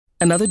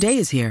Another day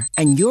is here,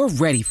 and you're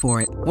ready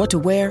for it. What to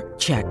wear?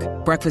 Check.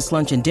 Breakfast,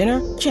 lunch, and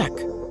dinner? Check.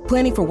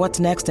 Planning for what's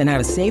next and how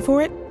to save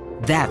for it?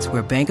 That's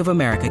where Bank of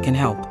America can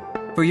help.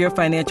 For your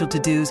financial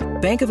to-dos,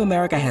 Bank of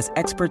America has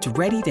experts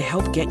ready to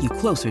help get you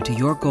closer to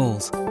your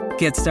goals.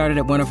 Get started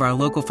at one of our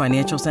local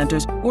financial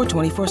centers or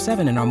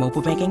 24/7 in our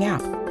mobile banking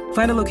app.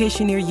 Find a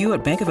location near you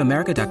at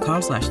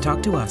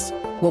bankofamerica.com/talktous.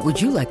 What would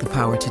you like the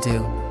power to do?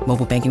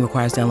 Mobile banking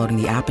requires downloading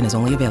the app and is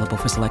only available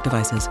for select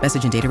devices.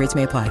 Message and data rates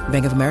may apply.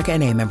 Bank of America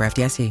N.A., member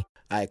FDIC.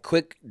 All right,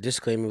 quick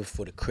disclaimer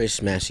for the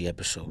Chris Massey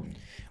episode.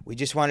 We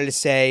just wanted to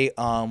say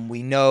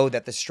we know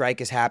that the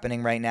strike is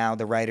happening right now,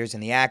 the writers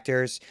and the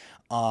actors.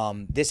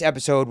 This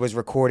episode was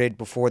recorded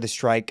before the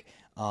strike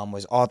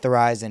was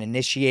authorized and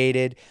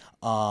initiated.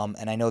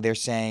 And I know they're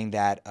saying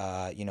that,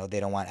 they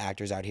don't want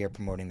actors out here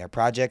promoting their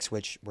projects,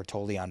 which we're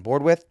totally on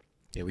board with.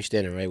 Yeah, we're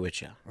standing right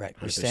with you. Right.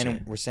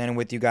 We're standing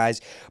with you guys.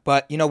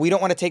 But, we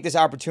don't want to take this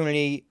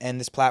opportunity and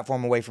this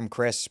platform away from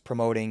Chris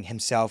promoting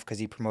himself, because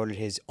he promoted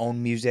his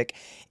own music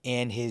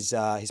and his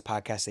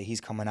podcast that he's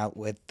coming out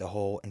with the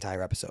whole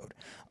entire episode.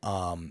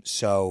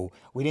 So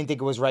we didn't think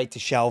it was right to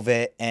shelve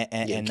it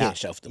and can't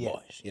shelve the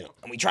boys,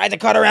 And we tried to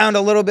cut around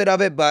a little bit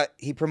of it, but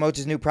he promotes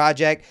his new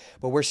project.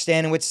 But we're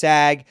standing with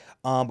SAG,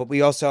 but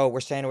we're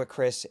standing with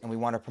Chris, and we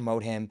want to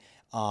promote him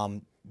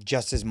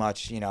just as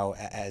much,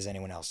 as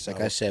anyone else. So,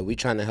 like I said, we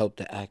trying to help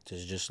the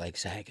actors just like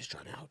SAG is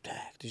trying to help the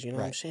actors, you know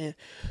what I'm saying?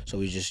 So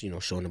we just,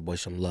 showing the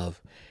boys some love.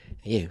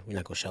 And yeah, we're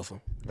not going to shelf them.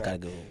 Right. Got to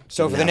go.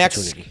 So for the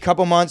next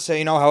couple months,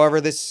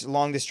 however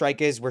long the strike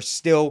is, we're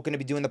still going to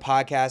be doing the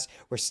podcast.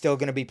 We're still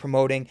going to be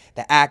promoting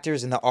the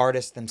actors and the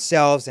artists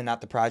themselves and not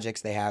the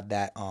projects they have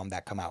that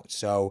come out.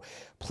 So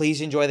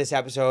please enjoy this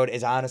episode.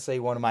 It's honestly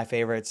one of my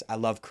favorites. I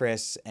love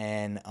Chris,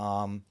 and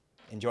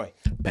enjoy.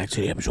 Back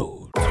to the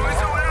episode.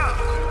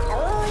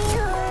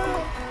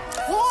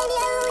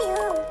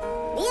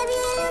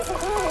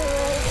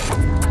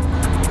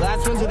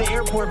 Last one to the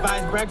airport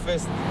buys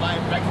breakfast.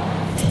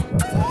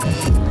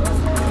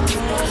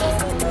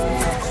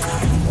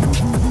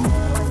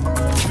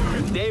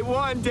 Day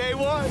one.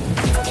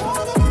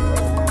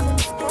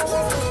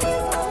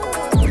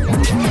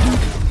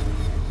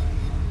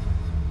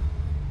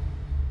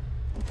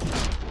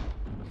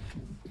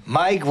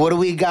 Mike, what do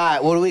we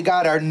got?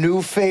 Our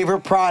new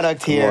favorite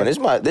product here. This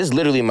is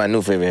literally my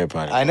new favorite hair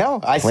product. I know.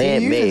 I see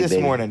you use it this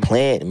morning.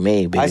 Plant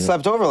made, baby. I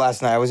slept over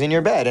last night. I was in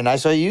your bed, and I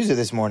saw you use it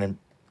this morning.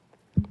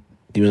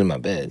 You was in my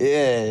bed?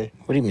 Yeah.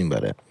 What do you mean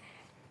by that?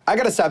 I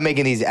gotta stop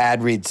making these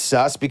ad reads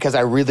sus, because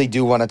I really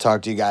do want to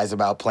talk to you guys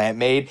about Plant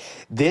Made.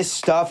 This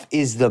stuff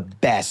is the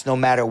best, no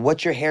matter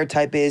what your hair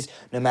type is,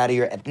 no matter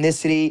your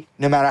ethnicity,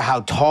 no matter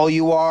how tall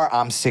you are.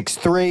 I'm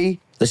 6'3".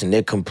 Listen,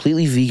 they're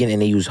completely vegan,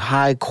 and they use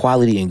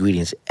high-quality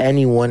ingredients.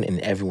 Anyone and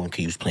everyone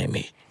can use Plant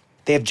Made.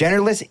 They have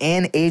genderless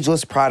and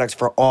ageless products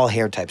for all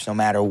hair types, no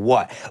matter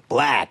what.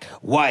 Black,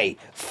 white,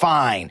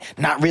 fine,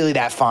 not really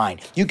that fine.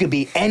 You can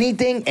be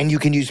anything, and you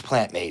can use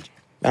Plant Made.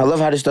 I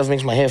love how this stuff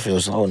makes my hair feel.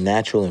 It's all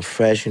natural and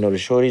fresh. The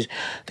shorties,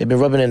 they've been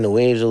rubbing in the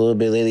waves a little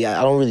bit lately.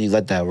 I don't really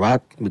let that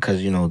rock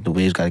because, the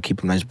waves got to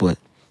keep them nice, but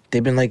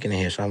they've been liking the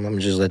hair, so I'm going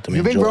to just let them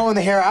You've enjoy. been growing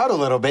the hair out a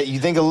little bit. You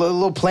think a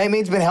little Plant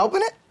Made's been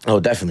helping it? Oh,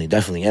 definitely.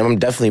 And I'm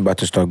definitely about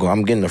to start going.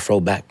 I'm getting the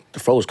fro back. The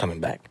fro is coming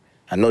back.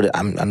 I know they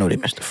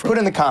missed the fro. Put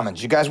in the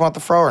comments. You guys want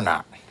the fro or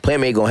not? Plant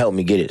Made going to help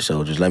me get it,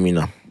 so just let me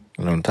know.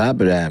 And on top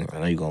of that, I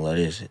know you're going to love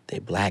this. They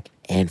black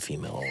and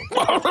female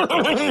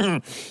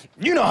owned.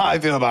 You know how I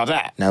feel about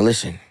that. Now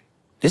listen.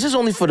 This is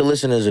only for the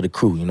listeners of the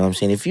crew, you know what I'm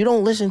saying? If you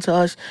don't listen to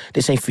us,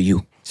 this ain't for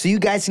you. So you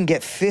guys can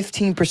get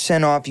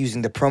 15% off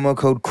using the promo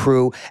code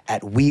CREW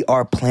at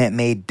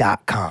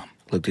weareplantmade.com.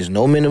 Look, there's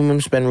no minimum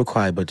spend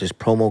required, but this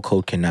promo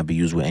code cannot be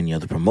used with any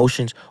other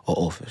promotions or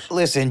offers.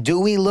 Listen, do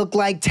we look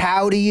like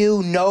Tao to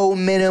you? No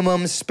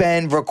minimum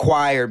spend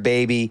required,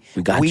 baby.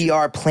 We got you.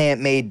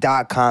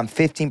 weareplantmade.com,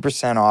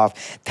 15%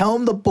 off. Tell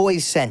them the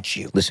boys sent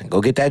you. Listen, go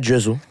get that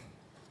drizzle.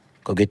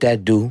 Go get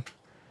that dew.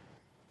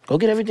 Go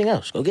get everything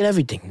else. Go get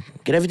everything.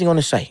 Get everything on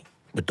the site.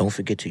 But don't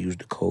forget to use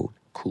the code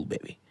COOL,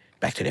 baby.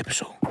 Back to the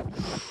episode.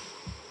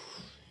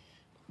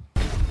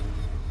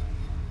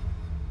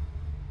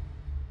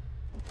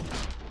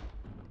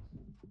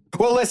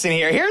 Well, listen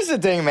here. Here's the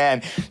thing,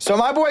 man. So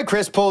my boy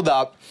Chris pulled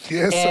up.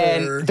 Yes,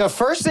 and sir. the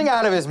first thing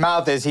out of his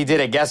mouth is he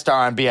did a guest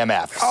star on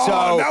BMF.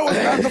 Oh, that was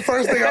not the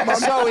first thing out of my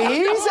mouth. So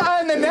he's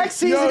on the next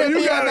season of you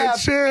BMF. gotta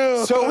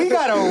chill. So we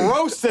gotta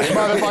roast this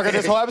motherfucker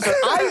this whole episode.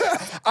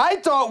 I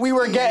thought we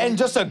were getting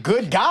just a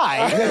good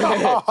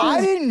guy. I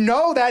didn't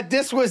know that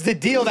this was the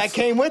deal that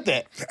came with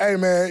it. Hey,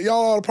 man, y'all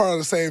all a part of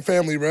the same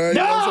family, bro. You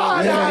know what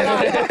I'm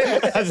saying?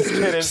 No. I'm just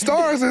kidding.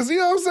 Stars is, you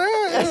know what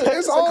I'm saying?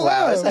 It's all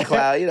love. It's a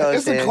cloud, you know what I'm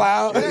It's saying? a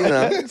cloud.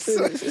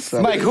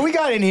 Mike, who we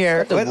got in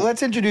here?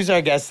 Let's introduce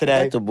our guest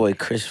today. Got the boy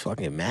Chris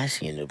fucking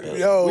Massey in the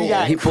building. Yo. We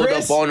got He pulled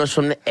Chris. up on us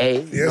from the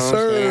A. Yes,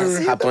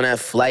 sir. Hopped on that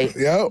flight.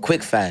 Yep.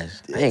 Quick,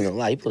 fast. I ain't gonna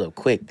lie, he pulled up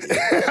quick.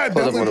 I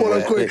definitely pulled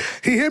up quick.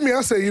 He hit me.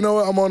 I said, you know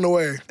what? I'm on the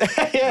way.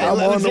 Yeah, I'm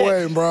on the legit.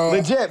 way, bro.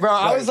 Legit, bro.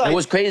 I was like, And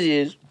what's crazy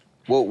is,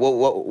 He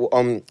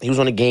was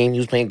on the game. He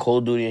was playing Call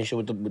of Duty and shit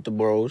with the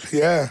bros.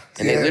 Yeah.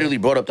 And they literally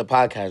brought up the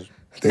podcast.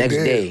 Next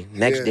day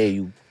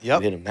you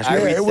hit him. That's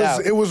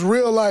crazy. It was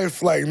real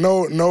life, like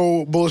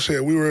no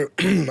bullshit. We were,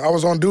 I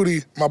was on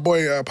duty. My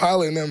boy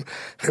Pilot and them,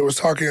 they was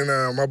talking.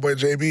 My boy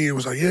JB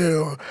was like,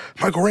 yeah,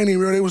 Michael Rainey,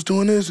 they was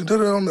doing this and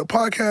on the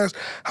podcast.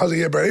 I was like,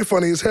 yeah, bro, they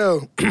funny as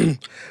hell.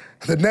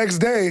 The next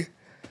day.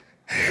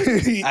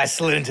 I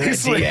slid into the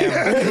DM.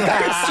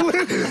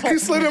 He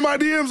slid in my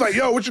DMs like,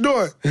 yo, what you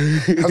doing?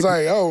 I was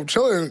like, oh,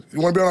 chilling. You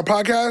want to be on a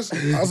podcast?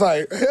 I was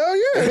like, hell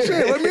yeah,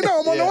 shit, let me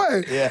know. I'm on the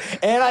way. Yeah,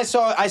 and I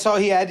saw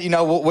he had,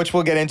 which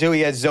we'll get into,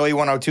 he had Zoey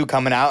 102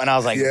 coming out, and I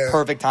was like,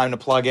 perfect time to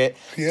plug it,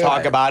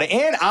 talk about it.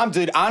 And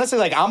honestly,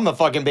 like, I'm a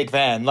fucking big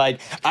fan.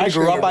 Like, I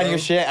grew up on your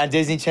shit on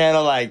Disney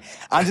Channel. Like,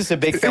 I'm just a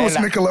big fan. It was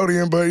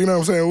Nickelodeon, but you know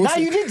what I'm saying? No,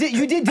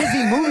 you did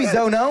Disney movies,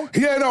 though, no?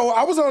 Yeah, no,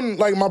 I was on,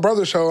 like, my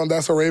brother's show on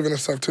That's So Raven and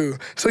stuff, too.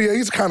 So, yeah,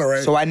 he's kind of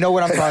right. So I know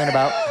what I'm talking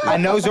about. I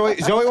know Zoey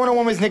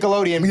 101 was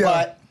Nickelodeon,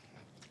 but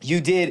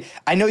you did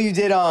an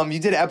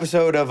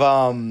episode of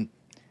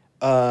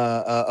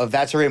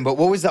That's So Raven, but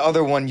what was the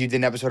other one you did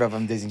an episode of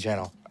on Disney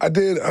Channel? I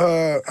did,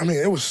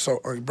 it was so,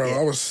 bro,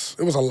 it was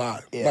a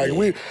lot.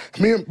 Between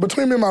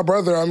me and my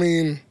brother,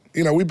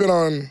 we've been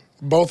on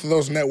both of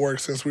those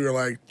networks since we were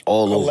like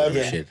all 11.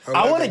 Over shit.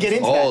 I want to get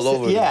into all that.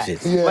 Over yeah.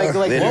 shit. Yeah. Like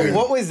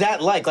what was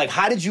that like? Like,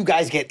 how did you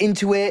guys get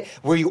into it?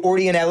 Were you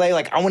already in LA?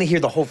 Like, I want to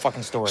hear the whole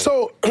fucking story.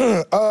 So,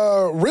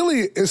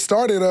 really, it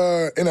started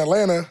in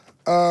Atlanta.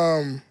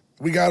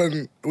 We got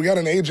an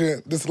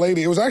agent, this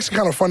lady. It was actually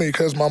kind of funny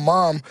because my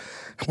mom,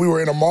 we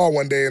were in a mall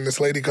one day and this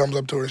lady comes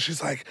up to her and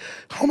she's like,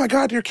 oh my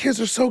God, your kids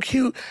are so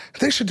cute.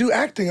 They should do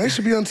acting. They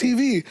should be on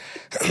TV.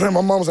 And my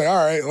mom was like,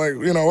 all right, like,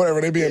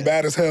 whatever. They being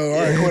bad as hell. All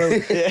right, whatever.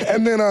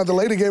 And then the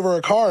lady gave her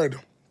a card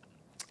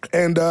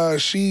and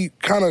she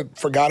kind of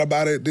forgot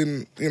about it,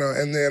 didn't,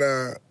 and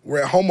then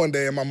we're at home one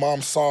day and my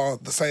mom saw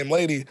the same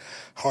lady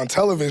on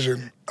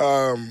television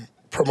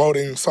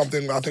promoting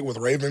something, I think with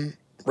Raven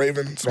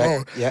Simone.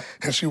 Right. Yeah.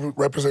 And she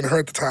represented her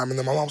at the time. And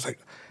then my mom was like,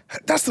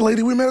 that's the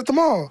lady we met at the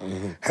mall.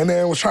 Mm-hmm. And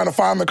then was trying to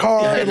find the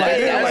car.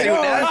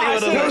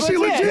 She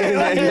legit.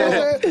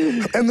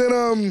 And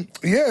then,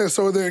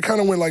 so it kind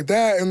of went like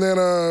that. And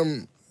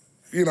then,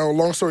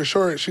 long story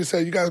short, she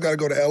said, you guys got to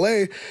go to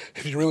LA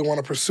if you really want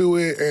to pursue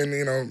it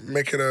and,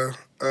 make it a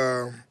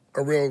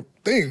real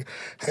thing.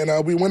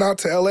 And we went out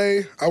to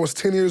LA. I was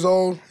 10 years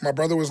old. My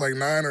brother was like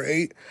 9 or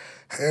 8.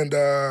 And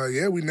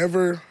we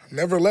never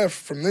left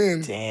from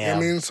then.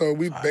 Damn. So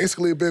we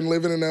basically been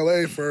living in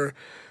LA for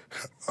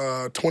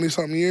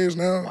 20-something years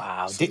now.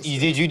 Wow. Did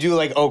you do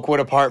like Oakwood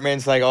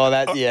Apartments, like all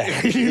that?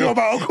 Yeah. You know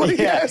about Oakwood?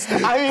 Yes.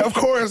 Of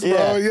course, bro.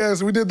 Yeah.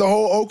 Yes, we did the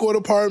whole Oakwood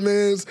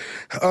Apartments.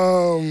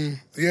 All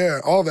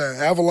that.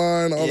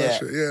 Avalon, all that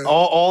shit. Yeah.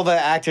 All the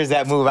actors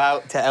that move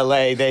out to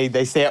LA,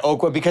 they stay at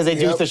Oakwood because they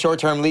do the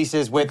short-term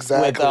leases with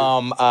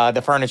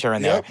the furniture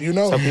in there. Yep,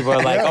 So people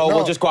are like,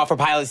 we'll just go out for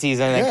pilot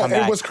season and then come back.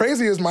 And what's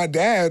crazy is my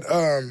dad,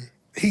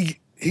 he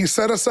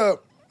set us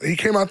up. He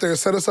came out there and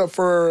set us up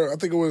for, I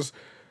think it was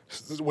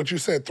what you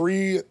said,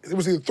 it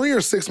was either 3 or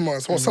 6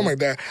 months, or something like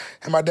that.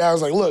 And my dad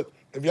was like, look,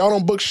 if y'all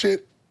don't book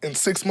shit in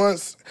 6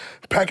 months,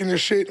 packing your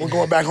shit, we're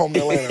going back home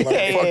to Atlanta.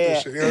 Like, fuck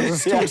this shit.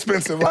 It's too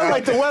expensive. I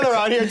like the weather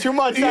out here too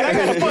much. I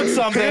gotta book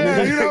something.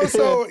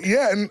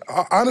 And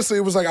honestly,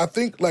 it was like, I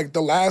think like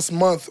the last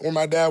month when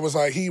my dad was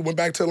like, he went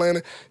back to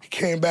Atlanta, he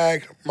came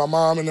back, my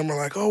mom and them were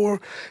like,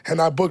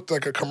 and I booked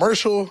like a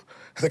commercial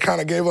that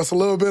kind of gave us a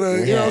little bit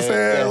of, you know what I'm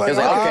saying? Yeah. Like,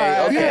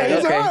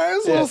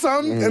 it's a little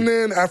something. Mm-hmm. And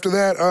then after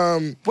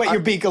that, wet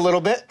your beak a little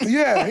bit.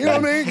 Yeah, you know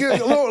what I mean?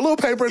 Get a little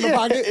paper in the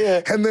pocket.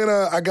 Yeah. And then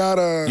I got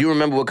a. You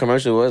remember what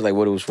commercial it was? Like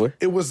what it was for?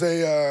 It was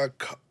it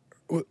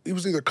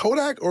was either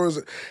Kodak or was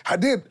it? I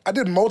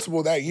did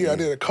multiple that year. I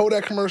did a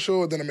Kodak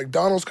commercial, then a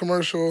McDonald's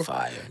commercial,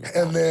 Fire,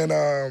 and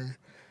then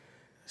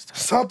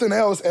something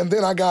else, and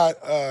then I got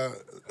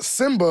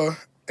Simba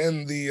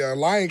in the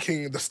Lion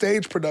King, the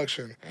stage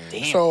production.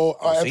 Damn. So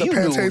at the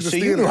Pantages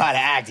Theater. You knew how to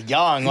act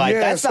young. Like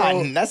that's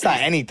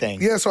not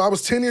anything. Yeah, so I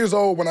was 10 years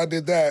old when I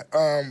did that.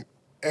 I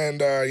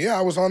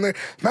was on there.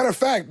 Matter of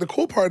fact, the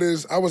cool part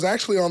is I was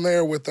actually on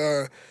there with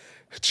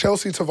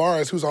Chelsea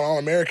Tavares, who's on All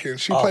American.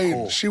 She played.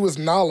 Cool. She was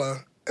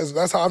Nala.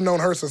 That's how I've known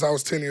her since I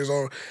was 10 years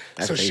old.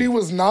 She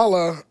was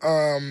Nala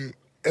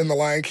in The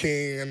Lion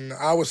King, and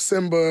I was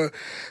Simba.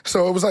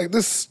 So it was like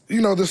this,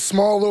 this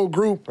small little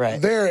group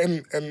there.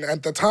 And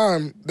at the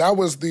time, that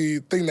was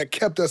the thing that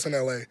kept us in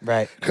LA.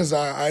 Right. Because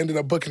I ended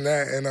up booking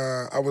that, and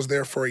I was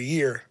there for a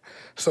year.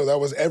 So that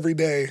was every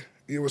day.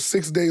 It was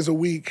 6 days a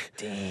week.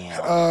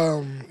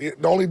 Damn.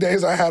 The only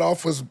days I had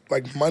off was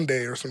like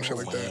Monday or some shit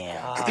like that.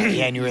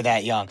 Yeah, and you were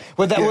that young.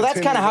 Well,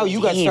 that's kind of how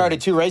you got started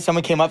too, right?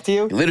 Someone came up to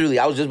you? Literally,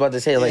 I was just about to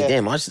say,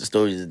 damn, my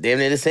story is damn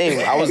near the same.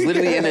 I was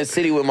literally in the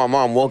city with my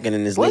mom walking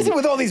in this What is it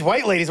with all these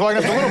white ladies walking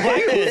up to little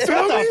black kids?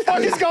 What the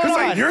fuck is going on?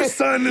 Like, your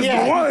son is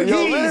the one.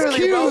 He's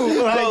cute.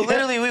 Bro,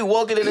 literally, we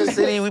walking in the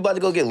city. We about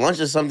to go get lunch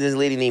or something. This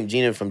lady named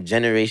Gina from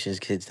Generations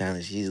Kids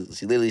Talent. She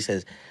literally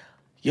says,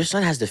 your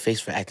son has the face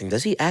for acting.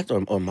 Does he act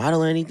or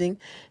model or anything?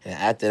 And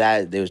after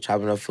that, they was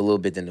chopping up for a little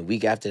bit. Then the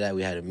week after that,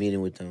 we had a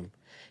meeting with them.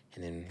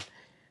 And then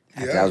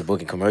after that, I was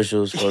booking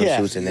commercials, photo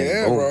shoots, and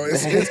then boom. Bro.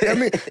 I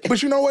mean,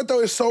 but you know what, though?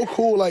 It's so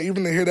cool, like,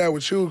 even to hear that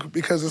with you,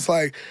 because it's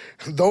like,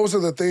 those are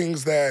the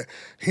things that,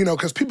 you know,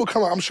 because people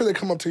come up, I'm sure they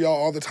come up to y'all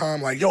all the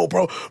time, like, yo,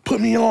 bro, put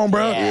me on,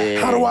 bro.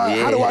 How do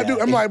I do?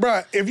 I'm like,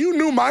 bro, if you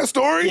knew my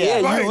story,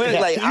 I don't know what to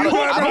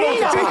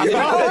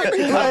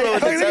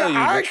tell you.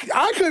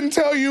 I couldn't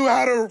tell you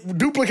how to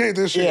duplicate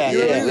this shit. You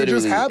know what I mean? It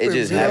just happens. It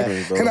just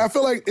happens, bro. And I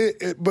feel like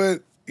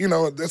but you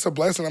know, it's a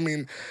blessing. I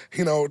mean,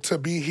 you know, to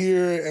be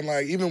here and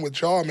like even with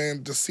y'all,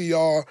 man, to see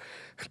y'all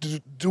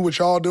do what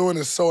y'all doing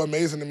is so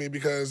amazing to me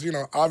because, you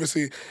know,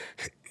 obviously,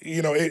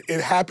 you know,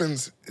 it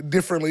happens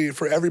differently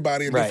for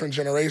everybody in different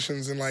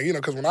generations. And like, you know,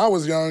 because when I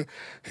was young,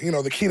 you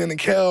know, the Keenan and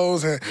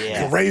Kels and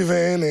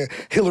Raven and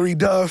Hillary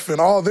Duff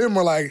and all of them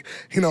were like,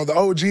 you know, the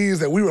OGs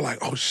that we were like,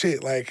 oh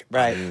shit, like,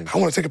 I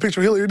want to take a picture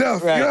of Hillary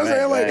Duff. You know what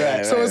I'm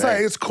saying? So it's like,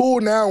 it's cool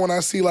now when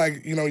I see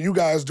like, you know, you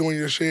guys doing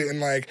your shit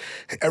and like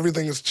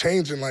everything is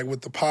changing like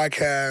with the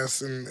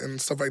podcasts and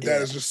stuff like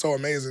that. It's just so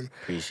amazing.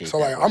 Appreciate so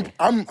that, like,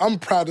 I'm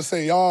proud to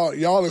say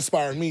y'all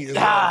inspire me.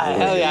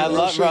 Hell yeah, I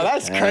love, bro.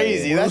 That's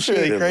crazy. That's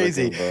really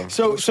crazy.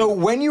 So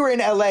when you were in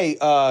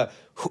LA,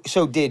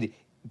 so did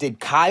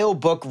Kyle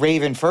book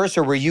Raven first,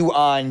 or were you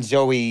on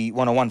Zoey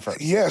 101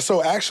 first? Yeah,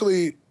 so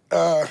actually,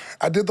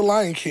 I did The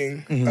Lion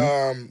King.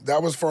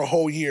 That was for a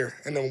whole year.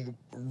 And then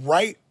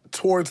right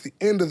towards the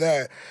end of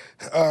that,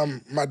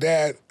 my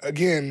dad,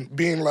 again,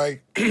 being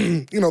like,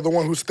 you know, the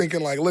one who's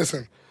thinking like,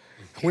 listen,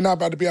 we're not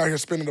about to be out here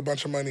spending a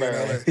bunch of money in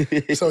LA.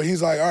 So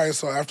he's like, all right,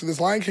 so after this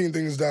Lion King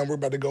thing is done, we're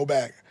about to go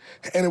back.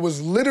 And it was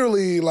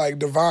literally like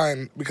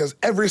divine because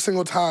every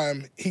single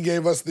time he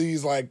gave us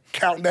these like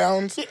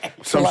countdowns.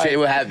 Some shit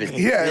would happen.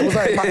 Yeah, it was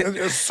like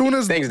as soon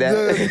as Thanks, Dad.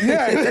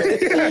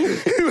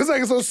 It was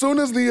like so as soon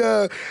as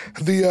the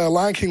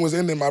Lion King was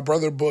ending, my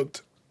brother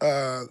booked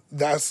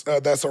That's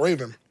a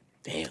Raven.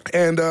 Damn.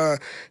 And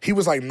he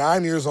was like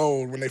 9 years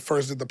old when they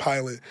first did the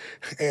pilot.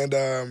 And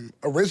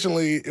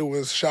originally it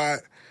was shot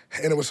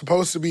and it was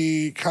supposed to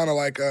be kind of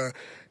like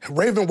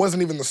Raven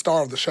wasn't even the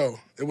star of the show.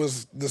 It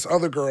was this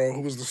other girl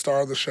who was the star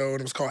of the show, and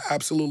it was called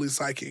Absolutely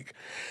Psychic.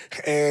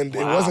 And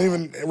it wasn't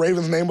even,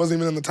 Raven's name wasn't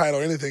even in the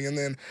title or anything. And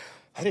then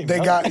they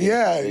got,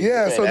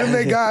 so then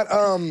they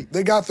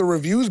got the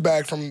reviews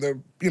back from the,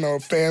 you know,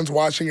 fans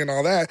watching and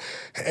all that.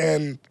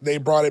 And they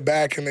brought it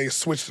back and they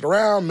switched it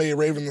around, made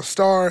Raven the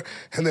star,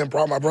 and then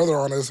brought my brother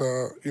on as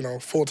a, you know,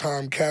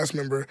 full-time cast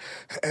member.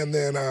 And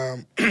then,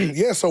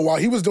 so while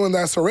he was doing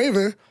That's a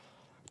Raven,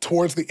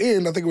 towards the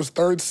end, I think it was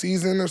third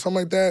season or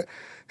something like that,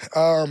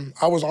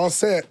 I was on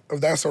set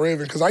of That's a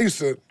Raven because I used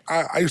to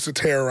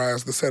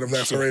terrorize the set of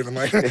That's a Raven,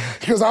 like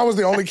because I was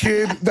the only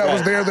kid that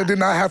was there that did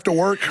not have to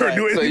work or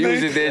do anything. So you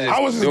was just there,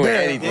 I was just doing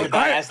there. anything.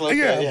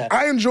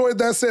 I enjoyed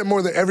that set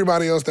more than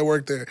everybody else that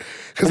worked there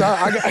because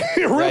I got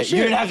real shit.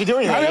 You didn't have to do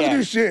anything. I didn't have to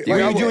do shit. Were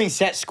you doing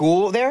set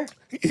school there?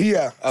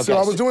 Yeah. Okay. So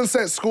I was doing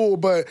set school,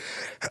 but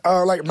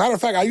like matter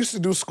of fact, I used to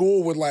do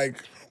school with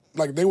like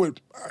they would.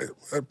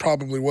 It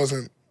probably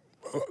wasn't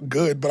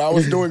good, but I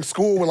was doing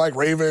school with like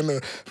Raven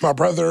and my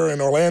brother and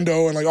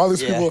Orlando and like all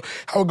these people.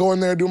 I would go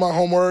in there, do my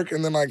homework,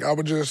 and then like I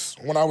would just,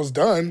 when I was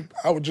done,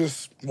 I would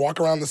just walk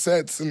around the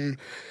sets and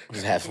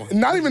just have fun.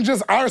 Not even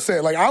just our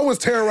set. Like I was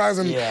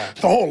terrorizing the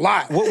whole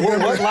lot.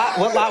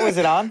 What lot was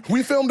it on?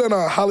 We filmed in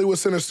Hollywood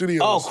Center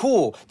Studios. Oh,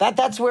 cool.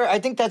 That's where I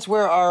think that's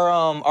where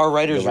our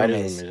writers' room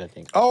is. I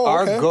think.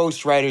 Oh, okay. Our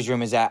ghost writers'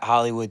 room is at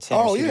Hollywood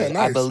Center Studios. Yeah,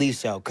 nice. I believe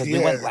so because we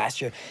went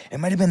last year. It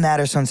might have been that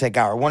or Sunset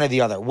Gower, one or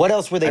the other. What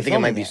else were they? I think it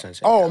might be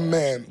Sunset. Oh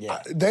man,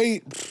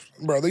 they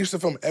used to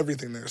film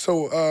everything there.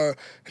 So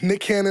Nick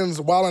Cannon's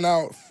Wildin'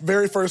 Out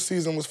very first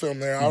season was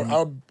filmed there.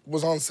 I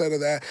was on set of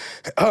that.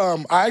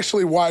 I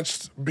actually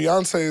watched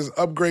Beyonce's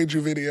Upgrade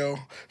You video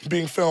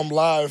being filmed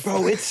live.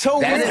 Bro, it's so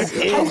That weird. is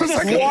I was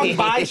just walk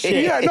by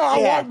shit. Yeah, no, I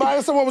walked by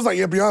and someone was like,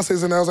 yeah,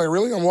 Beyonce's in there. I was like,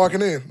 really? I'm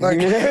walking in. Like,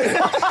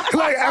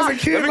 like as a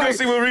kid, Let me go like,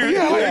 see what we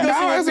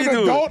now as an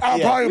adult, I'll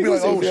probably be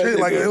like, oh shit,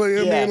 like,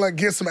 Yeah. like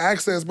get some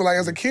access. But like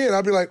as a kid,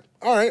 I'd be like,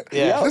 all right,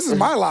 this is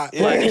my lot.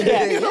 Bro,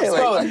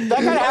 that kind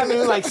of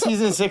happened in like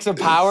season 6 of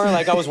Power.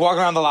 Like I was walking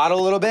around the lot a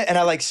little bit, and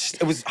I like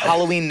it was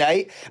Halloween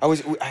night. It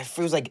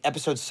was like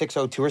episode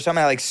 602 or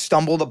something. I like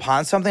stumbled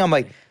upon something. I'm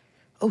like,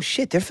 oh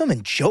shit, they're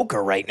filming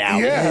Joker right now.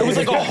 Yeah. It was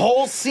like a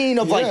whole scene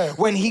of like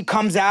when he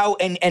comes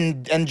out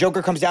and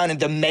Joker comes down and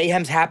the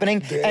mayhem's happening.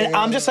 Damn. And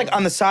I'm just like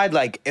on the side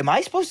like, am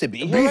I supposed to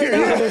be here right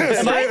now?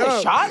 Am I in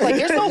the shot? Like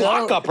there's no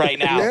lockup right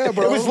now. Yeah,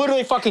 bro. It was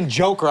literally fucking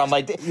Joker. I'm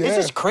like, this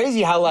is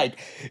crazy how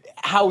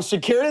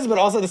secure it is, but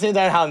also at the same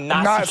time how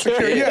not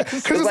secure it is. Yeah,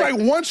 because it's like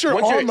once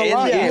you're on the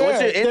line. Once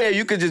you're in there,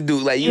 you could just do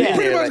like You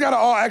pretty much got an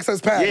all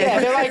access pass. Yeah,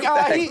 they're like,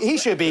 oh, he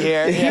should be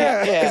here.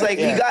 Yeah. It's like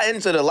he got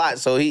into the lot,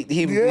 so he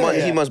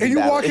must be. And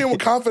you walk in with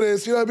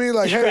confidence, you know what I mean?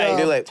 Like, hey,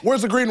 They're like,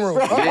 where's the green room?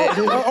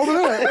 Over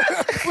there.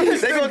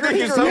 They gonna think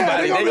you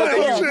somebody. They gonna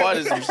think you part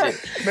of some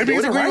shit. Maybe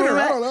he's a writer.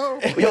 I don't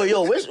know.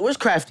 Yo, where's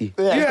Crafty?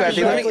 Yeah,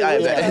 Crafty.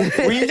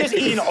 exactly. Were you just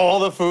eating all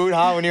the food,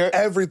 huh? When you're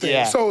Everything.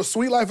 Yeah. So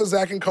Sweet Life of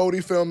Zach and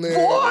Cody filmed there.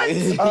 What?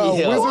 Wizards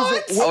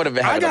I would have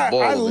been having a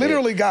ball. I man.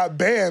 literally got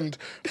banned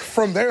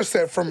from their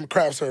set from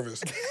craft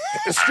service.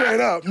 Straight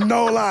up,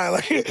 no lie.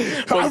 Like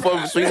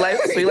From Sweet Life?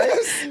 Sweet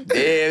Life?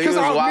 Yeah, he was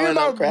wilding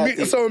up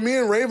Crafty. So me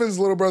and Raven's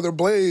little brother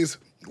Blaze,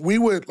 we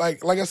would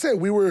like I said,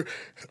 we were.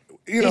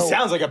 You know, he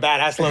sounds like a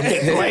badass little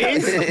kid.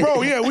 Blaze.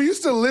 Bro, yeah, we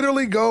used to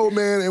literally go,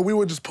 man, and we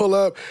would just pull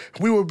up.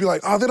 We would be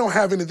like, oh, they don't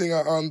have anything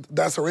on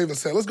That's a Raven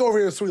set. Let's go over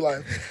here to Sweet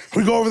Life.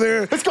 We go over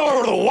there. Let's go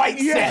over to the white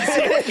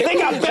set. They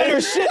got better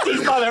shit,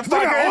 these motherfuckers.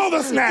 They got all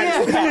the snacks.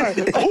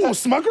 Oh,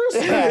 Smuckers?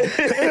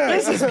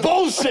 This is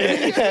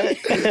bullshit.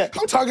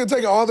 I'm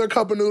taking all their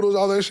cup of noodles,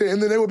 all that shit,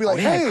 and then they would be like,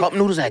 We had hey. cup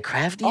noodles at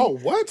Crafty? Oh,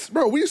 what?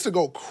 Bro, we used to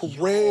go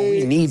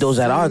crazy. We need those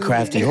at our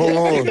Crafty. Hold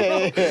on.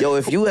 Yo,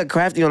 if you at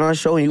Crafty on our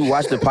show and you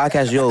watch the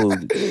podcast, yo,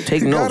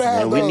 take notes,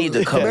 man. We need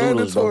the cup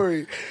noodles, bro.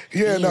 Mandatory.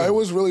 Yeah, no, it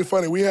was really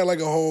funny. We had like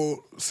a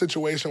whole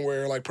situation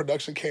where like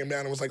production came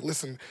down and was like,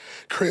 listen,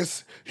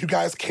 Chris, you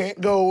guys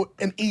can't go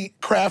and eat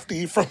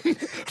Crafty from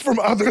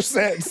other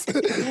sets.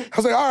 I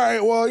was like, all right,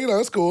 well, you know,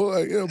 that's cool.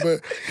 Like,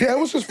 but yeah, it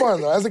was just fun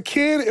though. As a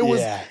kid, it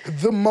was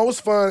the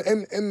most fun.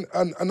 And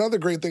another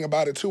great thing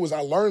about it too was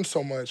I learned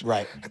so much.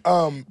 Right.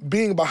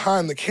 Being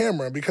behind the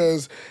camera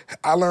because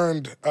I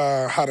learned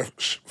how to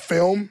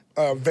film.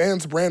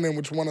 Vance Brandon,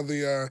 which one of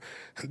the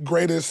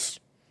greatest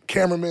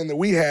cameramen that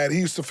we had, he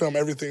used to film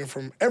everything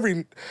from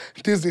every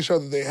Disney show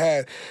that they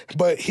had,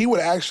 but he would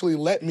actually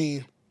let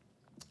me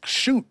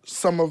shoot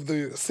some of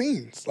the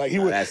scenes. Like he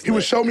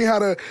would show me how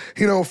to,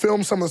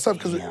 film some of the stuff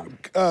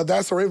because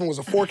That's the Raven was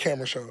a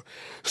 4-camera show.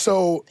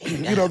 So,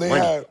 they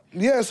had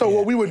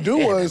what we would do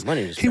was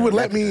he would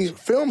let me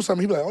film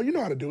something. He'd be like, oh, you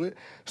know how to do it.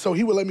 So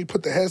he would let me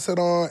put the headset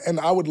on and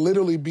I would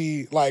literally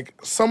be like,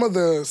 some of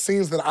the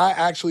scenes that I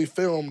actually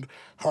filmed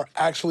are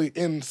actually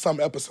in some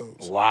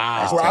episodes.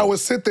 Wow. Where I would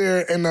sit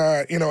there and,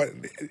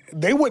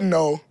 they wouldn't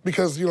know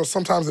because,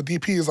 sometimes the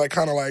DP is like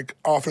kind of like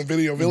off in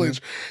Video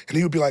Village and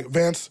he would be like,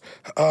 Vance,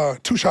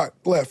 2-shot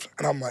left.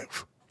 And I'm like,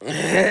 you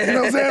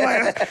know what I'm saying?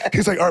 Like,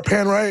 he's like, all right,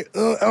 pan right.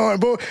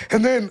 Boom.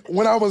 And then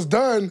when I was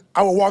done,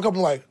 I would walk up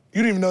and like,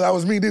 you didn't even know that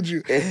was me, did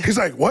you? He's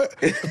like, what?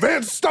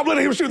 Vance, stop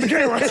letting him shoot the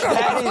camera.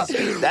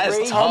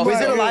 That's tough.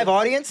 Was it a live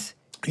audience?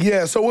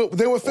 Yeah, so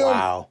they would film.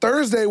 Wow.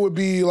 Thursday would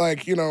be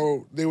like,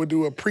 they would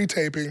do a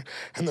pre-taping,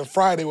 and then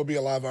Friday would be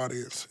a live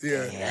audience.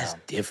 Yeah. That's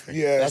different.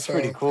 Yeah, That's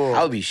pretty cool.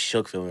 I would be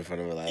shook filming in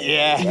front of a live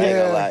Yeah.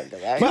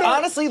 Yeah. But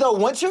honestly, though,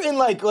 once you're in,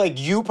 like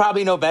you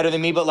probably know better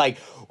than me, but, like,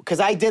 because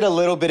I did a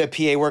little bit of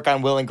PA work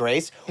on Will and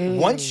Grace.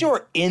 Once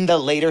you're in the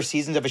later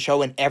seasons of a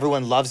show and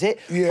everyone loves it,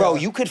 bro,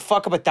 you could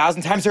fuck up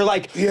 1,000 times. They're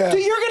like, dude, you're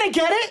going to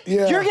get it?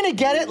 Yeah. You're going to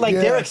get it? Like,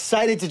 they're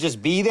excited to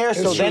just be there.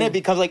 So then it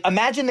becomes, like,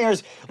 imagine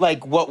there's,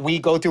 like, what we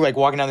go through, like,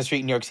 walking down the street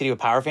in New York City with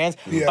Power fans.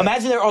 Yeah.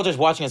 Imagine they're all just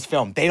watching us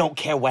film. They don't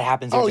care what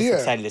happens. They're just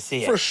excited to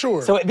see it. For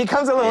sure. So it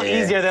becomes a little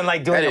easier than,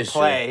 like, doing a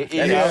play. True.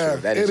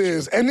 That is true.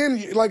 Is. And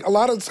then, like, a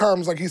lot of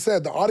times, like he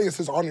said, the audience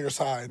is on your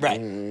side.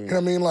 Right. You know what I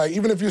mean? Like,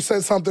 even if you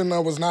said something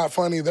that was not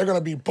funny, they're going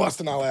to be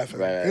busting out laughing.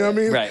 Right. You know what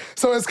I mean? Right.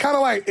 So it's kind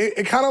of like,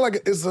 it kind of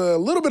like is a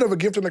little bit of a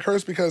gift and a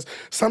curse because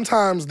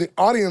sometimes the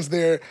audience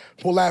there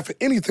will laugh at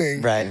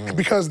anything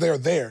because they're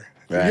there.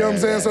 Right, you know what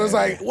I'm saying? So it's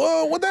like,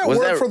 well, would that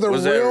work for the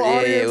real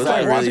audience,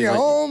 like watching at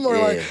home, or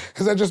like,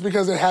 is that just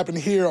because it happened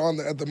here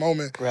at the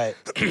moment? Right.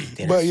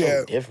 But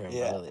so different,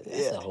 bro.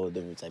 It's a whole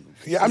different type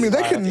of. Yeah, I mean,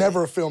 they could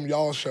never film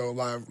y'all's show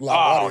live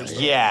audience.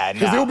 Yeah,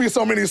 because there'll be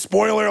so many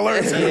spoiler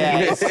alerts.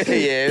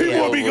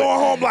 People will be going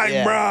home like,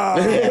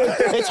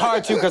 bruh. It's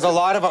hard too because a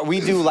lot of we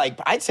do like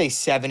I'd say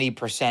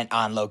 70%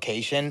 on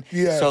location.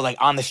 Yeah. So like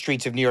on the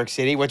streets of New York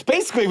City, which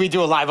basically we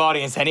do a live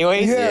audience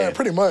anyways. Yeah,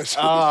 pretty much.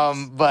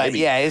 But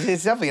yeah,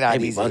 it's definitely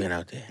not Be easy. bugging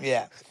out there.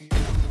 Yeah.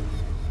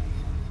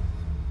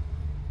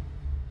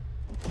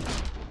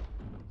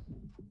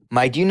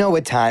 Mike, you know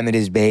what time it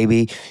is,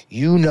 baby.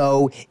 You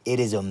know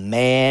it is a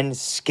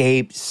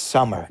manscaped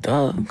summer.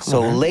 Duh. So,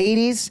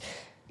 ladies,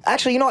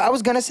 actually, I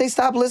was going to say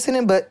stop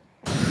listening, but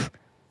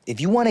if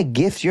you want to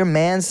gift your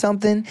man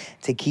something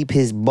to keep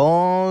his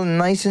ball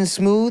nice and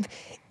smooth,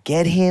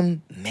 get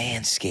him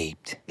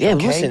Manscaped. Yeah,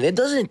 okay? listen, it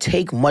doesn't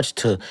take much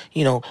to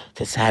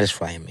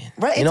satisfy him, man.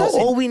 Right, it doesn't.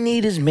 All we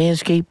need is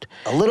Manscaped.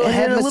 A little and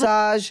head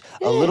massage,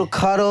 a little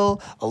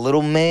cuddle, a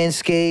little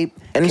Manscaped.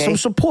 And some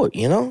support,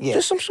 Yeah.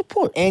 Just some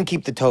support. And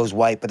keep the toes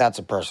white, but that's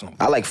a personal.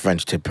 I like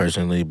French tip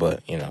personally,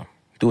 but,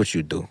 do what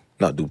you do.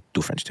 No,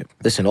 do French tip.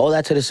 Listen, all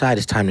that to the side,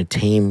 it's time to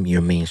tame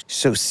your mane.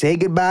 So say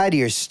goodbye to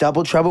your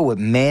stubble trouble with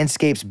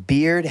Manscaped's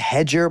Beard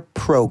Hedger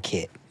Pro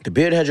Kit. The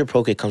Beard Hedger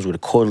Pro Kit comes with a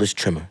cordless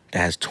trimmer that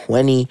has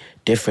 20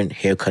 different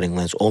hair cutting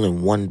lengths all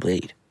in one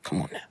blade.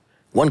 Come on now.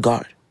 One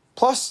guard.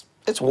 Plus,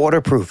 it's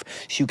waterproof,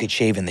 so you could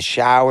shave in the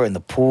shower, in the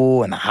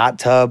pool, in the hot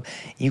tub.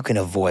 You can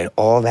avoid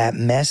all that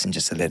mess and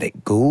just let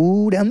it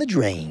go down the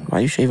drain. Why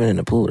are you shaving in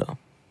the pool, though?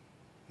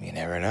 You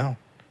never know.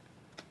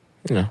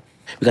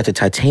 We got the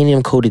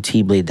titanium-coated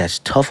T-blade that's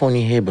tough on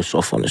your hair but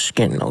soft on the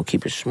skin,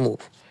 Keep it smooth.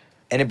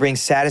 And it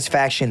brings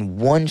satisfaction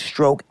one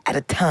stroke at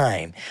a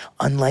time,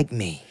 unlike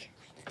me.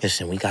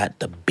 Listen, we got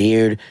the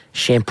beard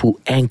shampoo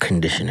and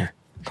conditioner.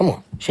 Come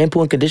on,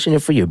 shampoo and conditioner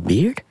for your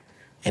beard?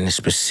 And it's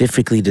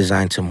specifically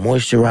designed to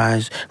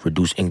moisturize,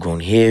 reduce ingrown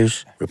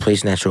hairs,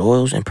 replace natural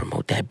oils, and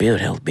promote that beard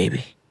health,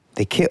 baby.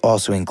 The kit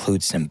also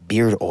includes some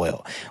beard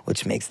oil,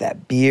 which makes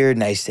that beard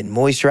nice and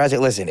moisturized.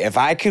 Listen, if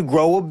I could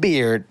grow a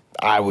beard,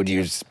 I would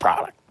use this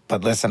product.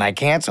 But listen, I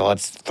can't, so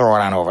let's throw it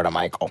on over to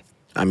Michael.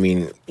 I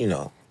mean,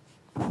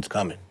 it's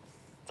coming.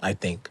 I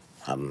think.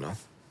 I don't know.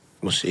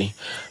 We'll see.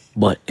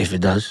 But if it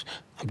does,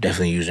 I'm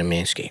definitely using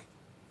Manscaped.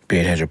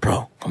 Beard Hedger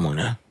Pro. Come on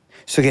now.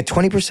 So get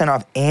 20%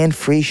 off and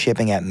free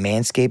shipping at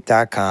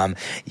manscaped.com.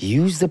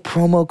 Use the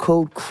promo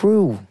code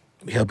CREW.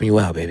 We helping you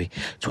out, baby.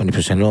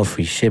 20% off,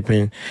 free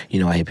shipping. I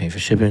hate paying for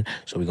shipping,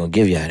 so we're going to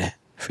give you that.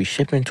 Free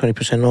shipping,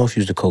 20% off.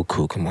 Use the code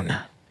CREW. Come on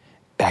now.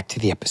 Back to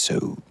the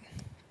episode.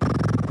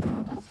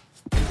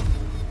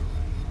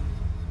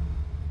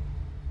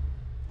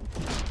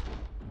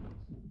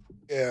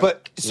 Yeah.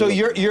 But so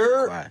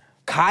you're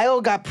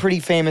Kyle got pretty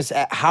famous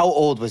at how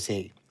old was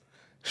he?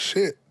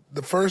 Shit.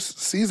 The first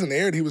season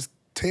aired, he was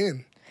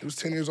 10. He was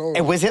 10 years old.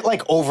 And was it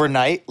like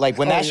overnight? Like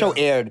when that show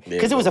aired, Yeah,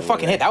 because it was a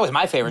fucking hit. That was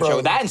my favorite Bro.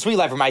 show. That and Sweet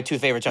Life were my two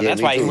favorite shows. Yeah,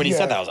 That's me why too. when he Yeah.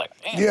 said that, I was like,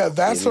 damn. Yeah,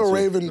 That's So me too.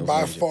 Raven No by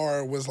question.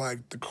 far was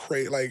like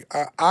the like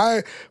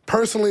I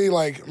personally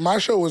like my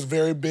show was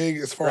very big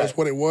as far as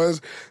what it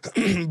was,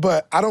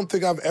 but I don't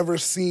think I've ever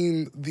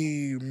seen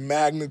the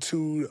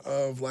magnitude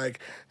of like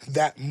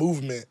that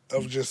movement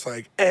of just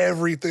like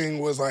everything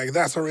was like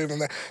That's So Raven.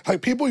 That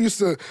like people used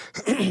to,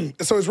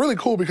 so it's really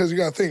cool because you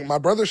gotta think my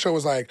brother's show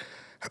was like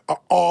a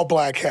all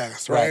black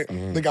cast, right?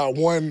 They got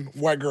one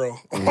white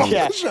girl on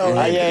Yeah. the show.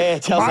 Right? Yeah,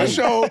 tell My me.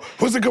 show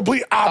was the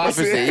complete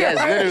opposite. Opposite, yes,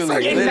 right? It's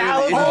literally,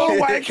 literally. all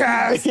white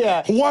cast,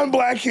 Yeah. one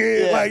black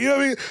kid, Yeah. like you know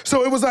what I mean.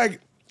 So it was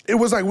like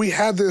we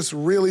had this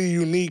really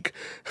unique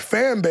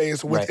fan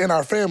base within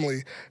our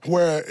family,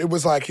 where it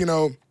was like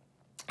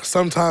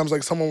sometimes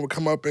like someone would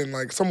come up and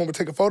like someone would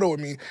take a photo with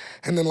me,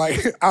 and then like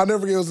I'll never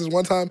forget, it was this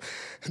one time,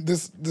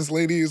 this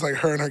lady is like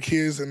her and her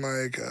kids, and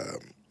like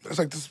it's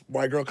like this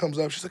white girl comes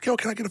up. She's like, "Yo,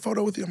 can I get a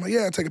photo with you?" I'm like,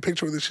 "Yeah, I'll take a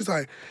picture with you." She's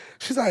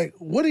like,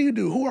 "What do you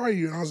do? Who are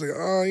you?" And I was like,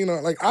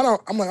 like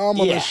I'm like, "Oh, I'm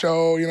on this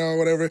show,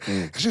 whatever."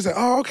 And she's like,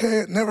 "Oh,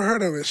 okay, never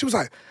heard of it." She was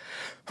like,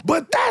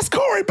 "But that's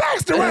Corey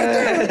Baxter right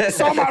there."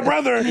 Saw my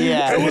brother.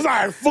 Yeah. It was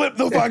like, flip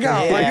the fuck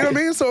out. Like, Yeah. you know what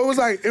I mean? So it was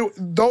like,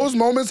 those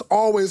moments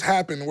always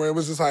happen where it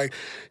was just like,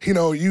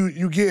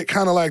 you get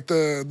kind of like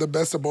the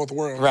best of both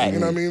worlds. Right. You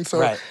know what I mean?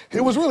 So Right.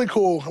 it was really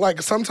cool.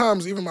 Like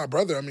sometimes even my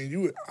brother,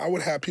 I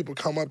would have people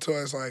come up to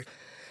us like,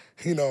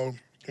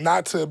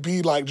 not to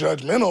be like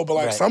judgmental, but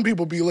like Right. some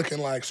people be looking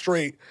like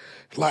straight,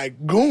 like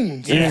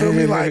goons. You feel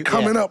me? Like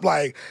coming up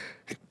like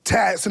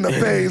tats in the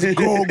face,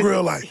 gold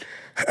grill, like,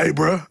 "Hey,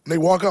 bro." And they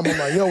walk up, I'm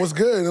like, "Yo, what's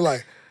good?" And they're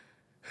like,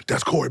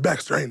 "That's Corey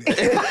Baxter, ain't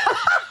it?"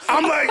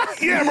 I'm like,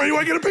 "Yeah, bro, you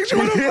want to get a picture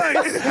with him?"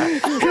 Like,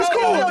 he's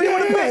cool.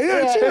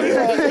 Yeah,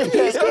 chill.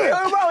 He's good.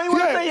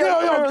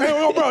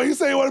 Yo, bro, he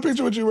said he want a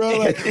picture with you, bro.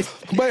 Like,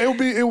 but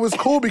it was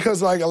cool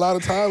because like a lot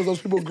of times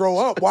those people grow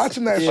up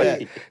watching that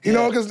shit. You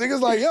know, because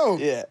niggas like, yo,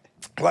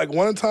 like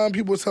one time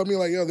people would tell me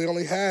like, yo, they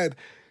only had.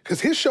 Because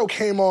his show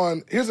came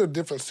on, here's a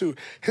difference too.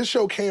 His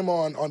show came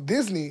on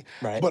Disney,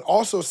 but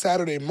also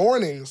Saturday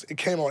mornings, it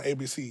came on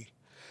ABC.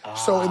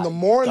 So in the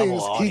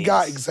mornings, double he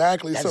got audience.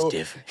 exactly. That's so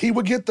different. he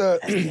would get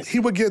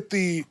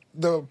the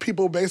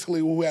people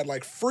basically who had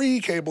like free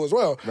cable as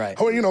well. Right.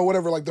 Or,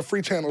 whatever, like the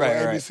free channel, Right,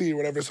 like right. ABC or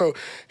whatever. So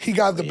he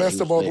got the Yeah, best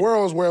he of was both lit.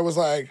 worlds where it was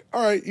like,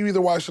 all right, you either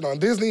watch it on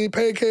Disney,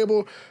 paid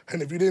cable,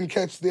 and if you didn't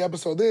catch the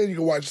episode then, you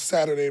can watch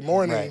Saturday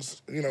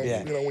mornings,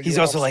 when He's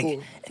you're also off like,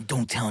 school. and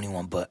don't tell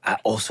anyone, but I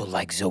also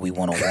like Zoey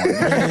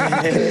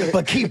 101.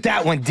 But keep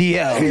that one DL.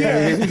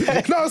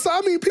 Yeah. No, so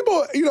I mean,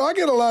 people, I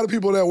get a lot of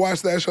people that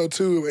watch that show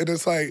too, and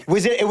it's like,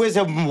 It was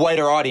a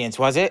whiter audience,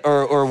 was it?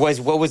 Or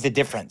what was the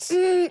difference?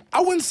 I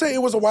wouldn't say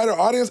it was a wider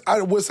audience.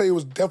 I would say it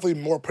was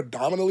definitely more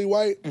predominantly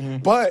white,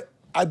 but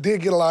I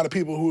did get a lot of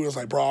people who was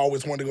like, "Bro, I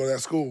always wanted to go to that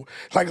school."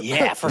 Like,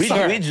 Yeah, for We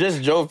sure.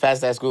 just drove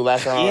past that school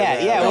last time.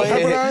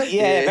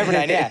 Pepperdine?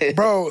 Pepperdine, yeah.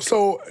 Bro,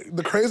 so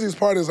the craziest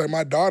part is like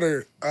my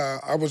daughter,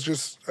 I was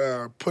just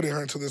putting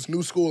her into this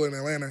new school in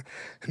Atlanta.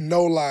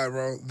 No lie,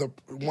 bro.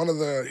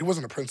 He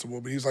wasn't a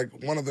principal, but he's like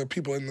one of the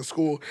people in the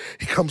school.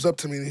 He comes up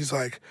to me and he's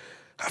like,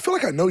 "I feel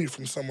like I know you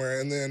from somewhere."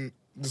 And then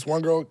this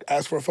one girl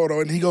asked for a photo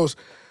and he goes,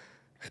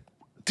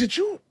 "Did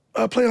you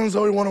play on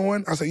Zoey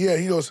 101? I said, "Yeah."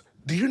 He goes,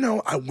 "Do you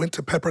know I went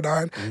to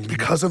Pepperdine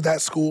because of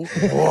that school?"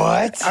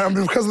 What?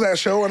 Because of that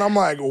show. And I'm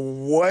like,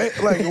 "What?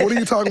 Like, what are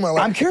you talking about?"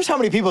 Like, I'm curious how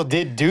many people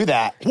did do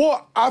that.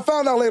 well, I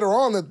found out later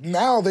on that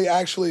now they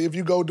actually, if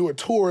you go do a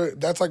tour,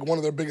 that's like one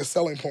of their biggest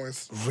selling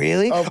points.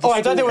 Really? Of the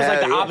I thought there was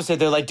like the Yeah. opposite.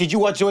 They're like, did you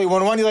watch Zoey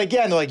 101? You're like,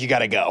 yeah. And they're like, you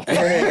gotta go.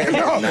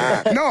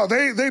 No,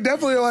 they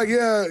definitely are like,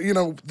 yeah,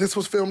 this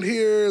was filmed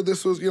here,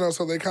 this was,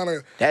 so they kind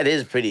of, That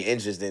is pretty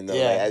interesting though.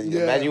 Yeah. Like,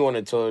 Yeah. imagine you on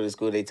a tour of the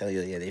school, they tell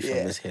you, yeah, they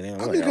filmed this here.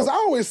 because I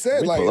always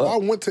said, like, I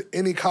went to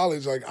any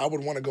college, like I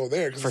would want to go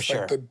there because it's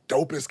like the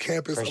dopest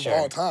campus of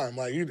all time.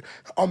 Like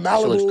on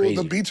Malibu,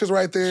 the beach is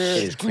right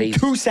there. It's crazy.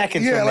 2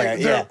 seconds from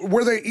there.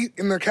 Where they eat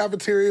in their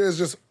cafeteria is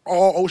just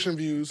all ocean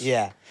views.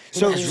 Yeah.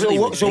 So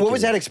what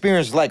was that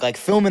experience like? Like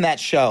filming that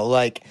show?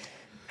 Like,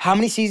 how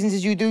many seasons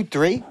did you do?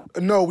 3?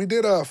 No, we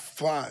did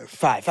 5.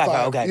 Five.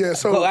 Okay. Yeah.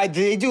 So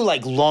they do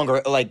like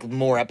longer, like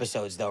more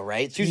episodes though,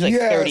 right? It's usually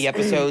like 30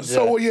 episodes.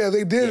 So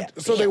they did. Yeah.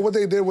 So what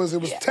they did was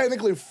it was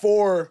technically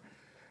 4.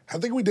 I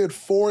think we did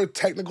 4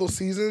 technical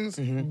seasons,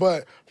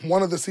 but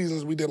one of the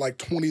seasons we did like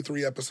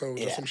 23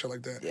 episodes or some shit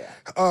like that. Yeah.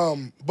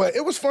 But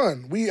it was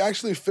fun. We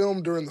actually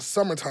filmed during the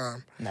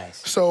summertime.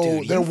 Nice. So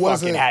Dude, there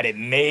wasn't. Fucking had it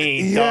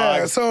made.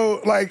 Yeah. Dog.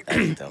 So like,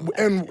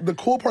 and the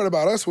cool part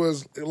about us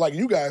was like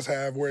you guys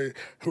have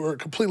who are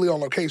completely on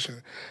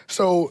location.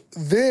 So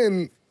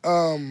then.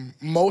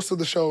 Most of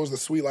the shows, the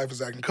Sweet Life of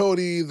Zach and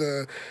Cody,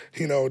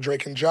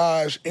 Drake and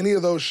Josh, any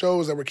of those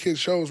shows that were kids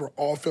shows were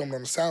all filmed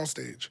on the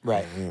soundstage.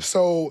 Right.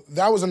 So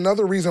that was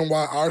another reason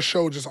why our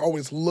show just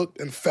always looked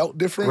and felt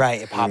different.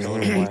 Right, it popped a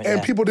little more.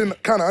 And people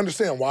didn't kind of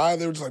understand why.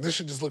 They were just like, this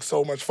shit just looks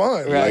so much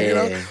fun. Right.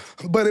 Like,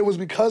 But it was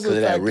because of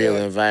the fact that real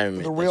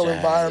environment. The real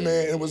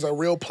environment. It was a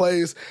real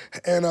place.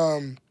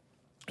 And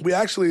we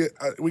actually,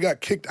 we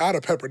got kicked out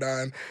of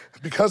Pepperdine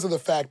because of the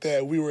fact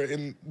that we were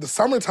in the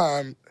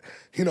summertime,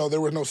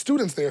 there were no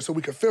students there, so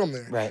we could film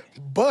there. Right.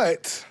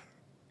 But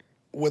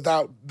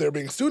without there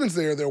being students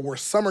there were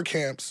summer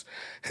camps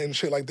and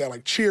shit like that,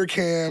 like cheer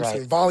camps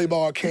and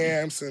volleyball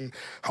camps and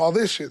all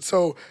this shit.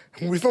 So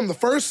when we filmed the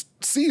first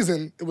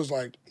season, it was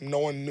like no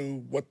one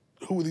knew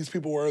who these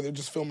people were. They're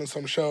just filming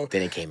some show.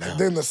 Then it came out.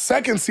 Then the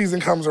second season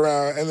comes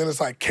around, and then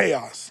it's like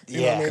chaos.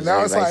 You know what I mean?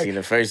 Now it's like seen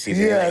the first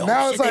season.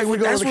 Now it's like we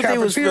go to the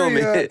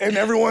cafeteria, and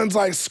everyone's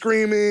like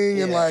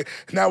screaming, and like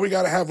now we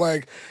got to have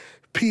like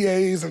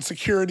PAs and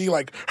security,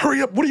 like,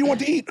 hurry up, what do you want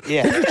to eat?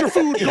 Yeah. Go get your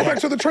food, go back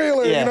to the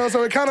trailer,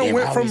 So it kind of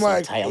went from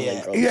like,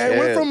 it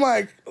went from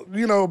like,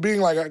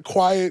 being like a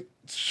quiet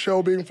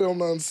show being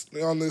filmed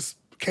on this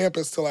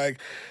campus to like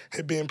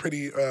it being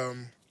pretty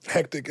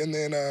hectic. And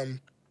then,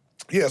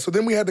 so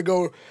then we had to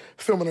go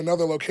film in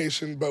another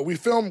location, but we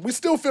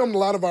still filmed a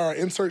lot of our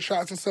insert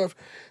shots and stuff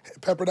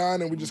at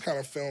Pepperdine, and we just kind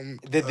of filmed.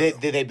 Did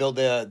they build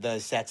the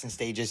sets and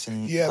stages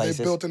and places?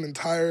 They built an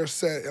entire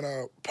set in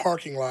a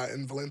parking lot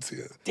in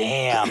Valencia.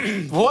 Damn.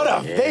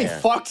 They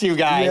fucked you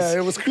guys. Yeah,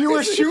 it was crazy. You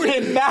were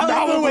shooting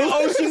Malibu with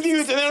ocean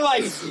views, and they're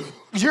like,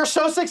 you're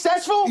so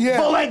successful?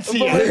 Yeah.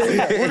 Valencia.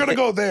 We're going to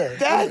go there.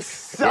 That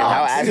sucks,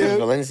 how active dude.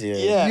 Valencia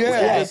is.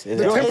 Yeah.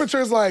 The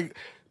temperature's like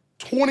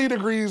 20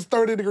 degrees,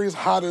 30 degrees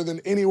hotter than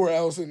anywhere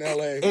else in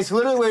LA. It's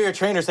literally where your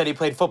trainer said he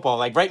played football,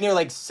 like right near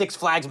like Six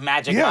Flags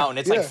Magic Mountain.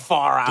 It's like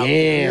far out.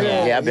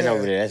 Damn. Yeah, I've been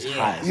over there. That's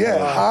hot.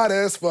 Hot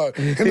as fuck.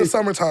 In the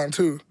summertime,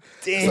 too.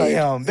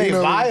 Damn, they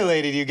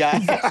violated you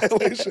guys.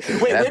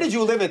 Wait, where did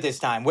you live at this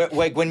time?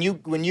 When you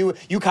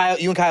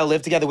and Kyle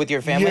lived together with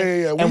your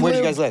family? Yeah. And where did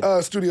you guys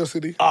live? Studio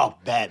City. Oh,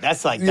 bet.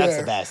 That's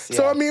the best. Yeah.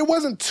 So, I mean, it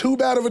wasn't too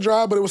bad of a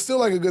drive, but it was still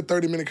like a good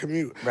 30-minute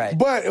commute. Right.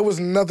 But it was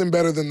nothing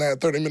better than that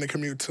 30-minute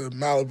commute to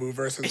Malibu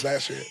versus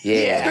that shit.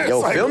 Yeah.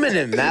 Yo, like, filming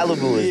in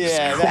Malibu is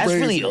that's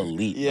really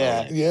elite.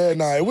 Yeah. Man. Yeah,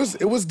 nah, it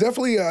was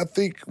definitely, I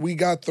think we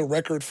got the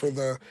record for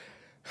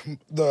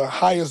the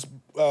highest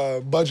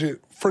budget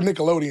for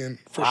Nickelodeon,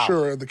 for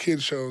sure, the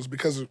kids shows,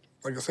 because,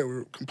 like I said, we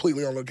were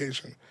completely on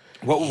location.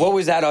 What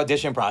was that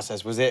audition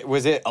process? Was it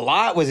a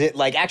lot? Was it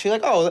like actually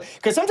like,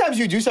 because sometimes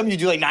you do something, you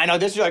do like 9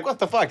 auditions, you're like, what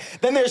the fuck?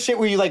 Then there's shit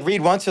where you like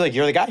read once, you're like,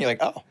 you're the guy, and you're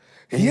like, oh.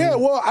 Yeah,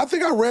 well, I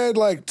think I read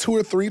like 2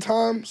 or 3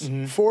 times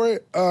for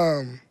it.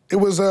 It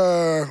was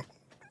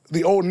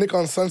the old Nick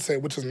on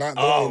Sunset, which is not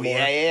there anymore.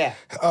 Yeah.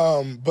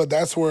 But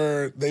that's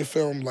where they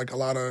filmed like a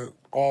lot of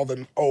all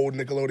the old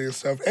Nickelodeon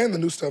stuff and the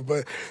new stuff.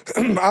 But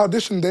I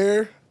auditioned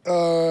there.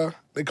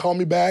 They called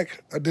me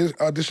back. I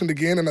auditioned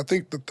again, and I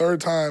think the 3rd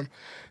time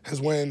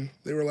is when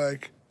they were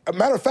like, a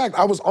matter of fact,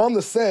 I was on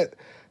the set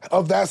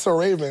of That's So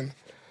Raven,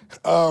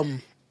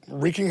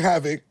 wreaking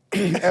havoc,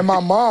 and my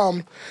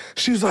mom,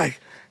 she was like,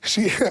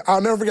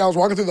 I'll never forget, I was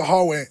walking through the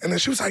hallway, and then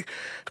she was like,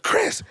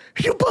 Chris,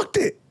 you booked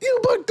it.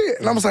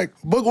 And I was like,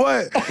 book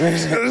what?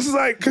 This is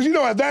like, because,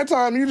 at that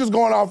time, you're just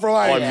going out for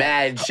like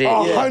mad shit.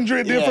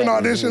 100 different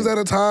auditions at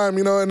a time,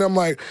 and I'm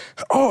like,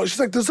 oh, she's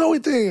like, the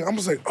Zoey thing. I'm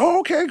just like, oh,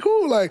 okay,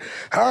 cool. Like,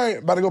 all right,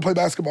 about to go play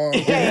basketball.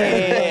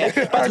 Yeah.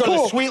 About to go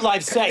to the Sweet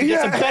Life set and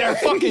get some better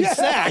fucking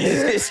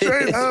snacks.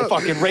 Straight up.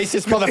 Fucking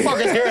racist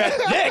motherfuckers here at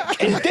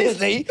Nick and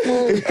Disney.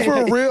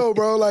 For real,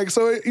 bro. Like,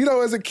 so,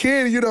 as a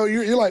kid,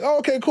 you're like, oh,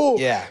 okay, cool.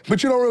 Yeah.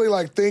 But you don't really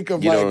like think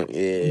of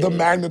the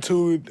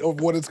magnitude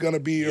of what it's gonna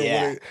be, or what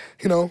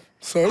it,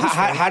 So it was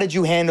how did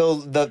you handle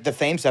the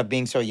fame stuff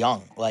being so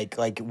young? Like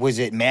was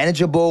it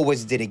manageable?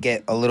 Did it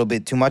get a little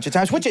bit too much at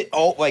times? Which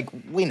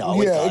we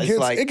know it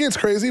does. It gets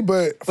crazy,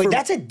 but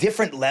that's a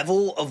different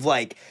level of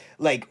like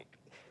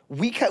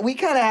we kind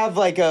of have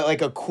like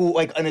a cool,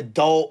 like an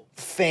adult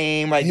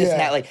fame, right? This and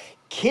that. Like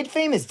Kid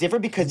fame is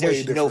different because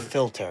there's no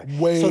filter.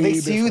 Way so they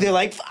see you, different. they're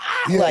like,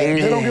 Yeah, like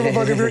they don't give a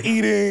fuck if you're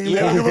eating. They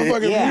don't give a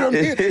fuck if you know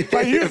what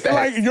I mean?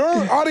 Like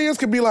your audience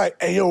could be like,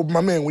 hey yo,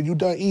 my man, when you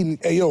done eating,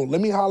 hey yo, let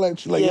me holler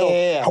at you. Like,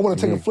 I want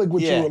to take a flick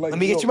with you. Or, like, let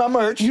me get you my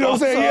merch. You know what I'm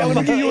saying? Yeah, let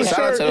me get you a Shout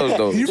shirt. out to those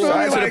though. You feel Shout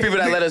me? out to Like, the people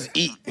that let us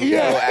eat.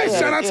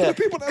 shout out to the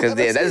people that let us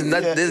eat.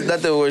 Because there's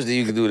nothing worse than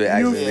you can do to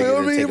ask a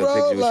feel nigga me, to take a bro?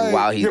 picture with Like, you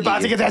while he's You're about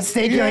to eating. get that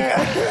steak. You're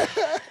like,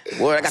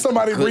 Boy, I got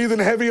Somebody the good- breathing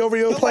heavy over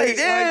your plate.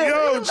 Yeah, Like,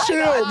 yo,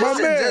 chill, my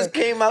This man. just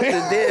came out the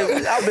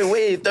damn. I've been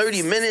waiting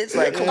 30 minutes.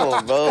 Like, come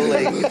on, bro.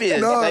 Like, you be a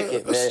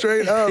second, man.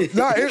 Straight up.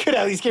 Nah, you could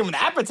at least give him an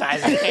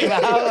appetizer. Came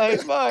out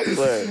like, fuck.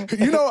 Word.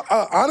 You know,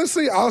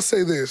 honestly, I'll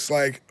say this.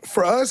 Like,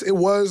 for us, it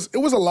was a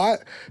lot,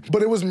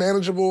 but it was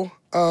manageable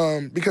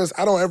because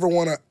I don't ever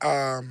want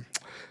to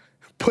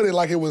put it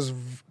like it was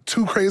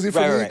too crazy for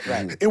me.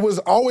 Right. It was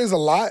always a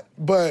lot,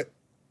 but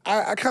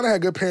I kind of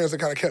had good parents that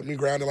kind of kept me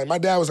grounded. Like, my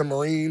dad was a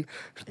Marine,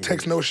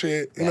 takes no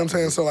shit. You know what I'm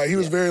saying? So, like, he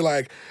was very,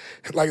 like,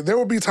 there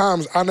would be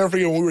times, I'll never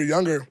forget when we were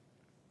younger,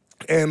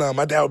 and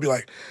my dad would be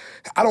like,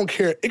 I don't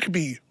care. It could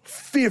be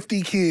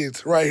 50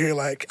 kids right here,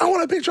 like, I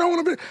want a picture.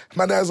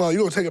 My dad's like, you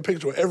gonna take a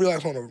picture with every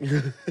last one of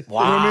them.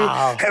 Wow. You know what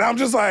I mean? And I'm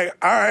just like,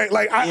 all right.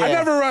 Like,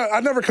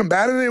 I never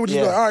combated it, which is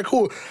like, all right,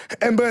 cool.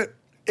 But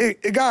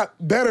it got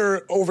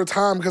better over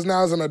time because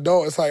now as an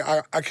adult, it's like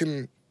I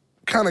can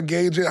kind of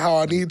gauge it how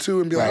I need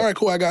to and be like, all right,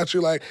 cool, I got you.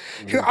 Like,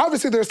 you know,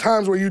 obviously there's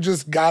times where you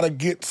just gotta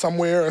get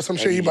somewhere or some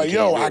shit. You be like,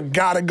 yo, I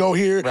gotta go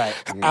here. Right.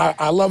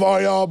 I love all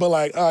y'all, but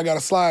like, I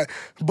gotta slide.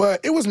 But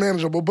it was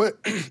manageable. But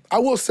I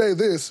will say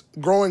this,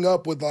 growing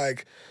up with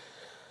like,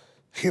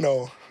 you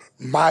know,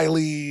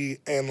 Miley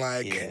and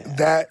like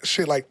that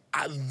shit, like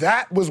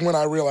that was when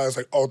I realized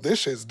like, oh, this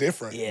shit's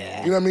different. Yeah.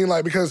 You know what I mean?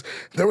 Like, because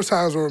there was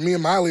times where me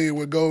and Miley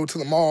would go to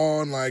the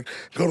mall and like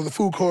go to the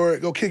food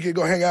court, go kick it,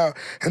 go hang out.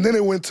 And then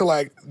it went to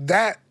like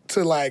that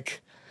to like,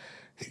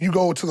 you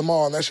go to the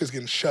mall and that shit's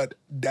getting shut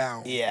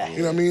down. Yeah. You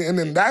know what I mean? And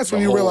then that's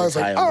when you whole realize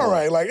like, entire all mall.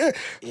 right, like,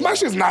 my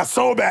shit's not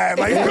so bad.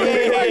 Like, you know what I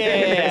mean? Like,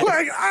 Yeah.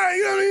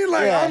 you know what I mean?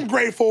 Like, I'm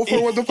grateful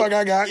for what the fuck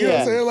I got. You know what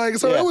I'm saying? Like,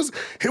 so it was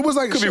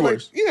like, Could be shit, like,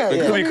 worse. yeah. It you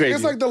know could what be I mean? crazy.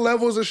 It's like the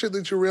levels of shit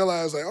that you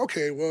realize like,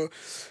 okay, well,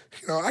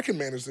 you know, I can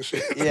manage this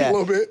shit a Yeah.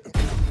 little bit.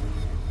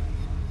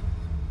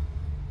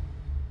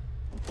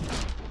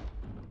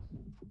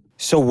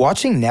 So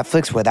watching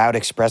Netflix without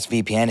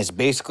ExpressVPN is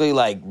basically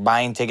like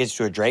buying tickets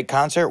to a Drake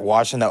concert,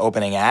 watching the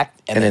opening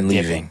act, and then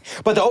leaving. leaving.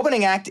 But the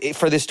opening act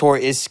for this tour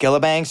is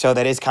Skillabang, so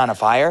that is kind of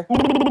fire.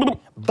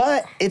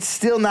 But it's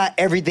still not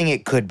everything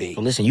it could be.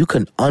 But listen, you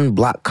can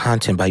unblock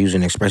content by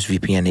using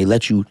ExpressVPN. They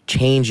let you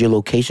change your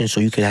location so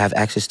you can have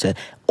access to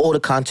all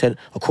the content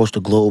across the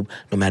globe,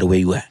 no matter where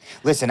you at.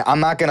 Listen, I'm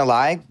not gonna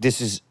lie,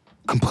 this is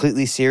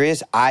completely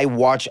serious. I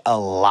watch a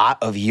lot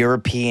of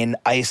European,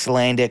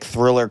 Icelandic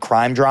thriller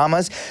crime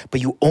dramas,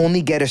 but you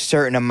only get a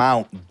certain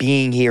amount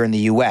being here in the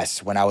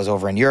US. When I was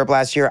over in Europe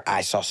last year,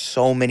 I saw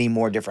so many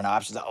more different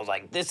options. I was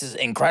like, this is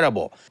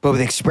incredible. But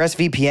with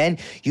ExpressVPN,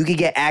 you can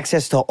get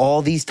access to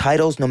all these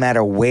titles no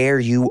matter where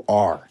you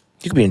are.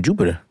 You could be in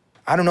Jupiter.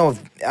 I don't know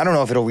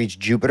if it'll reach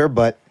Jupiter,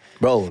 but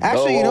Bro,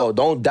 actually, you know,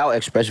 don't doubt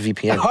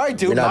ExpressVPN. All right,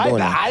 dude, We're not I- doing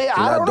that. I- We're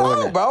I not don't doing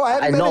know, that. bro. I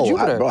haven't been to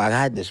Jupiter. Bro, I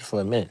had this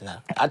for a minute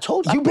now. I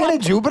told you. you been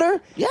in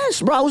Jupiter?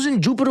 Yes, bro. I was in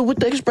Jupiter with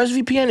the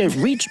ExpressVPN. It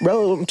reached,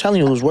 bro. I'm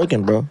telling you, it was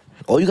working, bro.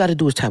 All you got to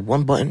do is tap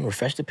one button,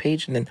 refresh the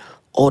page, and then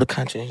all the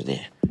content is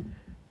there.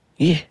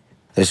 Yeah.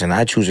 Listen,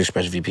 I choose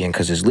ExpressVPN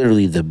because it's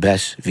literally the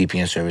best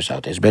VPN service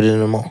out there. It's better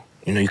than them all.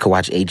 You know, you can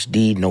watch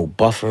HD, no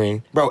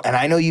buffering. Bro, and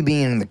I know you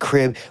being in the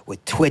crib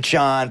with Twitch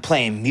on,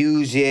 playing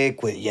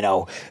music, with,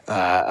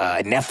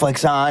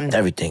 Netflix on.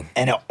 Everything.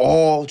 And it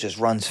all just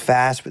runs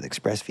fast with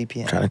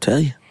ExpressVPN. Trying to tell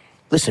you.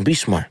 Listen, be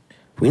smart.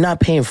 We're not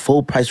paying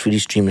full price for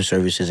these streaming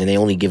services, and they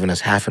only giving us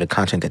half of the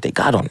content that they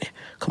got on there.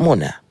 Come on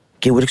now.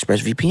 Get with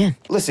ExpressVPN.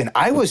 Listen,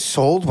 I was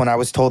sold when I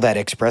was told that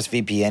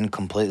ExpressVPN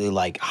completely,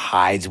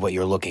 hides what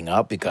you're looking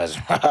up because,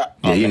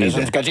 you need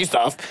some that. sketchy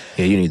stuff.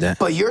 Yeah, you need that.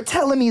 But you're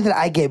telling me that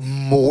I get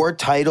more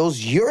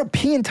titles,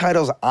 European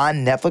titles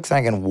on Netflix, and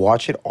I can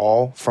watch it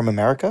all from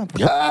America?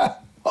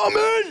 Yep.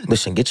 Amen!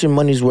 Listen, get your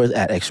money's worth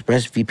at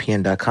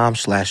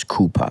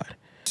expressvpn.com/crewpod.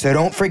 So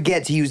don't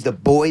forget to use the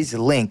boys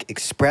link,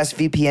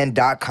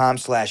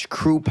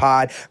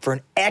 expressvpn.com/crewpod for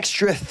an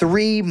extra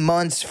 3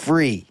 months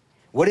free.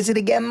 What is it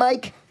again,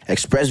 Mike?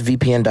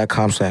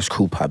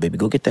 expressvpn.com/crewpod, baby.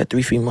 Go get that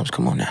 3 free months.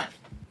 Come on now.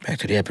 Back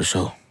to the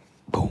episode.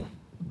 Boom.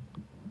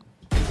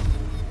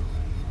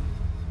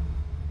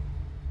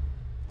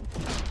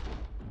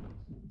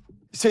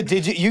 So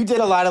you did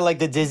a lot of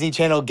the Disney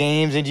Channel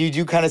games and you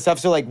do kind of stuff.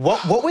 So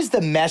what was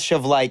the mesh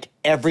of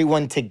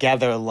everyone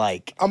together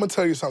like? I'm gonna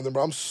tell you something,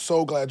 bro. I'm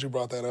so glad you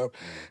brought that up.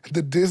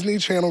 The Disney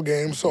Channel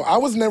games. So I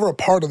was never a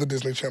part of the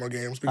Disney Channel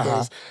games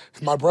because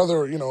my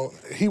brother, he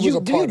was a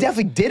part You of it.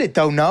 definitely did it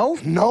though, no?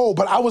 No,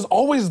 but I was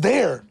always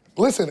there.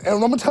 Listen, and I'm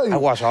gonna tell you. I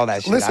watch all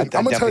that shit. Listen,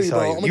 I'm gonna tell you,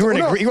 bro. You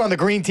were on the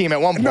green team at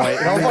one point.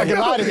 Don't fucking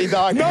lie to me,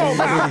 dog. No,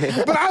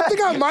 but I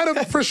think I might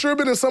have for sure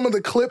been in some of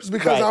the clips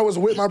because I was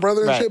with my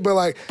brother and shit. But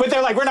like,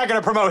 they're like, we're not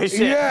gonna promote his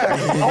shit. Yeah.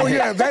 Oh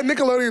yeah, that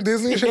Nickelodeon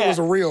Disney shit was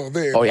real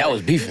then. Oh yeah, I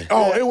was beefing.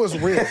 Oh, it was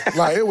real.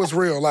 Like it was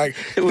real. Like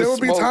there would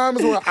be smoke.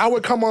 times where I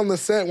would come on the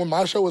set when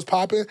my show was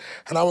popping,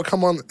 and I would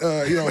come on,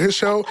 his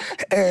show,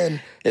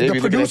 and the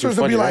producers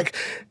would be like,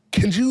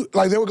 "Can you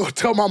like?" They would go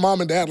tell my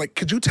mom and dad, like,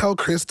 "Could you tell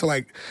Chris to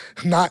like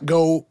not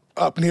go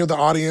up near the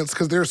audience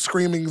because they're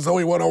screaming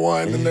Zoey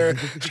 101 and they're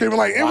screaming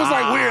like it was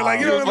like weird, like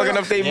you know, fucking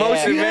up the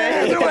emotion,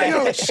 man. They're like,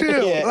 yo,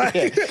 chill.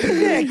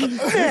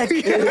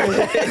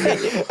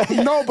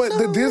 No, but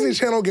the Disney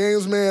Channel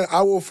games, man,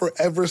 I will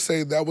forever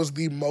say that was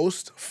the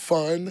most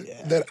fun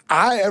that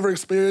I ever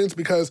experienced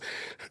because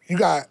you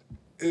got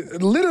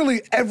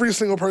literally every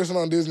single person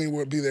on Disney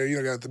would be there.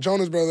 You got the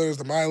Jonas Brothers,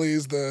 the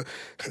Mileys, the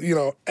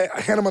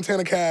Hannah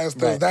Montana cast,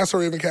 the That's So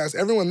Raven cast,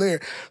 everyone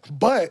there.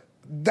 But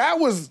that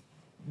was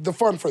the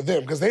fun for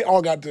them because they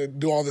all got to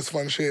do all this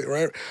fun shit,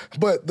 right?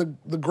 But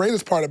the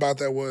greatest part about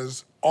that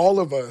was all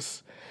of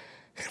us,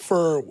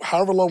 for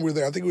however long we were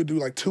there, I think we would do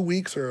like 2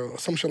 weeks or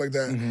some shit like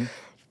that. Mm-hmm.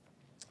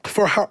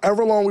 For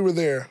however long we were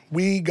there,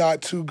 we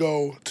got to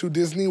go to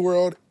Disney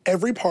World,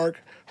 every park,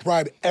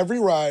 ride every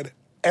ride,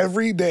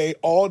 every day,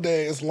 all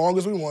day, as long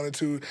as we wanted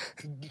to.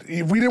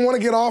 If we didn't want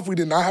to get off, we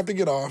did not have to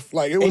get off.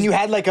 Like it was. And you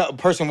had like a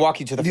person walk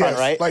you to the front,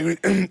 right?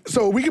 Like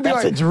so we could be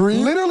That's like, a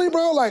dream. literally,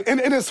 bro. Like,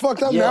 and it's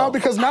fucked up now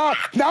because now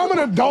I'm an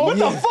adult.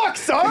 What the fuck,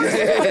 son?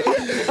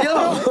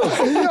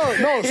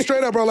 No,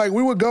 straight up, bro. Like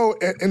we would go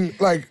and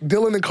like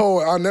Dylan and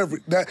Cole. I'll never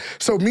that.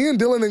 So me and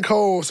Dylan and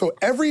Cole. So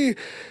every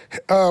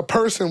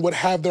person would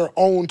have their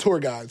own tour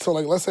guide. So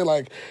like, let's say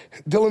like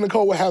Dylan and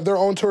Cole would have their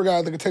own tour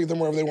guide that could take them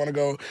wherever they want to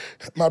go.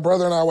 My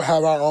brother and I would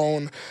have our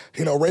own.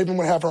 Raven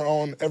would have her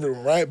own.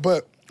 Everyone, right?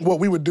 But what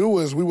we would do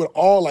is we would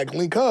all like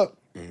link up.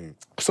 Mm-hmm.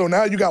 So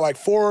now you got like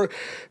four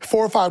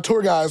or five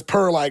tour guides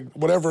per like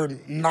whatever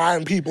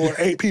 9 people or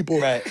 8 people,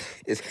 right?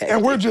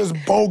 And we're just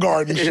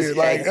bogarting shit.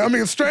 Like I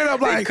mean, straight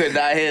up, like could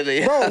not handle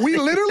it. Bro, we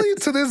literally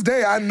to this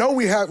day, I know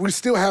we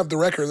still have the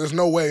record. There's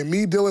no way.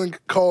 Me, Dylan,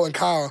 Cole, and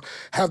Kyle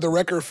have the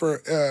record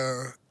for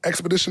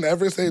Expedition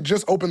Everest. They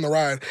just opened the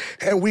ride,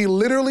 and we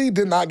literally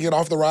did not get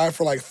off the ride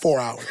for like 4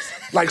 hours.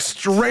 Like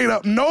straight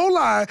up, no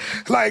lie.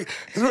 Like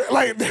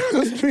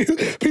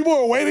people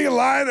were waiting in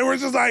line, and we're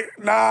just like,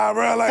 nah,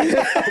 bro. Like we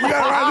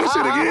gotta ride this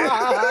shit again.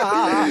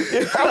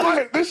 I'm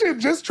like, this shit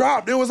just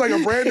dropped. It was like a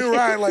brand new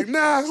ride. Like,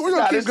 nah, we're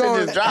gonna keep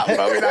going. This shit just dropped,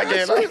 bro. We're not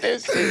getting like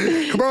this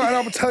shit. Bro, and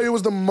I'm gonna tell you, it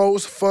was the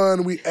most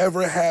fun we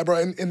ever had, bro.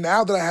 And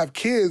now that I have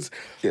kids,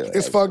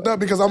 it's fucked up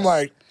because I'm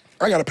like,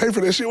 I gotta pay for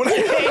this shit.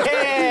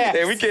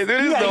 Yeah, we can't do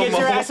this no more. Get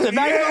your ass in the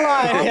back of the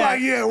line. I'm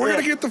like, we're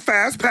gonna get the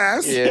fast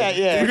pass.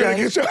 Yeah. You're gonna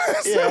get your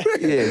ass.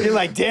 You're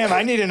like, damn,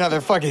 I need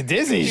another fucking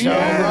Disney show,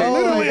 bro.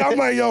 Literally, I'm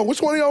like, yo,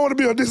 which one of y'all want to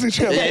be on Disney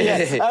Channel?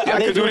 I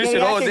could do this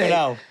shit all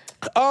day.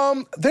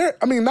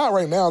 I mean, not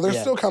right now. They're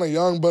still kind of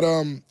young, but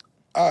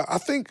I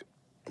think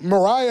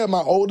Mariah,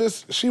 my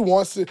oldest, she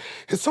wants to.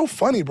 It's so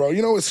funny, bro.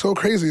 It's so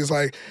crazy. It's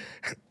like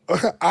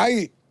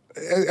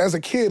as a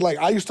kid, like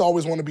I used to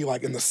always want to be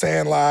like in the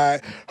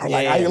Sandlot or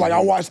like I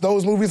watch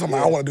those movies. I'm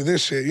like, I want to do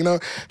this shit,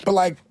 But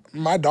like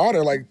my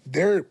daughter, like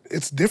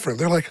it's different.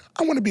 They're like,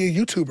 I want to be a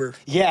YouTuber.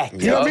 Yeah,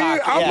 you know what I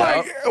mean? I'm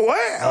like,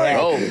 what?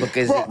 Bro,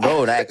 because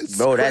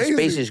that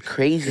space is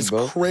crazy, it's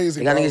bro.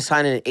 Crazy. They got niggas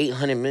signing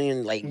 $800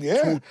 million, like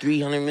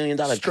 $200-300 million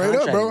straight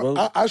contracts, up, bro.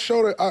 bro. I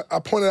showed her. I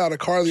pointed out a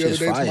car the other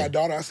day fire. to my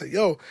daughter. I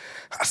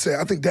said,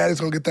 I think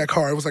Daddy's gonna get that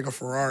car. It was like a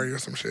Ferrari or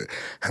some shit.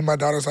 And my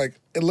daughter's like,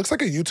 it looks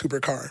like a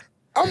YouTuber car.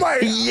 I'm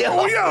like, yo.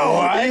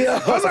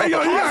 I was like,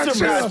 yo, you gotta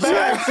chill.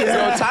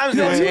 Times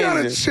are You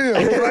gotta chill.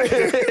 Like,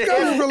 you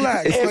gotta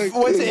relax.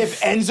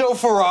 If Enzo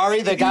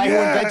Ferrari, the guy who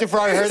invented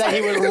Ferrari, heard that,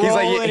 he would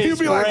roll in his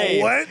He'd be like,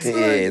 grave. what?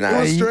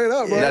 Yeah, Straight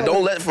up, bro. Now,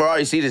 don't let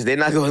Ferrari see this. They're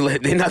not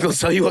gonna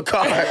sell you a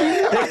car.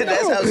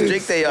 That's how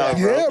strict they are,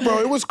 bro. Yeah, bro.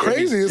 It was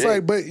crazy. It's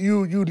like, but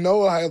you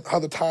know how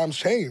the times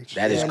change.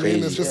 That is crazy. I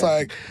mean? It's just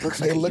like looks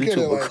they like a look at it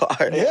YouTuber like,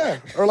 car. yeah,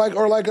 or like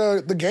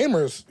the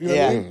gamers. You know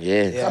what I mean?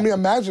 Yeah. I mean,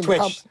 imagine Twitch.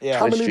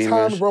 how many Twitch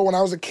times, bro, when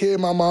I was a kid,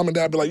 my mom and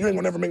dad be like, you ain't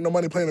gonna never make no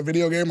money playing a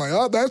video game. Like,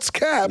 oh, that's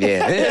cap.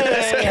 Yeah.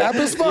 That's cap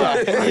as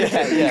fuck.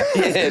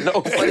 Yeah,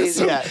 no funny.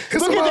 Look at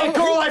that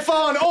girl I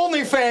follow on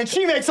OnlyFans.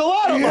 She makes a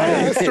lot of money.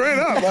 Yeah, straight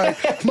up. Like,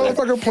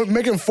 motherfucker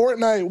making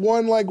Fortnite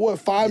won like, what,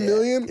 $5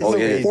 million? Oh,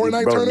 yeah.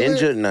 Fortnite bro, tournament?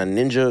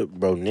 Ninja.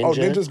 Oh,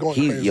 Ninja's going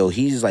crazy.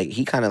 He's like,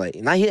 he kind of like,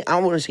 I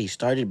don't want to say he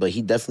started, but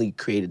he definitely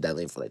created that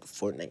lane for like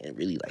Fortnite and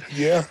really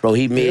like, bro,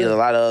 he made a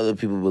lot of other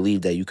people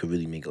believe that you could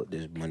really make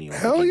this money on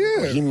Hell yeah.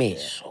 Bro, he made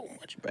so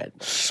much bread.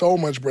 Bro. So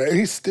much bread.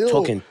 He's still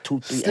talking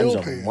 2-3 M's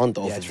a month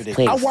off of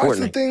playing I watched Fortnite.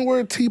 the thing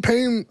where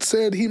T-Pain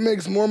said he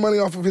makes more money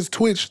off of his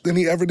Twitch than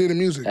he ever did in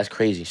music. That's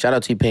crazy. Shout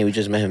out T-Pain. We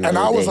just met him the and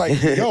other I was day.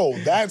 like, yo,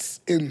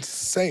 that's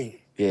insane.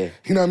 Yeah.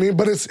 You know what I mean?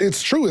 But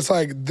it's true. It's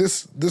like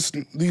these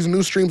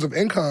new streams of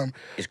income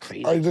It's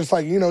crazy. are just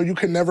like, you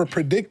can never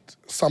predict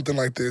something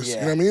like this. Yeah.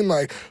 You know what I mean?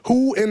 Like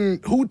who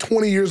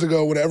 20 years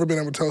ago would have ever been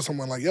able to tell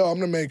someone like, yo, I'm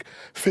gonna make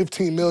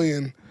 $15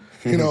 million,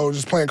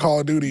 just playing Call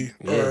of Duty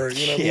or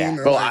you know what I mean?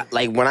 Or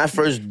Bro, when I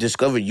first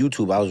discovered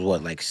YouTube, I was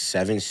like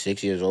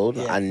 6 years old.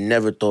 I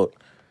never thought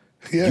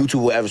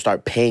YouTube would ever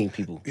start paying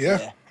people.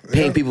 Yeah.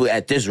 Paying people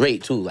at this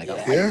rate too. Like, I'm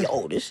like, Yeah.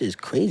 yo, this is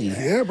crazy.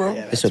 Yeah, bro.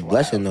 It's a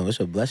blessing though.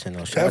 It's a blessing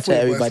though. Shout out to Definitely a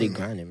everybody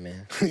blessing. grinding,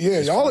 man. Yeah,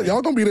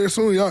 y'all gonna be there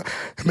soon. Y'all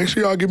make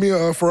sure y'all give me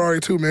a Ferrari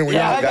too, man. When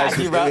Yeah, y'all I got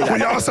you, bro. when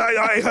y'all say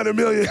y'all 800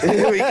 million.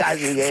 We got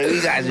you, gang.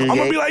 We got you, I'm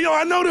gonna gang. be like, yo,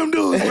 I know them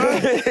dudes,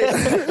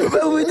 man.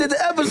 Remember we did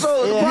the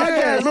episode, the Yeah,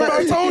 podcast. remember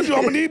I told you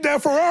I'm gonna need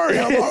that Ferrari.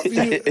 I'm off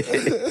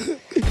you.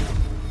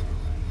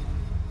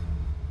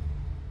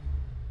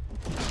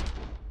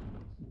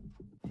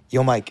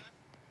 Yo, Mike,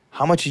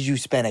 how much did you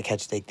spend at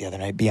Catch Steak the other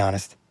night? Be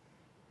honest.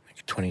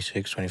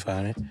 26,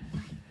 25. It's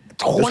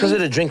because of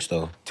the drinks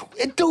though.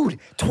 Dude,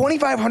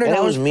 $2,500.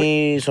 That was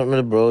me, some of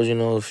the bros,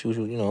 a few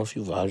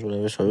vibes,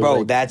 whatever. So it was Bro,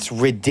 like, that's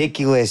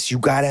ridiculous. I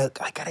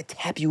gotta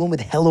tap you in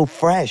with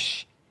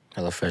HelloFresh.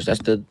 HelloFresh.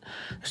 That's the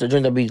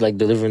drink that be like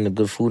delivering the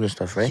good food and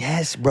stuff, right?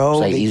 Yes, bro. It's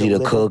like They easy to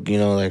deliver cook,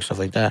 like stuff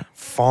like that.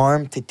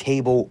 Farm to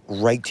table,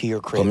 right to your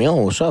crib. Put me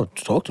on. What's up?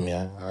 Talk to me.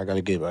 I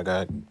gotta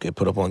get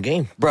put up on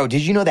game. Bro,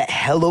 did you know that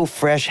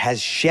HelloFresh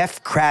has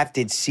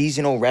chef-crafted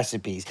seasonal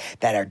recipes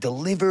that are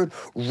delivered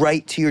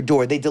right to your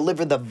door? They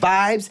deliver the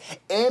vibes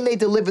and they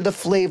deliver the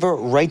flavor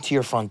right to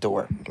your front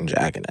door. I'm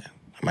jacking that.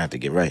 I might have to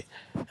get right.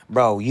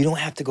 Bro, you don't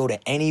have to go to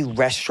any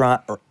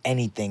restaurant or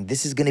anything.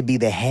 This is gonna be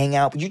the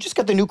hangout. You just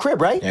got the new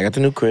crib, right? Yeah, I got the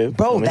new crib.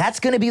 Bro, that's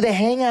gonna be the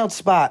hangout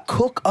spot.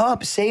 Cook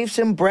up, save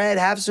some bread,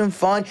 have some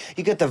fun.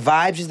 You got the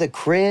vibes of the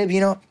crib,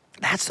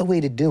 That's the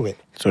way to do it.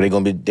 So they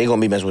gonna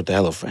be messing with the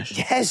HelloFresh.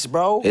 Yes,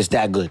 bro. It's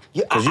that good.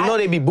 Yeah, Cause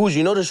they be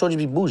bougie. The shorties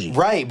be bougie.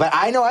 Right, but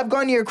I know I've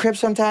gone to your crib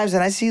sometimes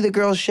and I see the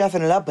girls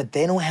chefing it up, but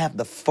they don't have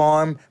the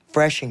farm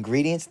fresh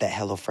ingredients that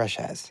HelloFresh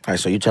has. All right,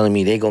 so you telling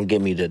me they gonna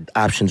get me the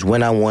options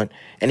when I want,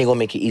 and they gonna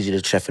make it easy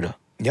to chef it up.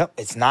 Yep,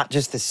 it's not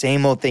just the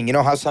same old thing. You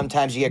know how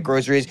sometimes you get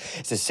groceries,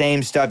 it's the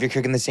same stuff, you're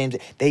cooking the same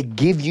thing. They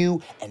give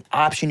you an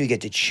option, you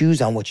get to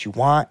choose on what you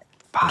want.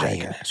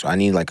 Fire. So I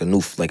need like a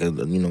new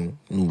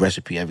new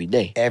recipe every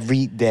day.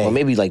 Every day. Or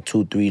maybe like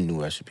 2-3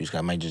 new recipes. 'Cause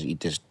I might just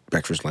eat this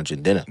breakfast, lunch,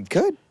 and dinner.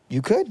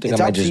 You could. Think It's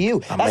I might up to just-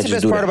 you. I might That's the just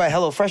best do part that. about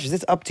HelloFresh is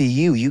it's up to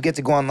you. You get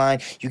to go online,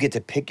 you get to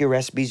pick your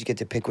recipes, you get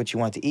to pick what you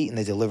want to eat, and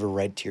they deliver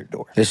right to your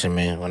door. Listen,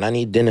 man, when I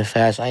need dinner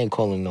fast, I ain't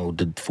calling no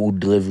food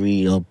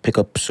delivery, pick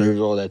up service,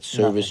 all that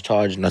service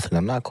charge, nothing.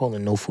 I'm not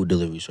calling no food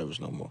delivery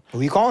service no more.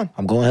 Who you calling?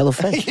 I'm going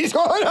HelloFresh. He's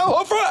going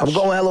HelloFresh. I'm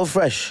going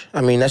HelloFresh.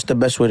 I mean, that's the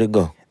best way to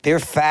go. Their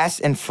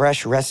fast and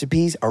fresh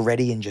recipes are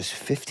ready in just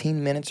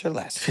 15 minutes or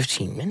less.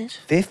 15 minutes?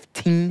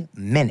 15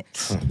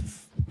 minutes.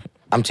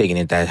 I'm taking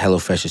it that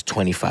HelloFresh is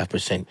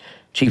 25%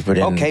 cheaper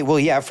than... Okay, well,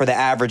 yeah, for the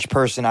average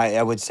person,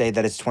 I would say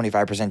that it's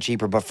 25%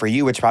 cheaper, but for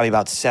you, it's probably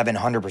about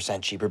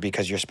 700% cheaper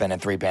because you're spending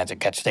 £3 at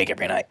Catch Steak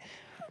every night.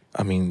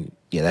 I mean,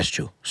 yeah, that's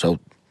true. So,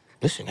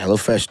 listen,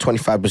 HelloFresh,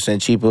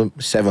 25% cheaper,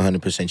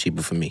 700%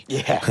 cheaper for me.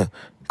 Yeah.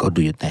 Go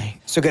do your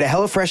thing. So go to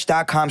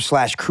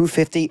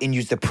HelloFresh.com/crew50 and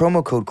use the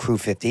promo code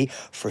crew50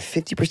 for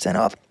 50%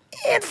 off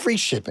and free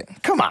shipping.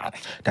 Come on.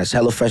 That's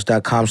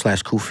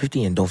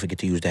HelloFresh.com/crew50, and don't forget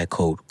to use that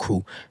code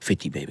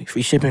crew50, baby.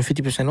 Free shipping,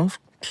 50% off?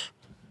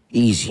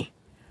 Easy.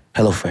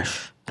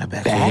 HelloFresh. Now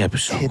back to the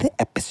episode. to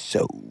the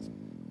episode.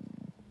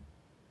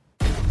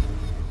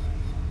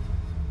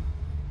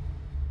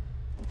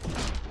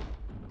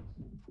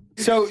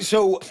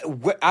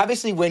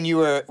 Obviously when you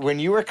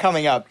were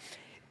coming up,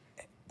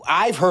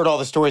 I've heard all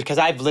the stories because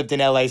I've lived in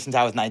LA since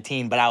I was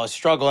 19, but I was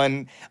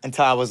struggling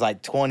until I was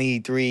like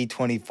 23,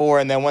 24.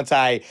 And then once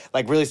I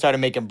like really started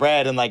making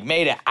bread and like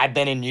made it, I've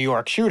been in New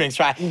York shooting.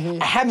 So I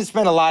haven't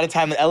spent a lot of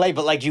time in LA,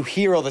 but like you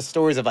hear all the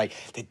stories of like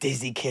the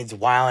Disney kids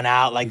wilding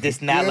out, like this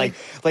and that. Like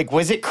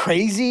was it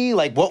crazy?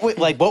 Like what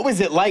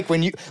was it like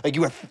when you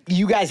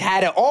guys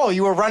had it all?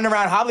 You were running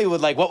around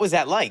Hollywood. Like what was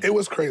that like? It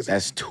was crazy.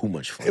 That's too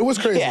much fun. It was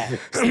crazy.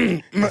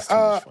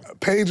 Yeah.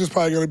 Paige is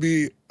probably gonna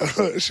be.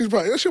 She'll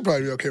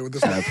probably be okay with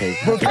this one. Paige.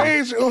 But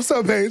Paige, what's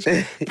up, Paige?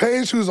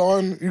 Paige, who's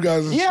on you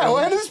guys' Yeah, show.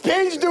 when is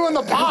Paige doing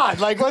the pod?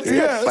 Like, what's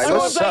Yeah, good?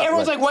 what's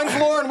Everyone's like, when's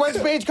Lauren? When's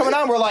Paige coming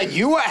on? We're like,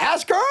 you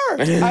ask her.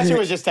 Actually,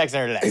 was just texting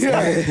her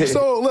today. Yeah.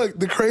 So look,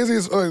 the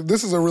craziest.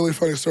 This is a really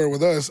funny story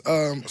with us.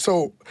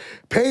 So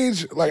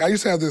Paige, like I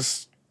used to have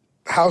this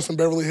house in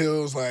Beverly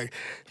Hills. Like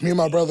me and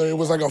my brother, it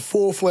was like a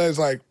full-fledged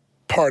like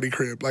party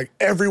crib. Like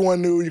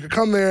everyone knew you could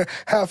come there,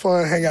 have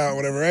fun, hang out,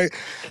 whatever, right?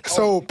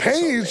 So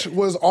Paige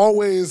was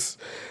always,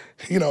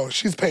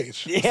 she's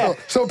Paige. Yeah.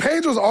 So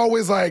Paige was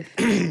always like,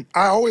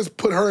 I always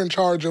put her in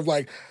charge of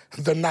like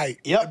the night.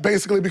 Yep.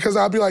 Basically, because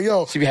I'd be like,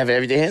 yo. She be having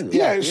everything handled.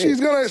 Yeah,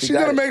 she's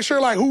gonna make sure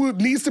like who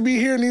needs to be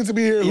here.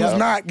 Who's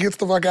not gets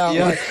the fuck out.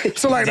 Yeah. Like,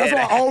 so like that's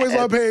why I always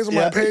love Paige. I'm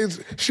like, Paige,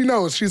 she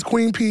knows she's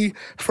Queen P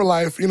for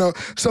life.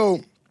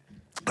 So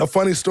a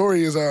funny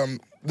story is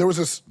there was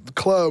this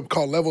club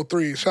called Level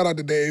 3. Shout out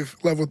to Dave,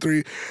 Level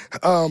 3.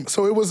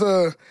 So it was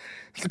the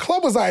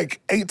club was like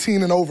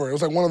 18 and over. It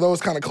was like one of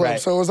those kind of clubs. Right.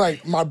 So it was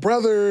like my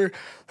brother,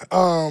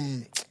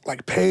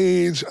 like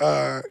Paige,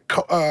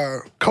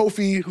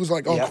 Kofi, who's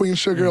like on Queen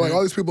Sugar, like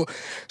all these people.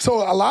 So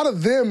a lot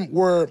of them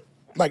were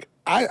like,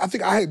 I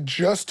think I had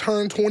just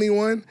turned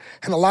 21,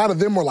 and a lot of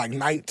them were like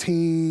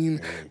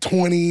 19,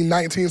 20,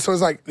 19. So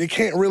it's like, they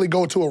can't really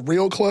go to a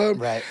real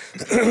club. Right.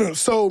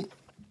 So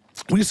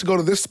we used to go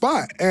to this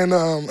spot, and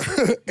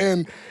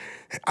and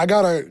I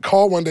got a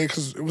call one day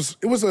because it was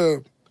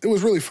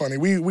really funny.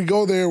 We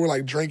go there, we're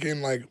like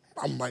drinking, like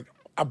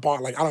I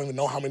bought like I don't even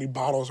know how many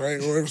bottles,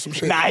 right, or some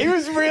shit. Nah, he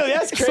was really.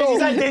 That's crazy. So-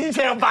 He's like Disney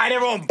Channel buying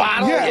everyone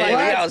bottles. Yeah, like,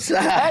 right.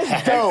 outside.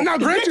 That's dope. Now,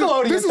 granted,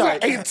 this is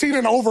like 18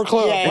 and over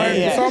club, Yeah, right?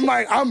 yeah. So I'm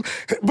like,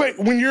 but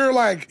when you're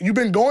like, you've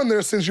been going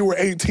there since you were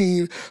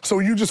 18, so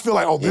you just feel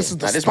like, oh, this is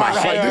the Nah, this spot.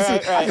 my shit. Like, this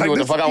Right, is right. I can do what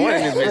the fuck I want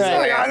in this bitch.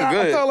 Like, I'm I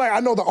good. felt like I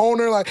know the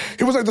owner. Like,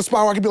 it was like the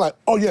spot where I could be like,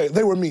 oh yeah,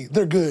 they were me.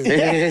 They're good. You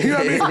know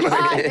what I mean?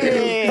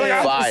 Like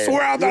I Fire.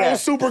 swear out that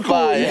was super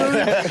cool. You know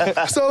what I mean?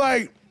 So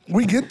like,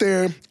 we get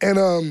there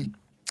and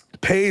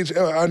Paige,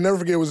 I'll never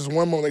forget, it was this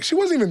one moment. Like, she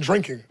wasn't even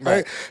drinking,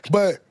 right?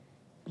 But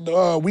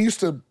we used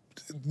to,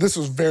 this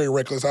was very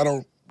reckless. I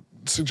don't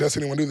suggest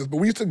anyone do this, but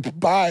we used to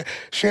buy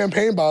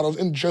champagne bottles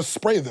and just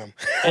spray them.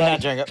 And not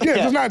drink it. Yeah,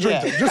 just not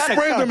drink them. Just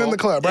Kinda spray them in the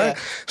club, right?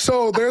 Yeah.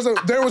 So there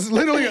was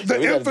literally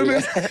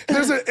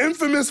there's an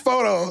infamous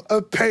photo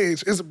of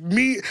Paige. It's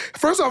me.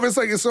 First off, it's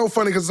so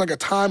funny because it's like a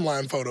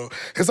timeline photo.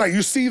 It's like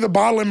you see the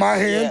bottle in my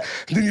hand,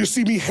 then you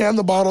see me hand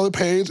the bottle to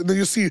Paige, and then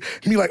you see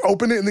me like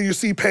open it, and then you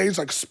see Paige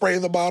like spray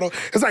the bottle.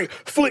 It's like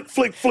flick,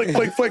 flick, flick,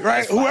 flick, flick,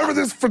 right? Whoever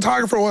this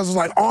photographer was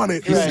like on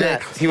it.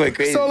 He went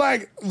crazy. So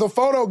like the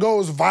photo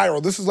goes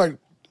viral. This is like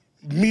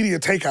media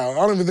takeout.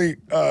 I don't even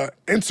think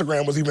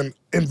Instagram was even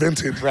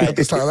invented at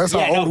this time. That's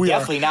how old we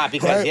definitely are. not,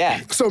 because,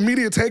 right? So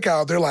media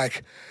takeout, they're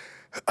like,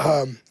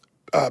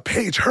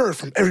 Paige Heard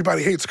from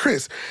Everybody Hates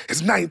Chris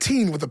is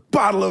 19 with a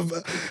bottle of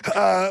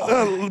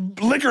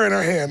liquor in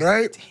her hand,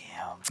 right?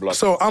 Damn.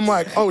 So I'm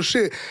like, oh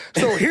shit.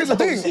 So here's the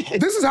thing.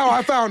 This is how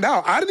I found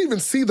out. I didn't even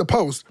see the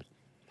post.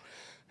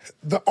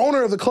 The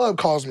owner of the club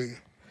calls me.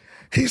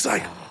 He's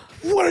like,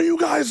 what are you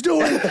guys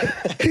doing?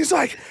 He's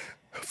like,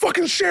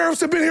 fucking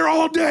sheriffs have been here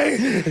all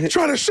day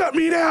trying to shut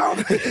me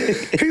down.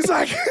 He's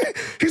like,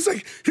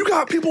 you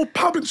got people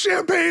popping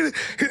champagne.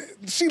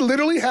 She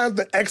literally has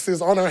the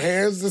X's on her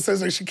hands that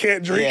says that she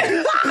can't drink.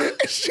 Yeah.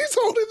 She's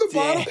holding the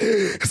bottle.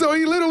 So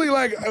he literally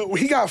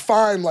he got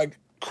fined like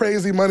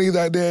crazy money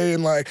that day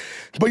and like,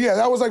 but yeah,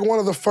 that was like one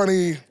of the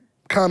funny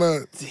kind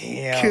of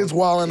kids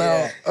wilding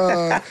out.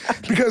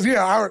 Because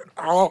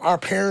our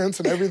parents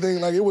and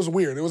everything, like it was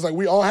weird. It was like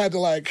we all had to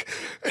like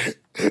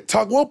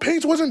talk, well,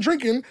 Paige wasn't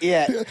drinking.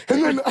 Yeah.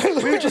 And then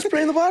we were just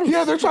spraying the bottle.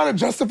 Yeah, they're trying to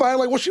justify it,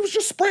 like, well, she was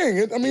just spraying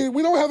it. I mean,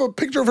 we don't have a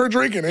picture of her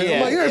drinking it.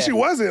 I'm like, she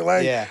wasn't.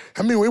 Like,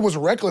 I mean, it was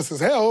reckless as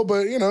hell,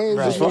 but you know, it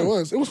was just what it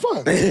was. It was fun.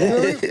 You know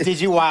what I mean? Did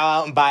you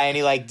wild out and buy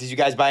any, like, did you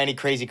guys buy any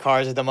crazy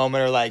cars at the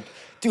moment, or like,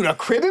 dude, a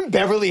crib in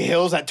Beverly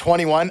Hills at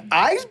 21,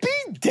 I'd be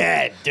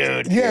dead,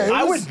 dude. Yeah,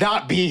 I would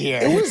not be here.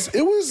 It was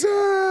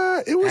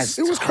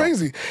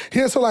crazy.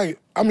 Yeah, so like,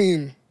 I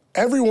mean,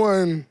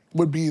 everyone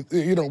would be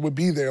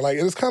there. Like,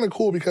 it's kind of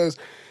cool because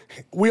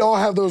we all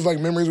have those like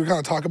memories. We kind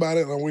of talk about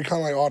it, and we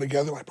kind of like all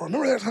together. Like, bro,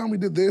 remember that time we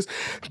did this?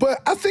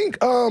 But I think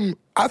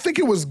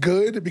it was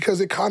good because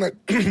it kind of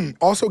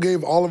also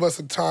gave all of us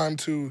a time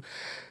to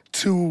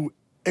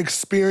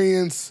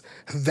experience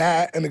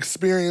that and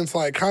experience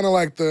like kind of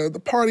like the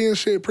party and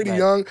shit pretty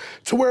young,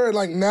 to where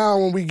like now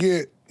when we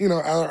get, you know,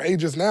 at our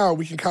ages now,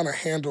 we can kind of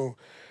handle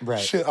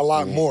shit a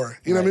lot more.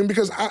 You know what I mean?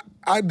 Because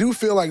I do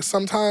feel like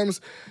sometimes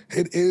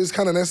it is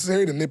kind of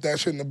necessary to nip that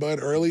shit in the bud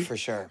early. For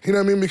sure. You know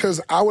what I mean? Because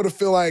I would have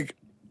feel like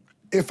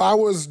if I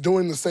was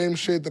doing the same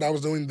shit that I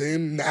was doing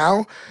then,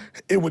 now,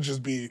 it would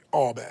just be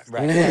all bad.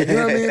 Right. Like, you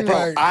know what I mean?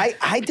 Bro, Like,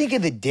 I think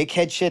of the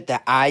dickhead shit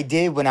that I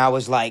did when I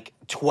was like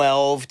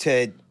 12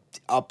 to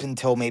up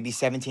until maybe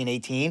 17,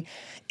 18.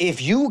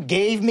 If you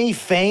gave me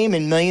fame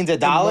and millions of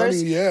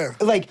dollars,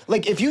 money,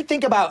 like if you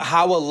think about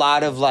how a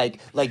lot of like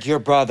your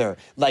brother,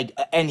 like,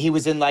 and he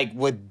was in like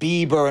with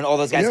Bieber and all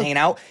those guys hanging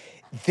out,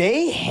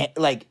 they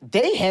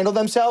handle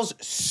themselves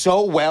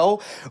so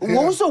well. Yeah.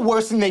 What was the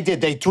worst thing they did?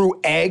 They threw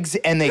eggs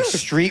and they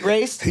street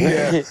raced.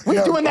 Yeah.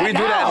 We're doing that We do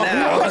now.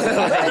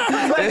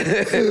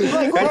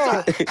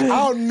 that Bro,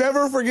 I'll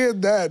never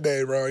forget that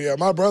day, bro. Yeah,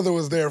 my brother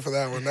was there for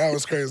that one. That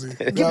was crazy.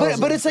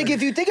 But it's like,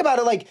 if you think about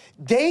it, like,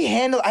 they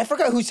handle, I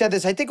forgot who said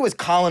this. I think it was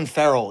Colin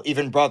Farrell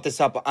even brought this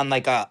up on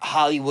like a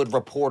Hollywood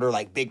Reporter,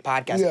 like, big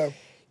podcast. Yeah.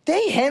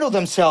 they handle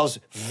themselves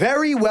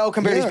very well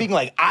compared to Yeah. speaking.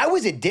 Like, I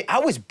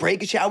was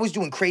breaking shit. I was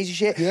doing crazy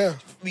shit. Yeah.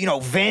 You know,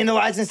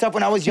 vandalizing stuff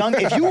when I was young.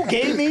 If you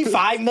gave me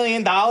 $5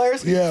 million,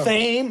 Yeah.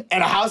 fame,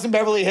 and a house in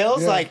Beverly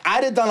Hills, Yeah. like,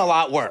 I'd have done a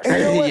lot worse. And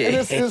you know what? And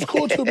it's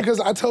cool too because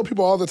I tell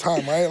people all the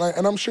time, right? Like,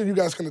 and I'm sure you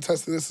guys can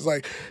attest to this. Is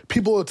like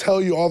people will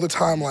tell you all the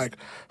time, like,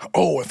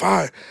 "Oh, if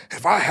I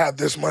had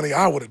this money,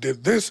 I would have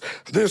did this.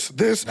 No,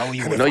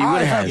 you And wouldn't. if No, you I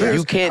wouldn't had have. this,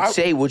 You can't I-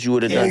 say what you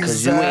would have done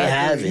because you ain't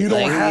have it. You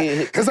don't Like, have.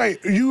 It's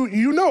like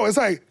you know. It's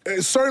like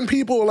certain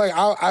people. Like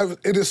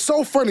it is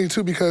so funny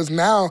too because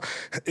now,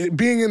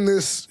 being in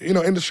this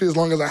industry as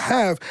long as I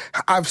have,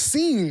 I've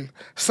seen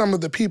some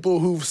of the people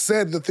who've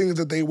said the things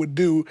that they would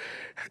do.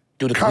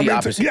 Do the complete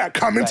opposite.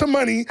 Come into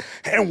money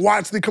and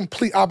watch the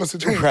complete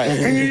opposite change. Right.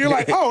 And you're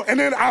like, oh, and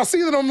then I'll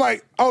see that I'm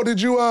like, oh,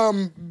 did you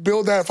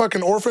build that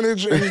fucking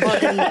orphanage and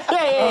fucking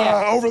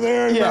over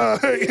there? And, Yeah.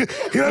 you know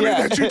what I mean?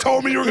 That you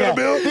told me you were gonna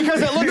build?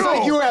 Because it looks Yo.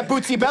 like you were at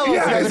Bootsy Bellows.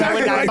 Yeah, the other night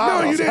exactly. with 9 Like, no,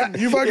 bottles. you didn't.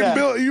 You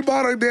fucking you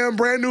bought a damn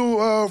brand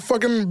new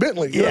fucking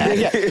Bentley. You know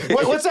what I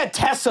mean? What's that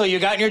Tesla you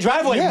got in your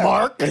driveway, Yeah.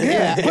 Mark?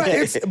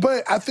 Yeah,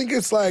 but I think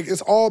it's like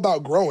it's all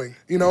about growing,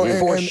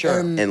 For sure.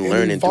 And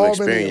learning through evolving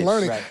experience. and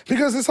learning. Right.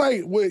 Because it's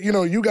like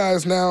you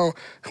guys now,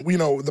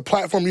 the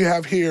platform you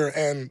have here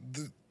and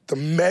the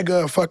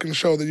mega fucking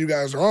show that you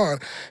guys are on.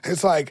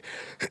 It's like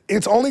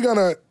it's only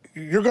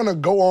you're gonna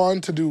go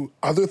on to do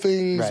other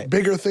things, Right.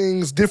 bigger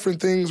things,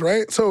 different things,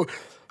 right? So.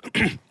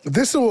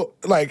 This will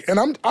and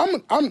I'm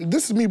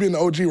this is me being the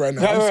OG right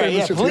now. I'm Right, saying yeah,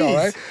 this shit to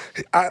y'all, please.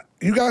 right?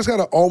 You guys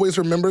gotta always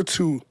remember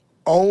to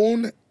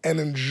own and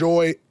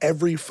enjoy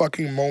every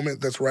fucking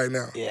moment that's right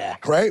now. Yeah.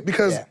 Right?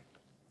 Because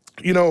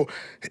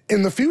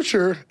in the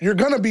future, you're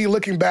gonna be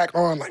looking back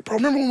on like, bro,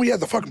 remember when we had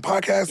the fucking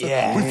podcast?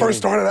 Yeah. We first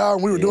started out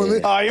and we were doing this.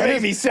 Oh, you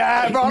make me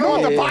sad, bro. I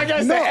don't want the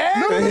podcast to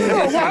end. No.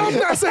 Well, I'm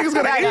not saying it's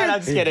gonna No, end. I'm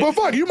just kidding. But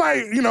fuck, you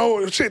might,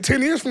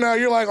 10 years from now,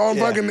 you're like on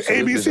fucking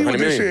ABC with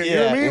this shit. You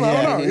know what I mean?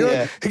 I don't know. You know?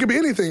 Yeah. It could be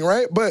anything,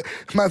 right? But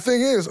my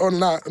thing is,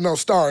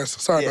 stars.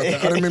 Sorry about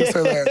that. I didn't mean to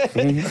say that.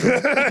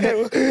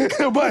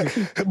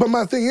 but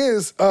my thing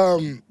is,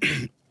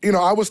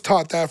 I was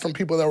taught that from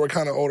people that were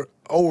kind of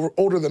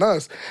older than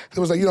us. It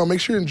was like, make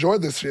sure you enjoy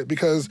this shit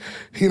because,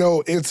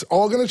 it's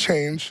all gonna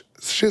change.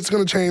 Shit's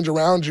gonna change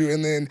around you,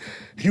 and then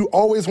you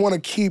always want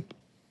to keep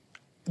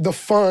the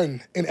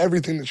fun in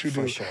everything that you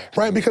do, sure.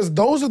 right? Because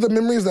those are the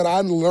memories that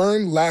I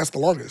learned last the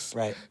longest.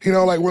 Right.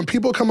 Like when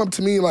people come up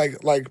to me,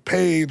 like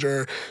Paige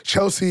or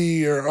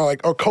Chelsea or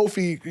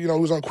Kofi,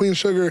 who's on Queen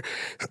Sugar,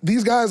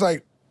 these guys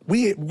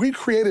we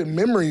created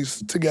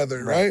memories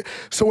together, right?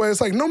 So where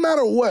it's like, no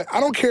matter what, I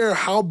don't care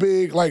how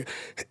big,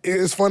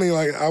 it's funny,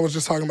 I was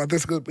just talking about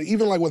this, but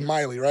even with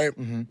Miley, right?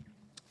 Mm-hmm.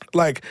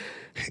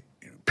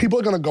 People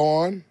are gonna go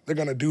on, they're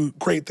gonna do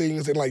great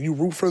things, and you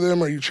root for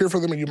them or you cheer for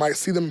them, and you might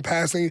see them in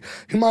passing.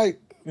 You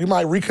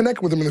might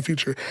reconnect with them in the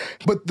future.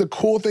 But the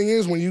cool thing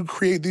is when you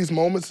create these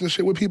moments and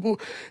shit with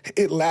people,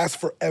 it lasts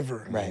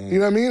forever. Right. You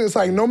know what I mean? It's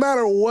like no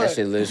matter what. That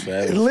shit lives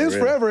forever. It lives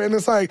for real. forever. And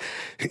it's like,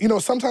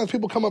 sometimes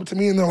people come up to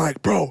me and they're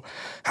like, bro,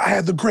 I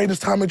had the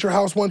greatest time at your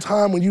house one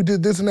time when you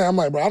did this and that. I'm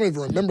like, bro, I don't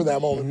even remember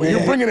that moment. But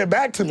you're bringing it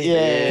back to me.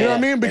 Yeah. You know what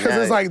I mean? Because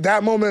And it's like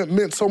that moment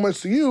meant so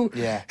much to you.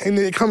 Yeah. And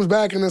then it comes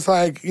back and it's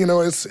like,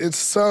 it's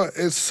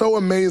so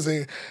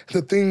amazing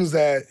the things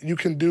that you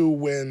can do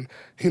when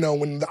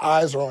the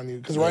eyes are on you.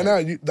 Because right now,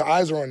 the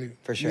eyes are on you.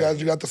 For sure.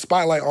 You got the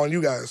spotlight on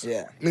you guys.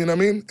 Yeah. You know what I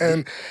mean?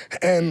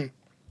 And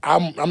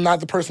I'm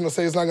not the person to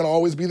say it's not going to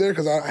always be there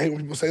because I hate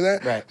when people say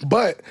that. Right.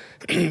 But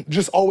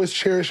just always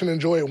cherish and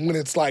enjoy it when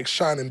it's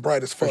shining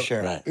bright as fuck.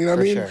 sure. Right. You know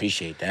what I mean? sure.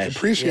 Appreciate that.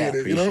 Appreciate it,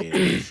 Appreciate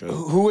it, for sure.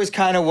 Who was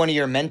kind of one of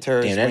your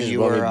mentors Damn, that when just you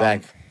brought were me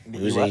back. you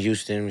We was in what?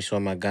 Houston. We saw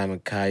my guy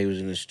Makai. He was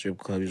in the strip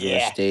club. He was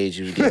Yeah. on stage.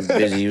 He was getting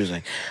busy. He was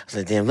like, I was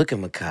like, damn, look at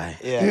Makai.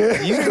 Yeah.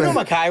 You know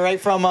Makai,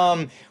 right? From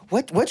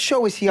what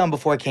show was he on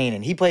before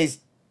Kanan? He plays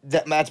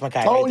that's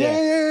Makai. Oh, right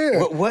there. yeah.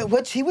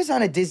 What he was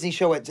on a Disney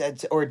show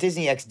or a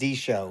Disney XD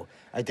show,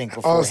 I think.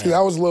 Before. Oh, see,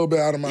 that was a little bit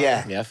out of my.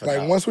 Yeah. Yeah, I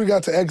forgot. Once we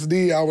got to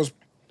XD, I was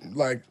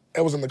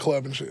I was in the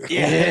club and shit.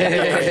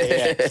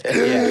 Yeah.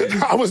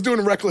 I was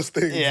doing reckless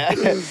things. Yeah.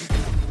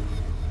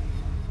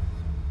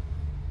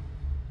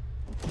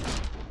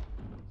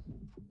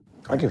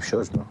 I give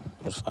shorts, bro.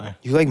 That's fine.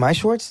 You like my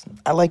shorts?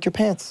 I like your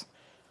pants.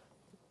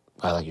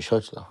 I like your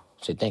shorts, though.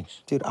 Say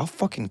thanks. Dude, I'll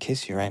fucking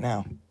kiss you right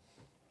now.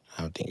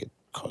 I don't think it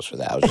calls for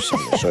that. I was just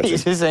saying the shorts. You're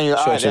just saying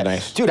shorts are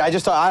nice. Dude, I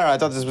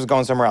thought this was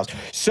going somewhere else.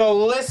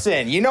 So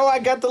listen, I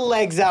got the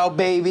legs out,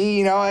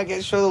 baby. I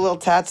can show the little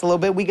tats a little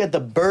bit. We got the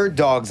bird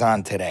dogs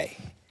on today.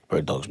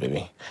 Bird dogs, baby. I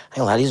ain't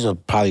gonna lie, these are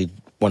probably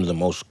one of the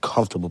most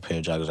comfortable pair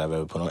of joggers I've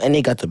ever put on. And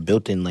they got the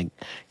built-in,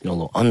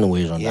 little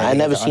underwears on Yeah, there. I they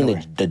never got the seen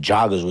underwear. the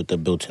joggers with the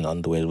built-in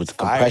underwear with the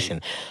Fire.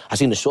 compression. I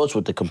seen the shorts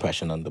with the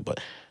compression under, but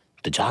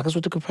the joggers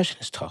with the compression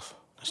is tough.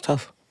 That's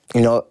tough.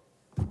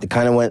 It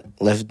kind of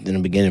went left in the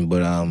beginning,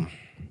 but I'm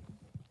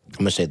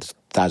gonna say the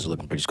thighs are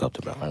looking pretty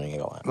sculpted, bro. I ain't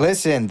gonna lie.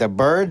 Listen, the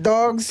bird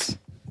dogs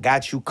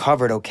got you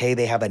covered, okay?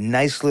 They have a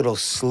nice little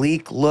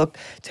sleek look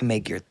to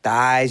make your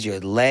thighs, your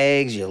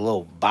legs, your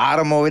little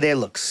bottom over there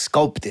look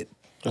sculpted.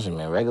 Listen,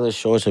 man, regular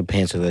shorts or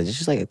pants are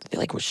just like they're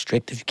like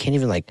restrictive. You can't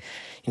even like,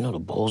 the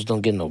balls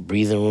don't get no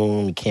breathing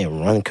room. You can't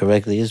run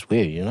correctly. It's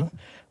weird,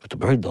 But the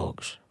bird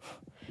dogs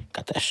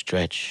got that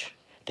stretch.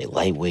 They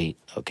lightweight.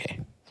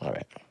 Okay, all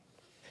right.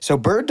 So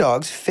Bird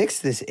Dogs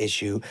fixed this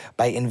issue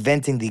by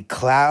inventing the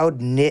cloud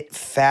knit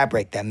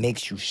fabric that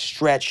makes you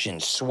stretch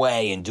and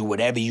sway and do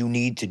whatever you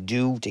need to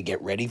do to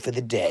get ready for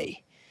the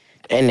day.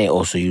 And they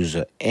also use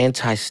an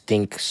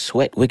anti-stink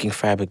sweat wicking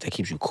fabric that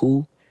keeps you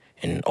cool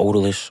and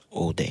odorless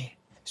all day.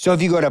 So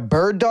if you go to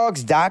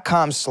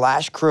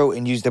birddogs.com/crew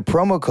and use the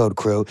promo code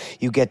crew,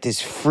 you get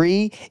this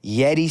free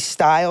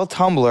Yeti-style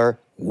tumbler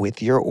with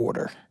your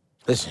order.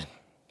 Listen,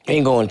 I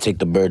ain't going to take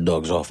the bird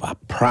dogs off. I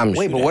promise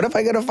you. Wait, but what if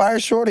I get a fire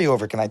shorty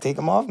over? Can I take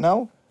them off?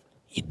 No?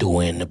 You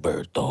doing the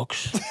bird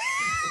dogs.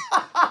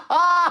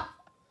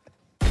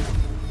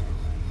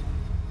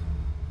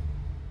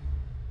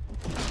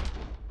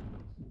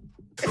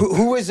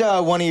 Who was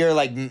one of your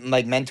like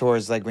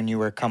mentors like when you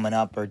were coming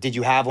up, or did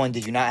you have one?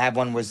 Did you not have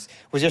one? Was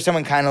there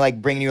someone kind of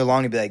like bringing you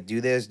along to be like, do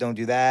this, don't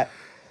do that?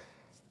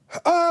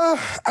 I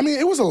mean,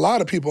 it was a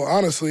lot of people,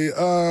 honestly.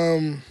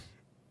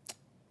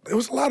 It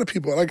was a lot of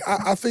people. Like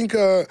I think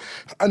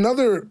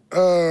another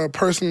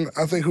person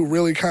I think who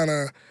really kind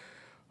of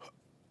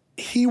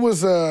he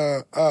was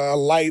a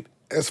light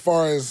as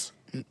far as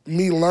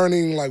me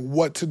learning like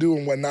what to do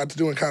and what not to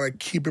do and kind of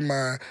keeping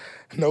my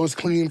nose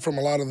clean from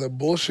a lot of the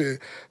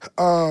bullshit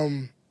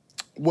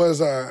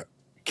was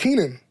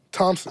Keenan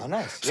Thompson. Oh,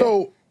 nice. So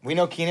yeah. We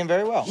know Keenan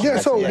very well. Yeah.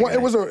 So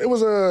it was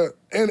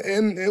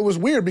and it was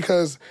weird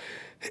because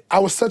I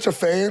was such a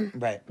fan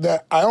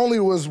that I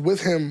only was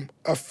with him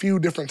a few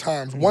different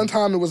times. One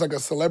time it was like a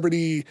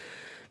celebrity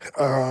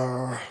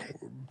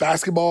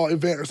basketball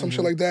event or some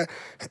shit like that,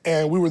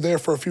 and we were there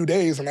for a few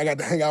days, and I got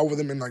to hang out with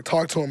him and like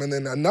talk to him. And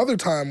then another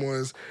time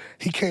was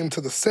he came to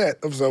the set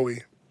of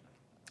Zoey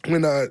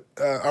when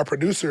our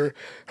producer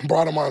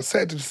brought him on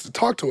set to just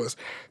talk to us.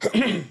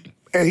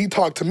 And he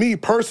talked to me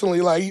personally,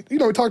 like, he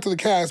talked to the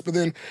cast, but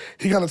then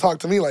he kind of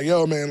talked to me like,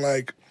 yo, man,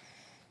 like,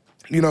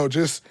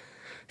 just...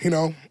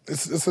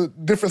 it's a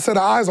different set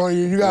of eyes on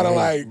you. You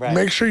gotta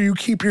make sure you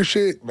keep your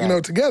shit,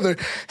 together.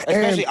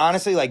 Especially,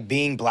 honestly, like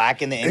being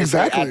black in the industry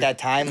at that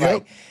time,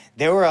 like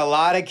there were a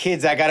lot of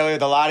kids that got away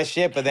with a lot of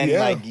shit, but then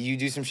like you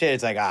do some shit,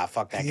 it's like,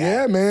 fuck that guy.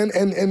 Yeah, man.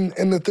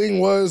 And the thing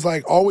was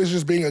like always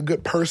just being a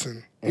good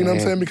person. You know what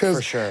I'm saying? Because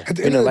for sure. At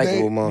the end of the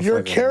day,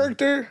 your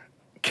character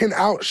can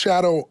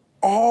outshadow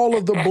all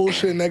of the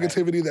bullshit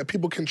negativity that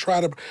people can try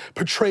to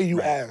portray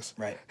you as.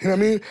 Right. You know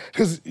what I mean?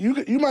 Because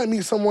you might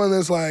meet someone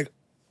that's like,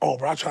 oh,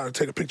 bro, I tried to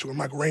take a picture with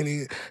Michael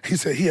Rainey. He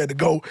said he had to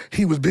go.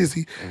 He was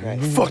busy.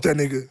 Fuck that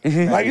nigga.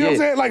 Like, you know what I'm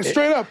saying? Like,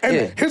 straight up.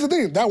 And here's the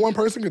thing. That one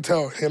person could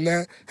tell him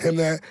that. And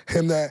then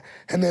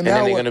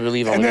they're going to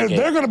believe and then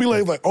they're going to be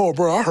like, oh,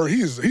 bro, I heard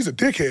he's a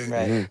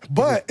dickhead.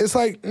 But it's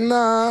like,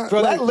 nah.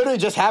 Bro, that literally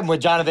just happened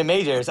with Jonathan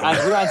Majors. We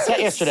were on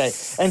set yesterday.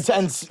 And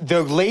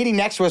the lady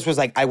next to us was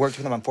like, I worked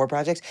with him on 4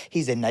 projects.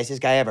 He's the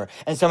nicest guy ever.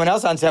 And someone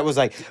else on set was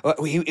like,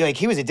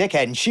 he was a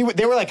dickhead. And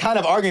they were like kind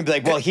of arguing, be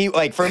like, well, he,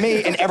 like, for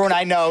me and everyone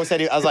I know said,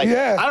 I was like,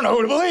 I don't know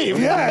who to believe.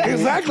 Yeah,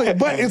 exactly.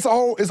 But it's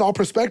all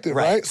perspective,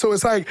 right? So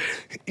it's like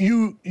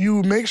you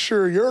make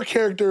sure your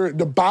character,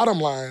 the bottom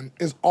line,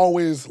 is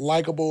always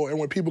likable, and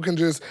when people can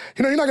just,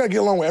 you're not gonna get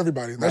along with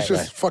everybody. That's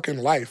just fucking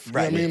life. You know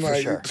what I mean?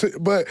 Like, sure.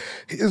 But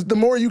the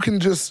more you can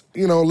just,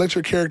 let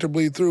your character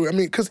bleed through. I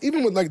mean, because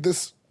even with like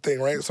this thing,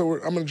 right? So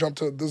I'm gonna jump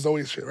to the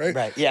Zoey shit, right?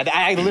 Right. Yeah,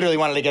 I literally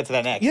wanted to get to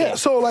that next. Yeah.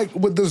 So like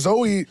with the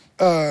Zoey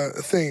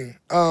thing,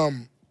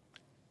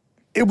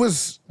 it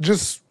was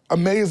just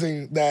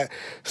amazing that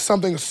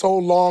something so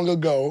long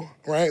ago,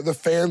 right? The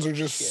fans are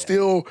just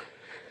still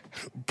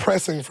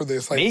pressing for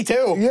this. Like, me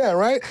too. Yeah,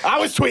 right? I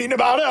was tweeting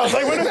about it. I was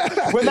like,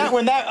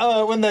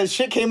 when the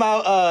shit came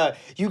out,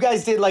 you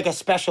guys did like a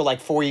special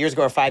like 4 years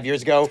ago or 5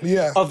 years ago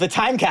of the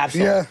time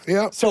capsule.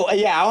 Yeah. So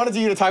I wanted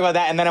you to talk about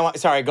that, and then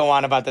go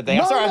on about the thing.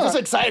 I'm sorry, I'm just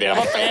excited. I'm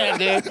a fan,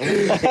 dude.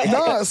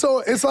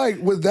 So it's like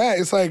with that,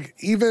 it's like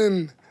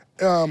even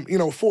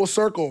full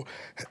circle,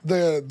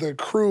 the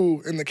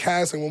crew and the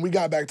cast, and when we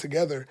got back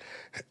together,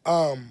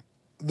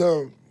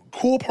 the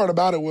cool part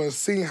about it was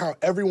seeing how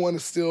everyone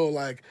is still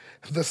like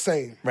the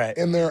same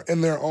in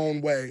their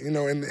own way,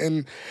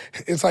 and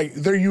it's like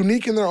they're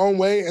unique in their own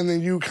way, and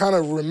then you kind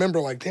of remember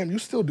like, damn, you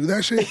still do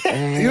that shit,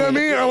 you know what I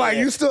mean? Or like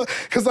you still,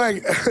 because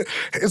like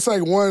it's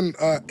like one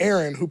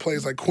Erin who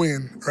plays like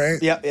Quinn, right?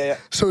 Yeah.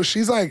 So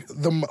she's like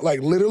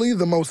literally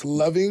the most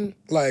loving,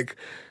 like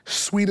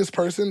sweetest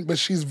person, but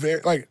she's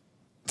very like,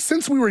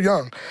 since we were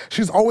young,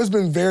 she's always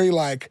been very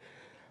like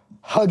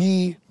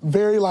huggy,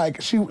 very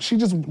like she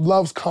just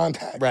loves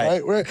contact,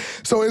 right?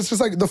 So it's just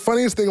like the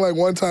funniest thing. Like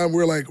one time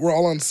we're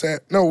all on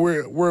set. No,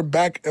 we're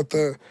back at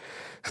the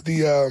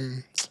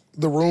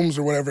rooms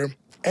or whatever,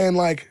 and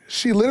like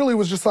she literally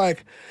was just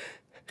like,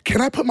 "Can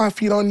I put my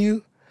feet on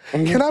you?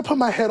 Can I put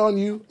my head on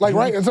you?" Like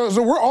right, and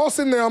so we're all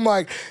sitting there. I'm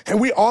like,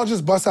 and we all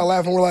just bust out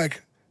laughing. We're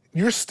like,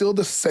 you're still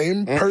the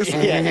same person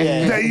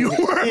that you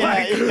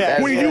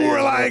were when you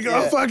were like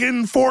a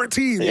fucking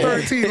 14,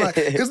 13. Like,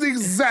 it's the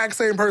exact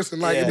same person.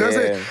 Like, it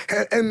doesn't.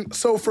 And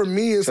so for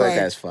me, it's like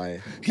that's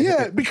fire.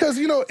 Yeah, because,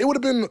 you know, it would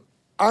have been,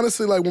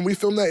 honestly, like, when we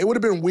filmed that, it would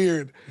have been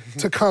weird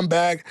to come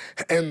back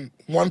and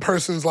one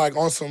person's like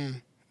on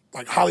some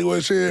like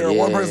Hollywood shit, or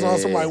one person on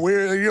some like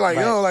weird, and you're like,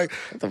 yo, like,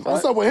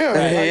 what's up with him?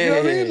 Like, you know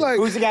what I mean? Like,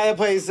 who's the guy that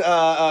plays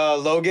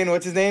Logan?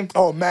 What's his name?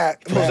 Oh,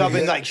 Matt. Pulls up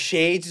in like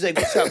shades. He's like,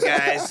 "What's up,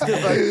 guys?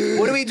 Like,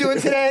 what are we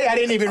doing today?" I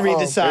didn't even read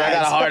the signs. I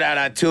got a hard out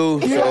at 2,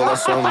 so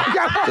let's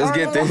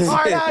get this.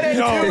 Hard out at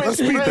 2. Let's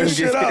speed this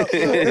shit up.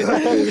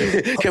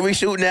 Can we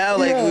shoot now?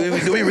 Like,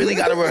 do we really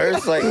gotta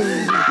rehearse? Like,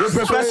 we're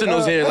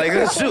professionals here. Like,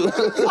 let's shoot.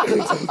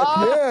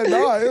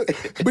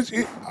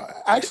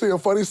 Actually, a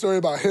funny story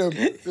about him.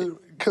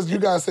 Because you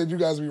guys said you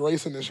guys be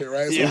racing this shit,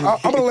 right? So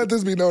I'm gonna let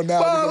this be known now.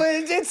 Well,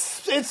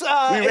 it's we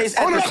race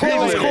on a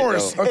close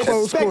course. On a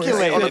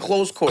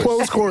close course.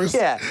 Close course.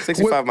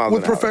 65 miles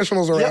with an hour.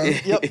 professionals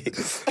around. Yep.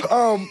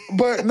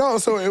 But no,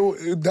 so I'm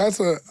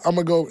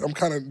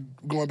kind of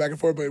going back and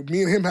forth. But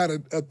me and him had a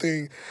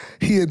thing.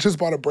 He had just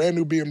bought a brand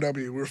new BMW.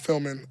 We were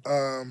filming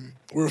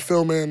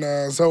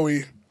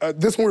Zoey.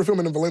 This one we were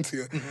filming in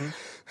Valencia.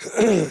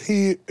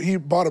 He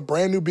bought a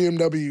brand new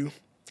BMW,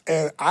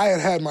 and I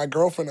had my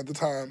girlfriend at the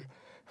time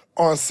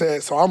on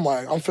set, so I'm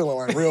feeling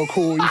like real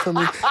cool, you feel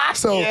me?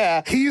 So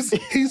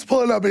he's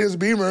pulling up in his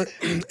Beamer,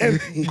 and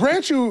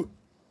grant you,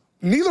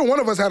 neither one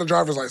of us had a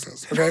driver's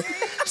license, okay?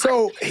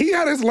 So he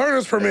had his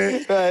learner's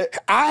permit.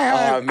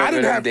 I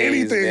didn't have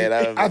anything. Man,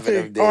 I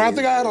think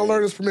I had a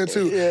learner's permit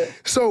too. Yeah.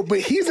 So,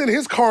 but he's in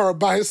his car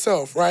by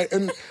himself, right?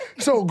 And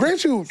so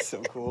grant you,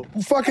 so cool.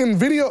 Fucking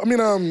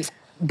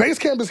base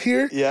camp is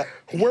here. Yeah.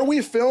 Where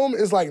we film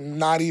is like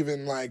not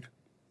even like,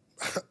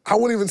 I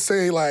wouldn't even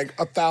say like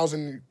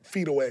 1,000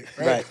 feet away,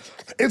 right?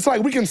 It's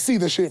like we can see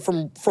the shit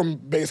from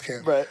base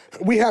camp. Right.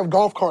 We have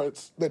golf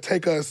carts that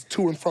take us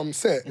to and from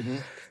set.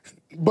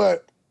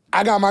 But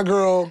I got my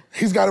girl,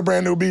 he's got a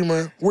brand new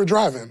Beamer. We're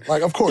driving,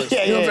 like, of course.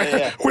 You know what I'm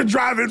saying? We're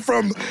driving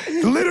from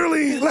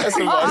literally. That's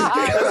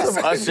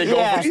us shit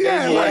going from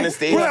stage 1 to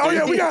stage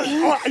 3. We got.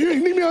 You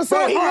need me on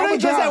set? He literally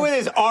does that with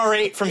his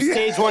R8 from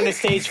stage 1 to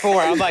stage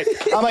 4. I'm like,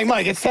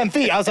 Mike, it's 10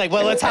 feet. I was like,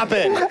 well, let's hop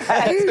in. You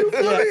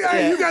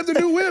got the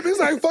new whip. He's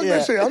like, fuck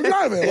that shit. I'm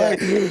driving. Like,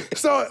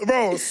 so,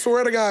 bro,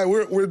 swear to God,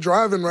 we're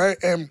driving, right?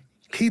 And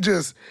he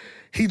just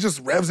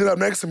revs it up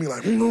next to me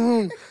like,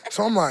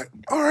 So I'm like,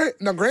 all right.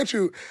 Now, grant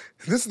you,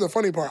 this is the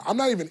funny part. I'm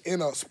not even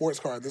in a sports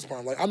car at this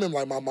point. I'm in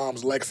like my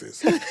mom's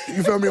Lexus.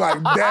 You feel me? Like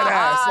dead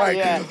ass.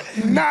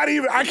 Like not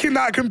even, I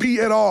cannot compete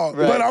at all.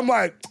 Right. But I'm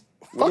like,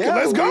 fuck it,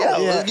 let's go.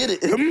 Let's get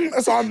it.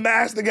 So I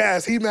mash the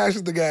gas. He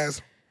mashes the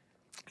gas.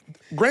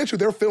 Grant you,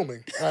 they're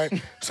filming,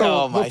 right?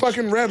 So the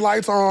fucking red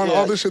lights on,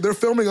 all this shit. They're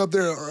filming up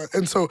there.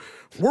 And so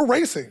we're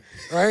racing,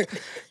 right?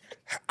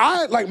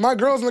 My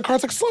girl's in the car,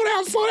 it's like, slow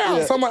down.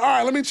 So I'm like, all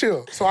right, let me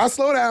chill. So I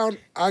slow down,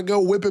 I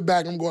go whip it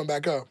back, I'm going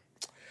back up.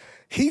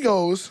 He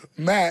goes,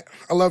 Matt,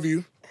 I love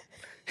you.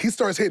 He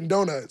starts hitting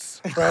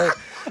donuts, right?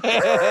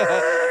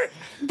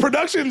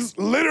 Production's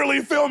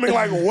literally filming,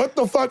 like, what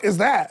the fuck is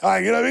that?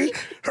 Like, you know what I mean?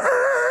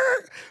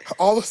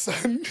 All of a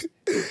sudden,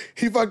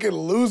 he fucking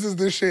loses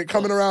this shit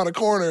coming around a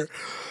corner.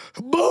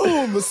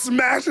 Boom!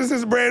 Smashes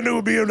his brand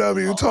new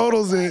BMW,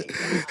 totals it.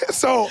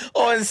 So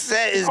on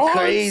set is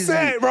crazy. On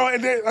set, bro.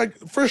 And then, like,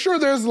 for sure,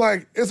 there's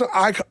like it's an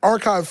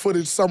archive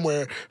footage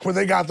somewhere where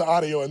they got the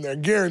audio in there,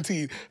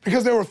 guaranteed,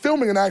 because they were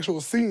filming an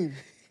actual scene.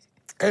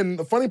 And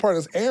the funny part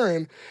is,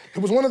 Erin, it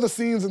was one of the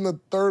scenes in the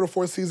 3rd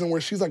or 4th season where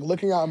she's like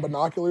looking out in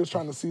binoculars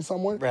trying to see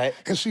someone. Right.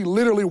 And she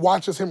literally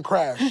watches him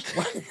crash. And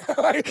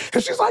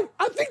she's like,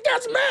 I think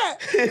that's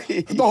Matt.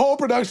 The whole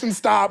production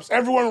stops.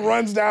 Everyone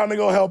runs down to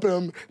go help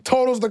him,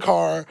 totals the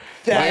car.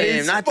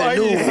 Damn, not the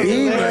new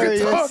Beamer.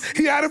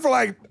 He had it for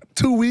like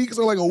 2 weeks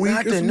or like a week.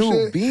 Not or the some new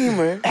shit.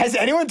 Beamer. Has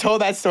anyone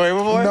told that story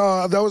before?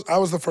 No, I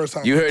was the first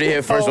time. You heard it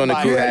here first on the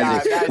crew.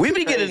 We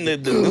be getting the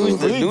news,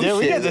 the news shit.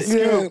 We get the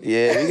scoop.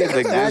 Yeah, we get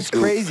the That's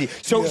scoop. crazy.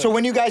 So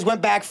when you guys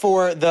went back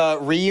for the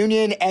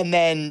reunion and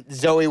then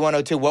Zoey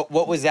 102,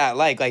 what was that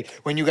like? Like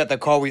when you got the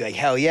call, were you like,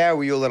 hell yeah?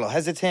 Were you a little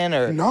hesitant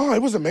or? No,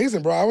 it was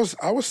amazing, bro.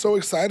 I was so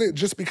excited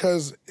just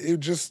because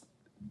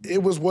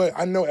it was what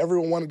I know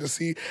everyone wanted to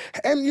see.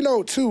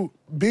 And, too,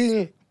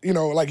 being,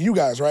 like you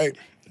guys, right?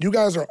 You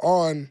guys are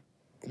on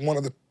one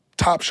of the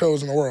top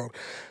shows in the world.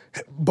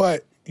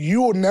 But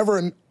you will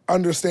never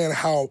understand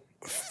how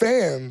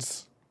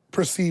fans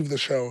perceive the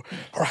show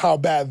or how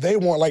bad they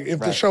want. Like, if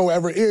the show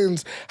ever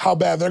ends, how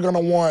bad they're going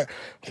to want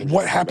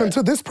what happened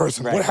to this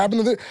person, what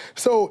happened to this.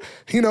 So,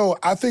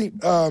 I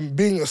think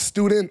being a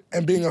student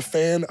and being a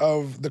fan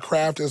of the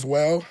craft as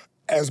well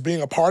as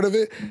being a part of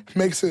it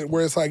makes it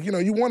where it's like,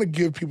 you want to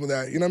give people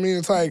that. You know what I mean?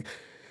 It's like,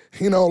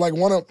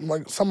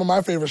 like some of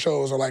my favorite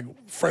shows are like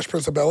Fresh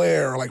Prince of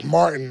Bel-Air or like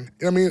Martin.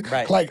 You know what I mean?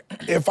 Right. Like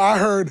if I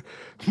heard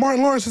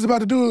Martin Lawrence is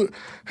about to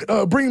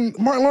bring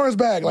Martin Lawrence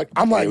back, like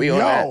I'm like, yo,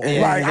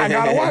 like I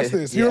gotta watch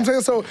this. You know what I'm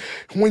saying? So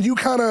when you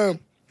kind of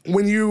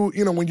when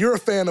you're a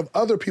fan of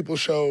other people's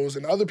shows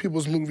and other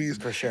people's movies,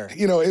 For sure.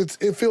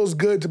 It feels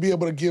good to be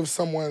able to give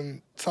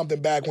someone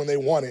something back when they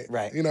want it.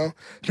 Right.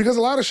 Because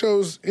a lot of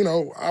shows,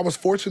 I was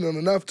fortunate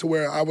enough to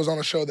where I was on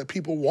a show that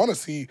people want to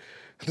see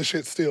the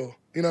shit still.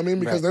 You know what I mean?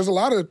 Because there's a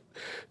lot of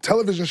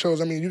television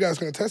shows. I mean, you guys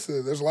can attest to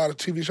it. There's a lot of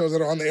TV shows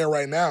that are on the air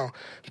right now,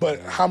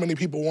 but how many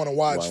people want to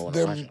watch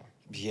them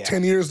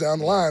 10 years down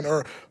the line,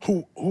 or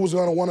who's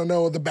going to want to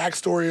know the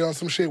backstory on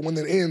some shit when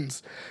it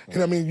ends? You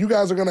know what I mean? You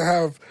guys are going to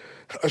have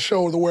a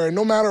show where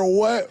no matter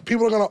what,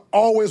 people are going to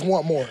always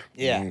want more.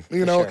 Yeah,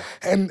 Sure.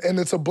 And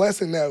it's a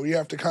blessing that you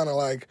have to kind of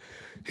like,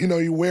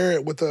 you wear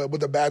it with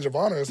a badge of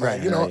honor. It's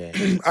like,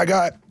 I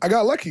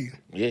got lucky.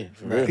 Yeah,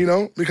 for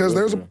real. Because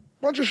there's a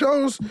bunch of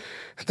shows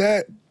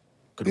that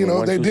they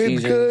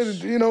did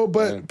seasons. good,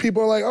 but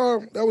people are like,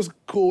 oh, that was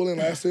cool and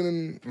lasted,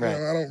 and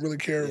I don't really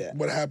care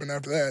what happened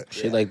after that.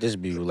 Shit like this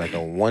be like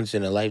a once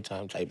in a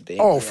lifetime type thing.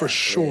 Oh, for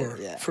sure.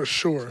 For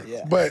sure.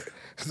 Yeah. But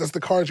that's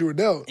the cards you were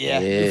dealt. Yeah.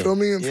 You feel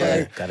me? It's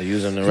like, gotta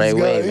use them the right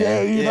way,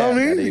 man. You know what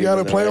I mean? You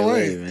gotta play them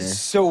right. man.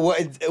 So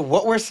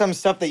what were some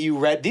stuff that you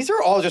read? These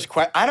are all just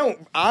I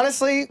don't,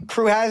 honestly,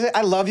 Crew has it.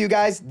 I love you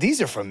guys.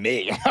 These are from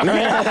me.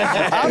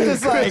 I'm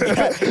just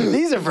like,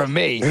 these are from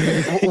me.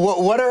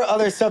 What are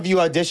other stuff you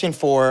auditioned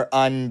for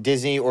on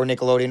Disney or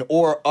Nickelodeon,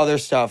 or other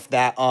stuff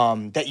that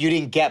that you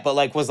didn't get but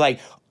like was like,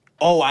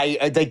 oh,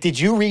 did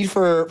you read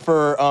for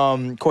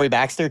Corey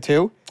Baxter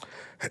too?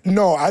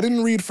 No, I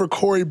didn't read for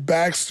Corey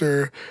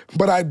Baxter,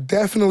 but I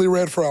definitely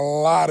read for a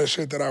lot of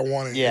shit that I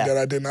wanted that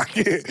I did not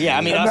get. Yeah,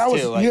 I mean, and us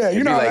that too. Was,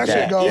 you know how that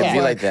shit goes.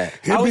 Yeah, like that.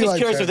 I was just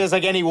curious if there's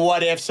like any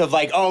what ifs of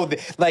like, oh,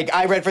 like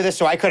I read for this,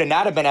 so I could have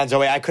not have been on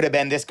Zoey. I could have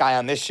been this guy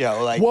on this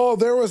show. Like, well,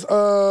 there was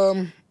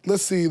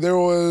let's see, there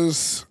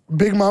was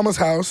Big Mama's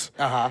House.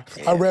 Yeah.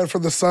 I read for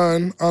The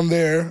Sun on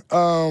there.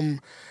 No,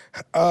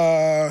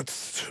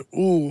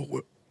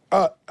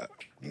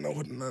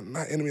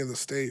 not Enemy of the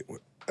State.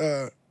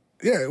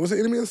 Yeah, was it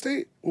Enemy of the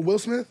State with Will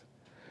Smith?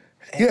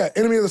 Yeah,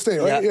 Enemy of the State,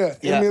 right? Yeah.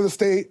 Enemy of the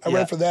State. I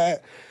read for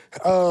that.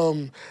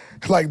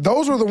 Like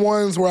those were the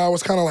ones where I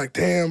was kind of like,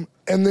 damn.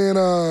 And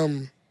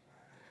then,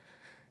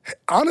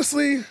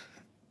 honestly,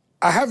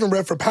 I haven't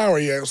read for Power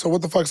yet, so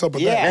what the fuck's up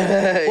with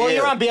that? Well,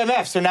 you're on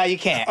BMF, so now you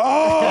can't.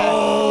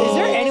 Oh! Is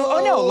there any?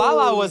 Oh no,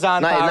 Lala was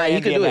on Power. Nah,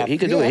 he could do it. He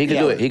could do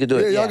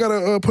it. Yeah, y'all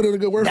gotta put in a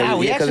good word for Nah, it.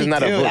 we actually it's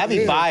not a do. book. That'd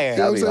be fire.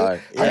 That'd be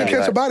hard. I can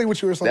catch a body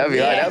with you or something. That'd be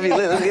hard. That'd be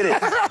lit. Let's get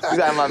it. You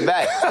got my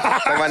back.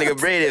 Like my nigga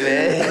Brady,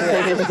 man.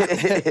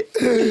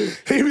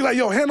 He'd be like,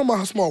 yo, handle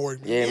my small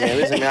work. Yeah, man.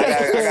 Listen, man.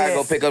 I gotta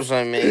go pick up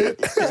something, man.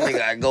 This nigga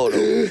gotta go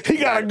though. He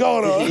gotta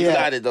go though. You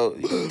got it though.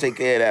 You take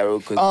care of that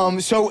real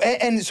quick.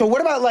 So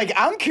what about like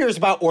I'm curious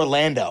about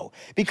Orlando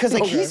because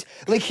like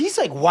he's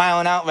like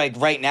wilding out like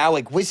right now.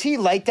 Like was he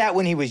like that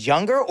when he was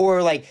younger,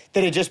 or like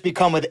did it just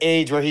become with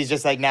age where he's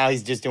just like now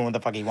he's just doing what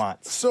the fuck he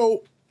wants?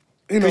 So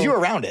because you were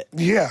around it.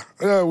 Yeah,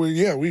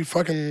 we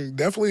fucking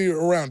definitely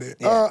around it.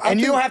 Yeah.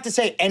 And you don't have to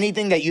say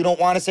anything that you don't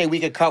want to say.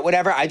 We could cut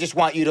whatever. I just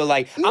want you to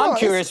like. I'm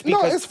curious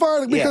because no, it's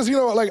fine because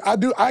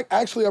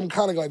I'm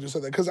kind of glad you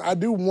said that because I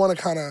do want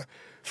to kind of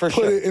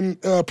put it in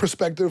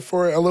perspective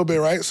for it a little bit,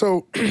 right?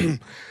 So,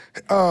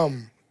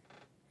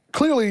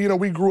 clearly,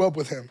 we grew up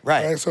with him,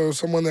 right? So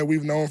someone that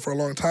we've known for a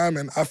long time,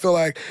 and I feel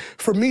like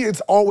for me,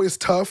 it's always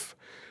tough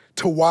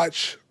to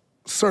watch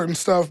certain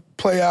stuff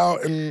play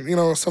out and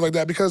stuff like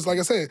that because, like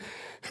I said,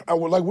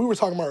 like we were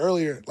talking about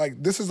earlier,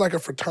 like this is like a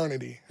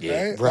fraternity,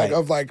 right? Like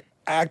of like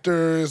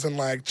actors and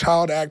like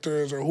child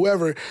actors or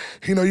whoever,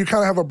 you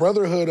kind of have a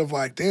brotherhood of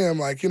like, damn,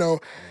 like you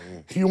don't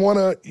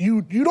want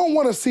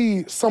to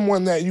see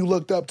someone that you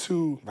looked up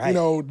to,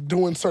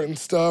 doing certain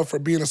stuff or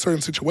being in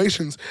certain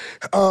situations.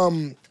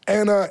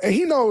 And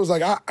he knows,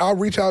 like, I'll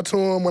reach out to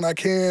him when I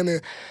can.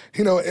 And,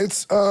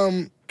 it's,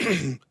 the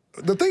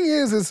thing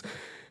is,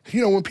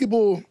 when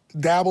people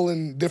dabble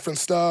in different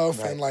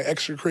stuff and, like,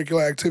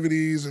 extracurricular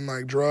activities and,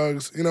 like,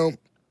 drugs,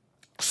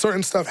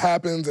 certain stuff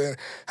happens. And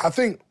I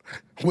think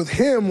with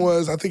him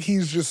I think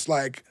he's just,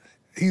 like,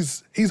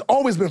 he's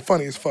always been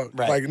funny as fuck.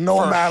 Right. Like,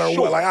 no matter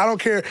what. Like, I don't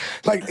care.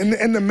 Like,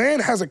 and the man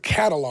has a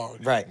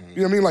catalog. Right. You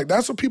know what I mean? Like,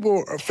 that's what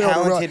people fail to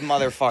realize. Talented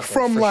motherfucker,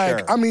 From,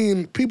 like, I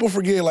mean, people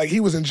forget, like, he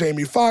was in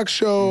Jamie Foxx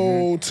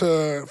show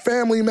to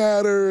Family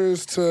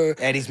Matters to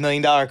Eddie's $1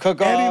 Million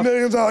Cook-Off. Eddie's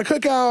 $1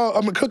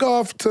 Million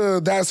Cook-Off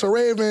to That's So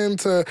Raven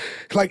to,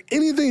 like,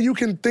 anything you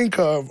can think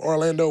of,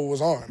 Orlando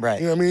was on. Right.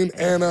 You know what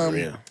I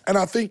mean? And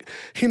I think,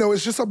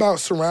 it's just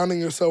about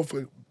surrounding yourself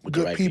with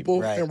good right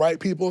people and right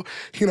people.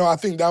 I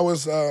think that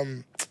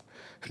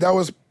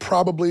was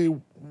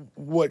probably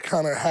what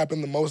kind of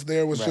happened the most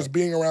there was just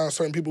being around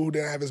certain people who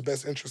didn't have his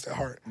best interest at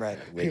heart. Right.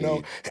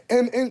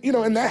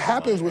 And that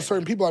happens with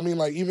certain people. I mean,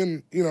 like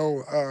even,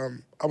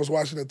 I was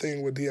watching a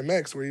thing with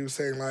DMX where he was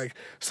saying like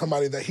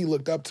somebody that he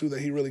looked up to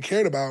that he really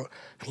cared about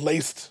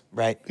laced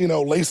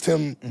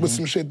him with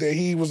some shit that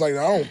he was like,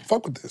 I don't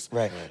fuck with this.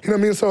 Right. You know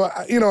what I mean? So,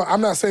 I'm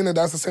not saying that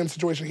that's the same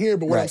situation here,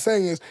 but what I'm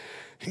saying is,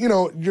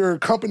 your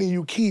company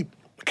you keep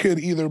could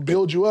either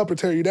build you up or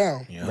tear you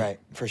down. Yeah. Right,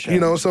 for sure. You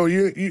know, so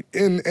you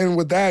and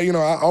with that, you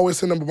know, I always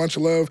send him a bunch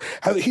of love.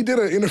 He did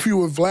an interview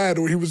with Vlad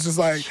where he was just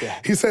like,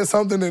 he said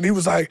something and he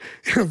was like,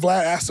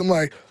 Vlad asked him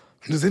like,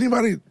 does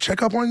anybody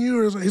check up on you?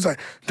 Or he's like,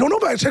 don't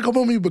nobody check up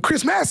on me but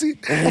Chris Massey.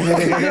 You know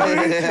what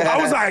I mean?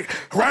 I was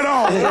like, right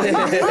on. You know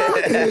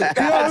what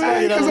I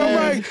mean? Because I'm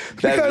like,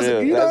 because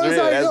you know, it's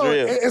like, yo,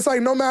 it's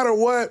like no matter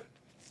what.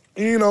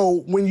 You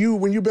know, when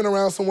you've been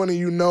around someone and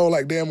you know,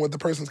 like, damn, what the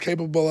person's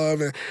capable of,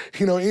 and,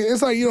 you know,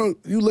 it's like, you know,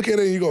 you look at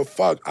it and you go,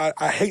 fuck,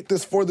 I hate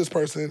this for this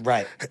person.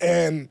 Right.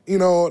 And, you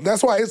know,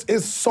 that's why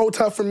it's so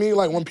tough for me,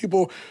 like, when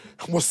people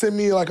will send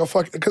me, like, a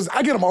fucking, because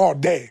I get them all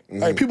day.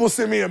 Like, people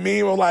send me a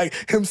meme of, like,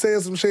 him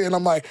saying some shit, and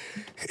I'm like,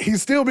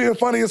 he's still being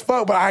funny as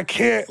fuck, but I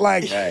can't,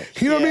 like,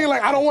 you know what I mean?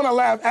 Like, I don't want to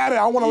laugh at it.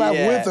 I want to laugh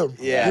with him.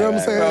 Yeah. You know what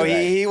I'm saying? Bro,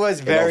 he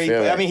was very,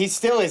 I mean, he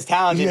still is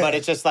talented, Yeah. but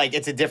it's just, like,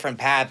 it's a different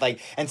path.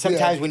 Like, and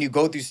sometimes when you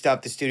go through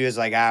stuff, the studio's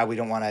like, we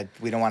don't want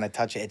to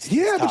touch it. It's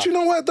yeah, tough. but you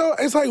know what though?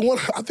 It's like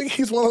I think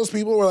he's one of those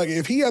people where like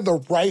if he had the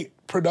right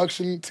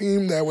production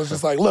team that was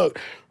just like, look,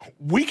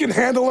 we can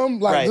handle him.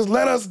 Like just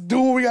let us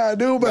do what we gotta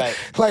do. But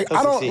like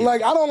I don't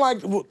like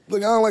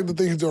the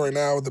thing he's doing right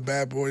now with the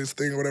Bad Boys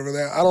thing or whatever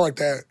that. I don't like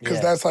that because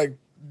that's like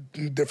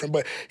different.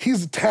 But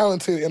he's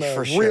talented in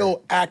a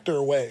real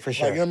actor way. For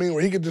sure. Like, you know what I mean?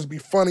 Where he could just be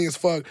funny as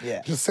fuck,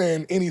 just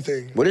saying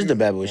anything. What is the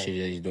Bad Boy shit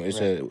that he's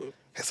doing?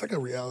 It's like a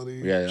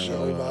reality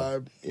show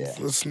vibe. Yeah.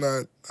 It's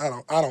not.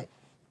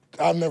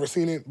 I've never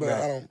seen it, but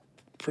I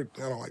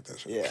don't like that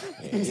shit.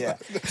 Yeah.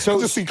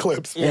 So just see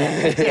clips.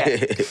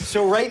 Yeah.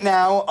 So right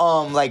now,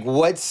 like,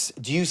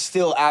 do you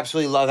still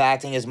absolutely love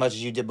acting as much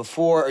as you did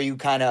before? Or are you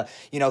kind of,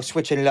 you know,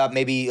 switching it up?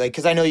 Maybe like,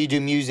 because I know you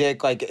do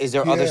music. Like, is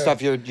there other stuff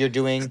you're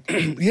doing?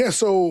 Yeah.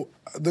 So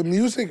the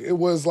music, it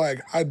was like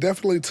I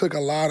definitely took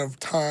a lot of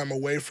time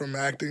away from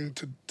acting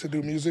to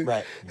do music.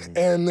 Right.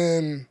 And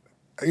then,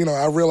 you know,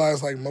 I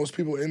realized like most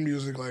people in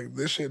music, like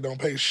this shit don't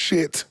pay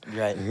shit.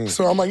 Right.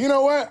 So I'm like, you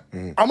know what?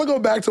 I'm gonna go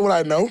back to what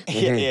I know.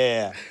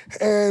 Yeah.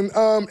 And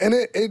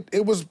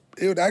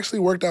it actually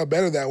worked out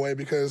better that way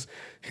because,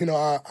 you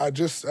know, I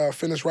just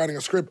finished writing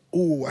a script.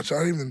 Ooh, I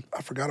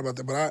forgot about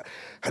that, but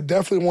I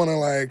definitely want to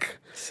like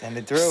send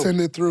it through.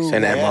 Send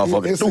that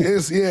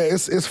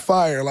motherfucker. It's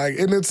fire, like,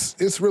 and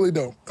it's really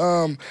dope.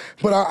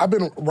 But I've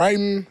been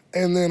writing,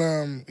 and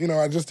then you know,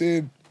 I just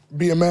did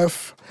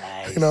BMF.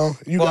 Nice. You know,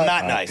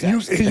 not nice. You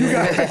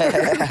got,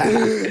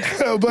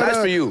 but, nice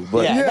for you,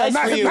 but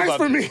nice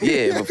for me.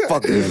 Yeah, but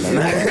fuck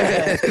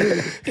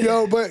it.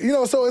 Yo, but you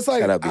know, so it's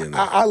like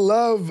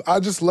I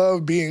just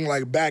love being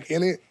like back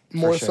in it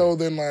more so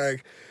than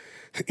like,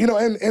 you know,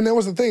 and there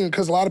was the thing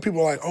because a lot of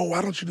people are like, oh,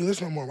 why don't you do this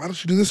no more? Why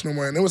don't you do this no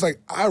more? And it was like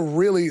I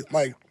really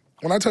like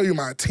when I tell you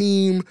my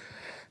team,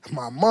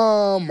 my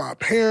mom, my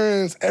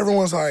parents,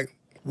 everyone's like,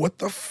 what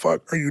the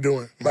fuck are you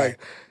doing? Like,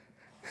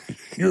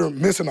 you're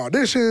missing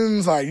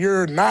auditions, like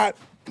you're not,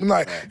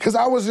 like, because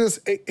I was just,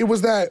 it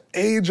was that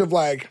age of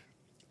like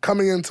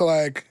coming into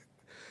like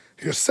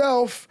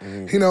yourself,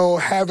 you know,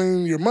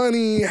 having your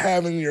money,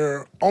 having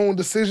your own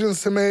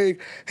decisions to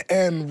make,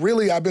 and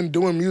really I've been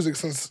doing music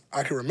since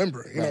I can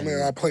remember. You know what I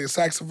mean? I play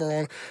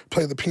saxophone,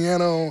 play the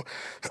piano.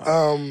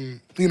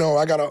 You know,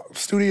 I got a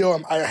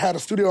studio. I had a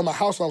studio in my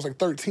house when I was like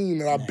 13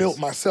 that I built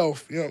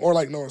myself. You know, or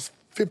like no, it's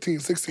 15,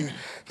 16,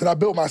 that I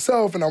built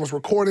myself, and I was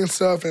recording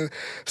stuff. And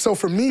so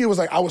for me, it was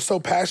like I was so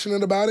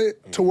passionate about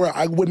it to where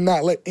I would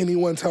not let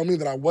anyone tell me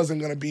that I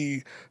wasn't going to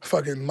be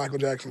fucking Michael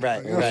Jackson.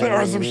 Right, you know,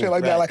 or some shit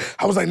like that. Like,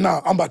 I was like,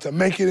 nah, I'm about to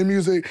make it in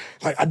music.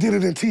 Like, I did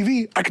it in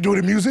TV. I could do it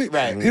in music.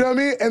 Right. You know what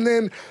I mean? And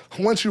then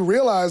once you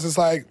realize, it's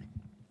like,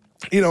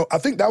 you know, I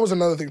think that was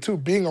another thing, too,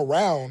 being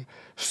around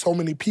so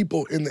many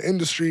people in the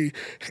industry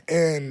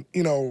and,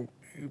 you know,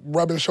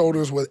 rubbing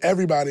shoulders with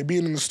everybody,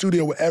 being in the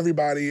studio with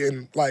everybody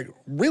and, like,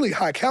 really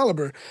high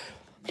caliber,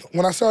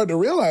 when I started to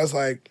realize,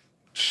 like,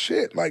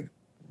 shit, like,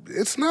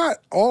 it's not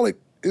all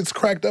it's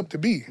cracked up to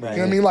be. Right. You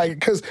know what I mean? Like,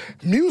 because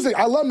music,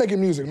 I love making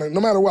music. Like, no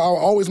matter what, I'll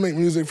always make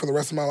music for the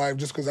rest of my life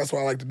just because that's what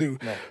I like to do.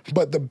 Right.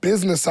 But the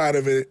business side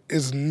of it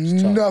is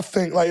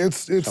nothing, like,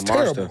 it's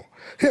terrible.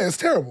 Yeah, it's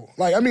terrible.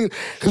 Like, I mean,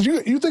 because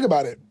you think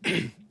about it.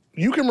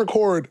 You can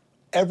record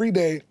every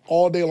day,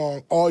 all day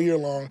long, all year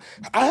long.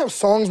 I have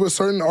songs with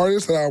certain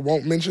artists that I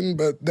won't mention,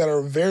 but that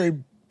are very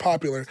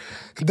popular,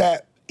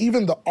 that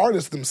even the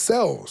artists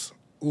themselves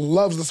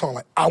loves the song.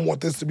 Like, I want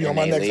this to be on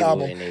my next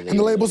album. And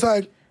the label's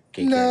like,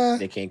 nah,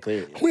 they can't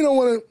clear it. We don't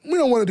want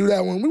to do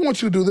that one. We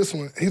want you to do this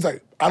one. He's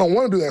like, I don't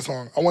want to do that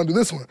song. I want to do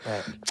this one.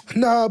 Right.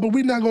 Nah, but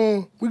we're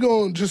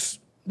going to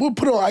we'll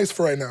put it on ice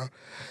for right now.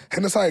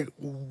 And it's like,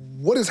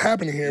 what is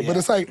happening here? Yeah. But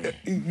it's like,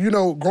 you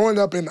know, growing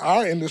up in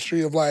our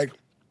industry of like,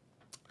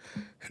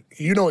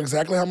 you know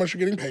exactly how much you're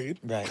getting paid.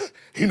 Right.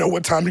 You know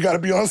what time you got to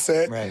be on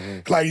set.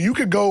 Right. Like, you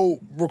could go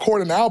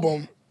record an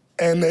album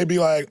and they'd be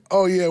like,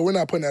 "Oh yeah, we're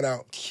not putting that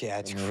out." Yeah,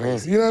 it's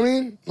crazy. You know what I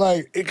mean?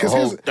 Like, A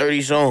whole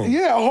 30 songs.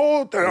 yeah, a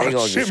whole gonna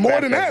shit just more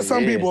scrap than that that. shit,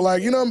 Some yeah. people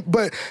like, you know,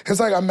 but it's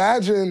like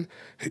imagine,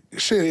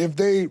 shit, if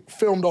they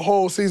filmed a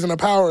whole season of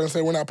Power and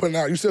said we're not putting it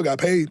out, you still got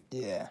paid.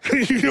 Yeah.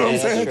 You know what I'm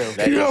saying?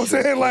 That You know what I'm is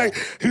true. saying?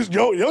 Like,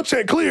 your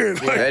check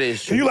cleared. Like, that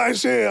is true. You like,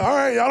 shit, all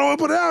right, y'all don't want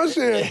to put it out,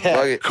 shit.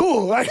 Fuck it.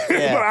 Cool. Like,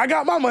 Yeah. but I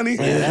got my money.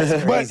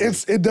 that's But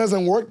crazy. it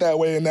doesn't work that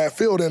way in that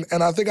field.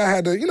 And I think I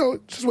had to, you know,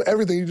 just with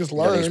everything you just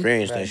learn.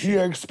 experience that shit. You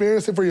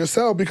experience it for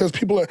yourself because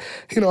people are,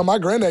 you know, my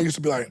granddad used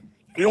to be like,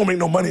 "You don't make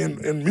no money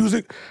in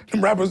music.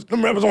 Them rappers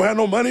don't have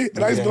no money."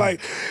 And I used to be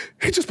like,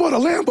 "He just bought a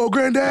Lambo,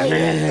 granddad." Like,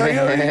 you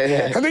know what I mean?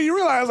 And then you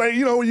realize, like,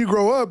 you know, when you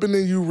grow up and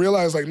then you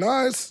realize, like,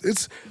 nah,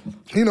 it's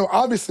you know,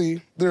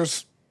 obviously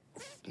there's,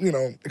 you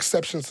know,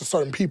 exceptions to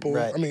certain people.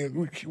 Right. I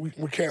mean,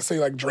 we can't say,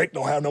 like, Drake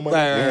don't have no money.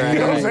 Right, you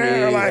know what I'm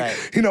saying? Or, like,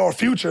 right. you know, or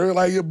Future.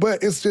 Like,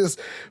 but it's just,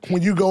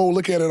 when you go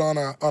look at it on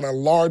a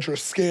larger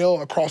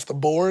scale across the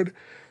board,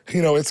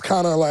 you know, it's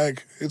kind of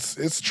like,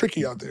 it's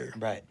tricky out there.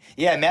 Right.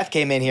 Yeah, Meth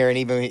came in here and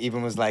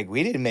even was like,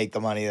 we didn't make the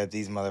money that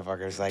these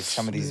motherfuckers, like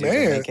some of these dudes are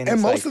Man, making. and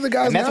It's most like- of the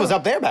guys and Meth now- was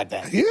up there back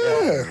then.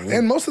 Yeah.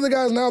 And most of the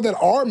guys now that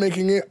are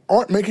making it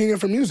aren't making it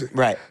from music.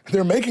 Right.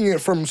 They're making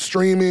it from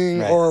streaming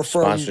Right. or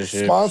from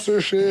Sponsorships.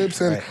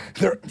 sponsorships and Right.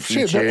 their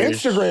Features.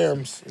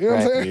 Instagrams. You know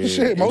what I'm Right. saying?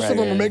 Shit. Most of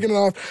them are making it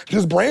off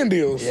just brand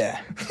deals. Yeah.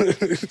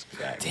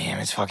 Damn,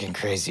 it's fucking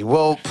crazy.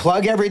 Well,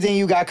 plug everything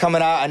you got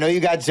coming out. I know you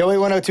got Zoey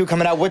 102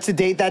 coming out. What's the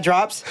date that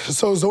drops?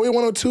 So Zoey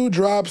 102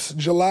 drops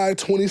July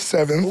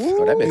 27th.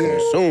 Oh, that been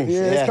coming soon. Yeah,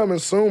 Yeah. it's coming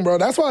soon, bro.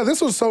 That's why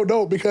this was so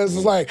dope because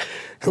it's like,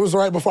 it was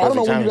right before. I don't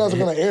know when you guys are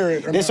going to air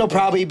it. or This will not.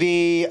 probably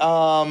be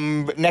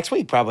next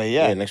week, probably.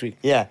 Yeah. Yeah, next week.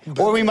 Yeah.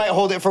 Or we might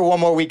hold it for one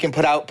more week and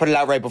put it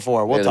out right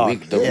before. We'll Yeah,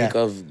 talk. the week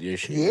of your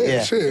shit.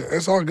 Yeah, shit.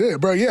 It's all good.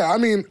 Bro, yeah, I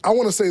mean, I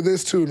want to say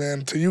this too,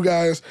 man. To you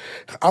guys,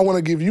 I want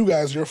to give you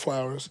guys your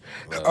flowers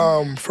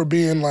for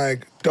being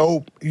like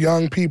dope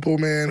young people,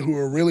 man, who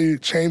are really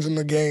changing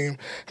the game.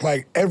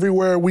 Like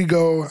everywhere we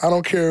go, I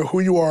don't care who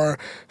you are,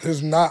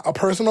 there's not a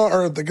person on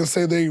earth that can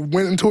say they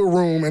went into a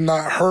room and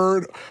not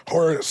heard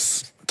or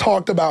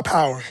talked about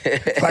Power.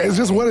 Like, it's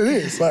just what it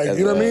is. Like, That's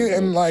you know what I love, mean?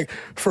 And like,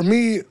 for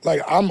me,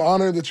 like, I'm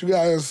honored that you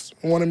guys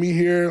wanted me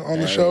here on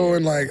the show,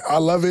 and like, I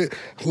love it.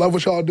 Love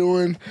what y'all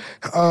doing.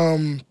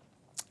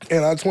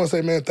 And I just want to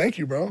say, man, thank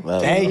you, bro.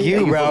 Thank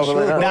you, bro. For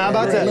sure, Now,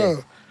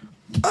 bro.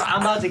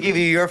 I'm about to give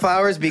you your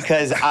flowers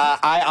because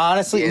I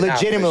honestly, Yeah, nah, for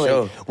legitimately,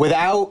 sure.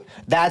 without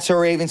That's So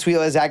Raven, Sweet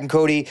Lil Zach and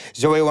Cody,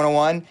 Zoey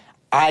 101,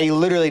 I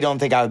literally don't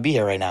think I would be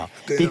here right now.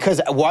 Damn.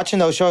 Because watching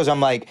those shows, I'm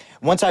like,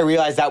 once I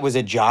realized that was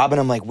a job, and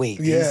I'm like, wait,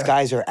 these Yeah.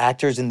 guys are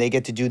actors and they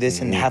get to do this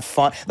Mm-hmm. and have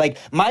fun. Like,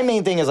 my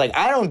main thing is like,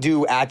 I don't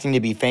do acting to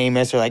be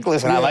famous or like,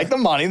 listen, I Yeah. like the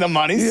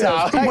money's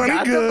Yeah, solid. I money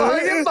got good. the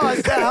fucking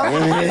bus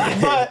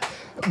down.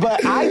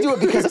 But I do it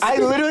because I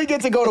literally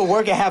get to go to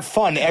work and have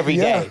fun every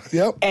Yeah, day.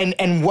 yep.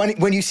 And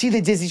when you see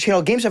the Disney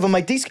Channel game stuff, I'm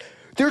like,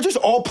 they're just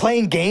all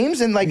playing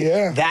games, and like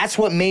Yeah. that's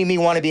what made me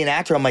want to be an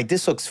actor. I'm like,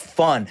 this looks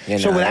fun. Yeah,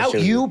 So nah, that without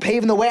shit you was-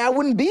 paving the way, I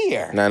wouldn't be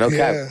here. Nah, no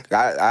Yeah.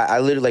 cap. I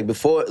literally, like,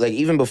 before, like,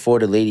 even before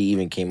the lady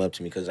even came up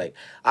to me, because, like,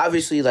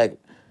 obviously, like,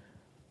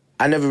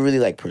 I never really,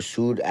 like,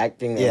 pursued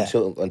acting Yeah.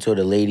 until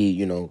the lady,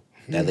 you know,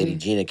 that lady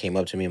Gina came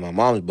up to me and my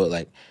mom's, but,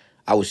 like,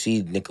 I would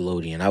see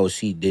Nickelodeon, I would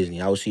see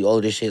Disney, I would see all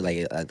this shit,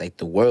 like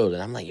the world,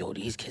 and I'm like, yo,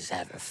 these kids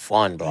having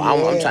fun, bro.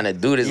 I'm Yeah. trying to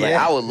do this. Like,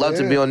 Yeah. I would love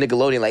to Yeah. be on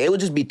Nickelodeon. Like, it would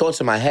just be thoughts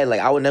in my head.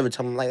 Like, I would never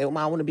tell them, like, yo,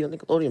 Mom, I want to be on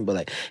Nickelodeon. But,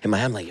 like, in my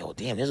head, I'm like, yo,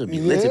 damn, this would be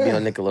lit to be Yeah.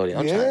 on Nickelodeon.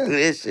 I'm Yeah. trying to do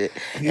this shit.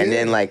 Yeah. And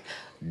then, like,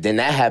 then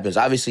that happens.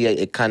 Obviously,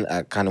 I kind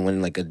of went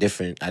in, like, a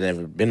different, I'd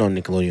never been on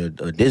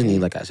Nickelodeon or Disney.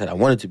 Like I said, I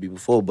wanted to be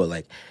before, but,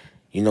 like,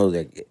 you know,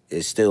 like,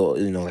 it's still,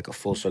 you know, like a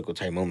full circle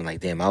type moment. Like,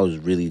 damn, I was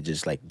really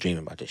just, like,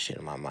 dreaming about this shit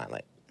in my mind,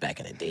 like, back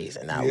in the days.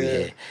 And now we Yeah.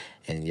 here.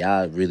 And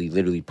y'all really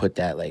literally put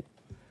that, like,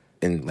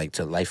 in, like,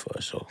 to life for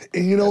us. So,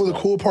 And you know, the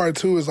cool part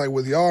too is like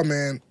with y'all,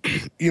 man,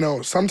 you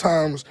know,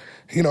 sometimes,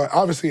 you know,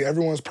 obviously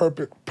everyone's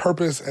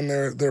purpose and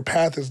their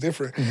path is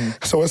different.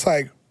 So it's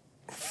like,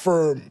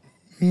 for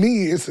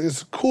me,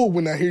 it's cool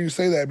when I hear you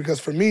say that, because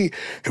for me,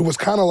 it was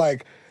kind of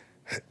like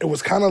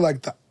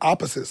the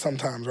opposite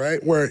sometimes,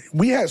 right? Where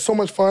we had so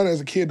much fun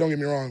as a kid, don't get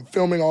me wrong,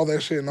 filming all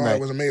that shit and all that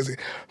Right. was amazing.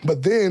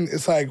 But then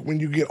it's like when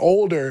you get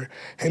older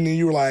and then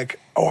you're like,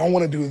 oh, I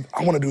want to do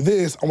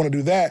this, I want to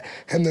do that.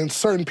 And then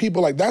certain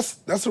people, like that's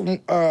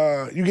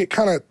you get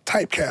kind of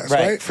typecast,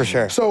 Right, right? for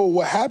sure. So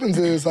what happens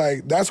is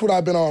like, that's what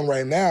I've been on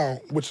right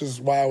now, which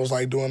is why I was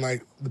like doing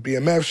like the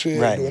BMF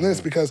shit, Right. doing this,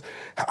 because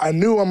I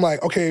knew, I'm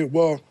like, okay,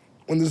 well,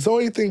 when the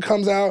Zoey thing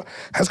comes out,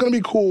 that's gonna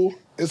be cool.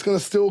 It's gonna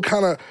still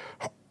kind of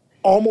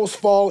almost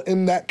fall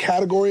in that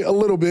category a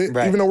little bit,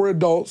 Right. even though we're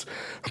adults.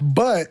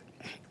 But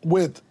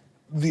with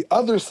the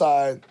other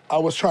side, I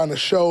was trying to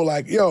show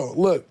like, yo,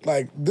 look,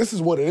 like this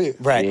is what it is.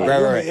 Right, Like,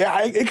 right.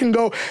 Yeah, it can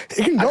go.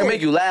 I can make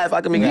you laugh.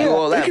 I can make you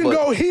all It laugh. can but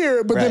go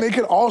here, but then Right. it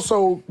can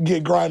also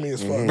get grimy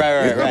as fuck. Right, You know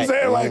what I'm right.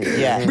 saying? Like,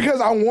 Yeah. because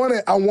I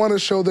want to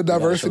show the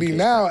diversity showcase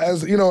now,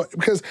 as you know,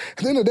 because at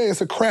the end of the day, it's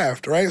a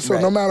craft, right? So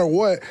Right. no matter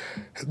what,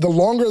 the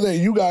longer that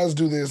you guys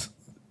do this,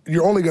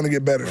 you're only going to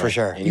get better. For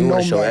sure. And you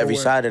want to show matter every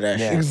what. side of that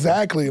shit.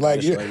 Exactly.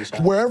 Like, show every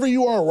side. wherever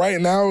you are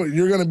right now,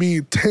 you're going to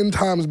be 10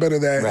 times better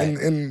than Right.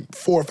 in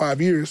 4 or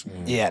 5 years.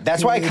 Yeah,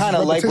 that's why I It's kind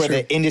of like where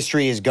repetition. the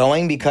industry is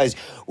going because,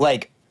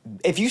 like,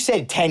 if you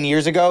said 10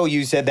 years ago,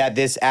 you said that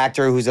this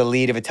actor who's a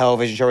lead of a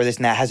television show or this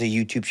and that has a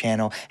YouTube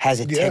channel, has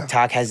a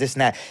TikTok, has this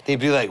and that, they'd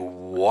be like,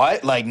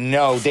 what? Like,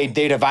 no, they'd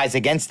advise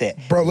against it.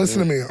 Bro, listen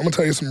to me. I'm going to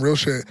tell you some real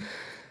shit.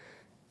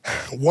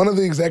 One of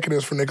the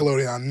executives for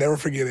Nickelodeon, I'll never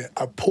forget it.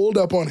 I pulled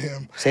up on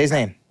him. Say his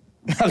name.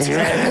 Actually,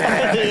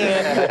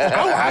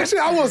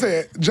 I won't say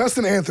it.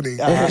 Justin Anthony.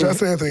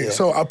 Justin Anthony.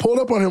 So I pulled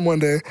up on him one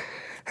day.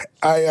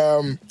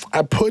 I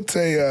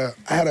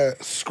had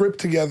a script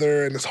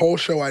together and this whole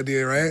show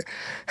idea, right?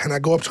 And I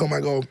go up to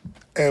him,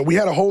 and we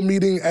had a whole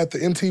meeting at the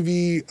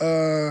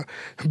MTV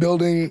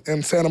building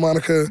in Santa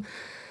Monica.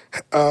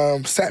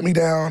 Sat me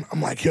down.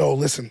 I'm like, yo,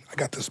 listen, I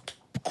got this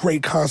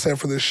great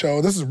concept for this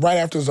show. This is right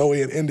after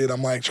Zoey had ended.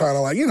 I'm like trying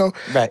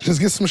to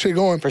just get some shit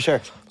going. For sure.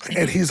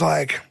 And he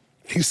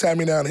sat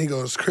me down and he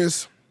goes,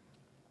 Chris,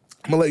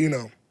 I'm gonna let you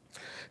know.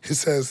 He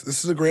says,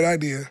 this is a great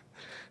idea,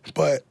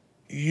 but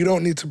you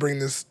don't need to bring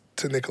this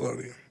to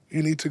Nickelodeon.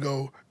 You need to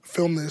go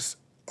film this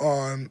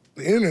on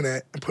the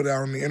internet and put it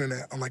out on the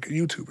internet on like a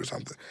YouTube or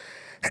something.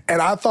 And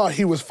I thought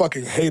he was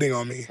fucking hating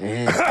on me.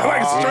 Like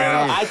straight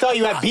up. I thought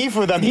you had beef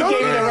with him. He gave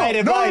you the right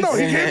advice. No,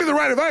 he gave me the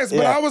right advice,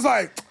 but I was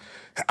like,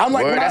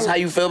 Word, that's how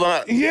you feel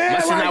about my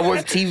shit not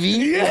worth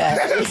TV? Yeah,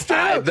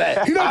 I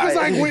bet. You know, because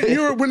like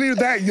when you're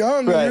that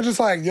young, Right. you're just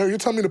like, yo, you're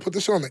telling me to put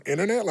this shit on the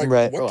internet? Like,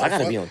 Right. what Bro, the I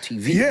gotta fuck? be on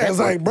TV. Yeah, it's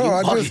like,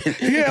 bro,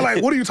 You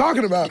like, what are you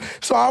talking about?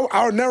 So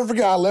I'll never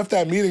forget, I left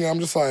that meeting, I'm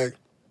just like,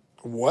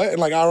 what? And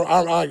like,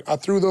 I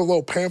threw the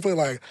little pamphlet,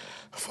 like,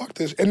 fuck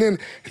this. And then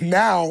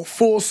now,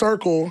 full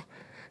circle,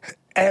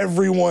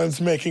 everyone's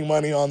making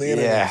money on the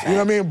internet. Yeah. You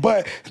know what I mean?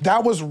 But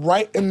that was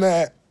right in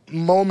that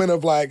moment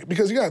of like,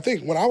 because you gotta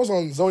think, when I was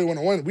on Zoey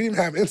 101, we didn't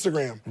have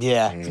Instagram.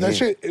 Yeah. That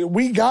shit,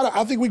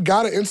 I think we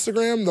got an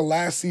Instagram the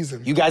last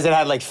season. You guys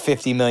had like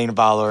 50 million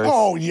followers.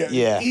 Oh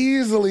yeah,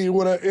 easily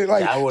would have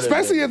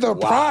especially at the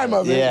prime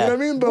of it. Yeah. You know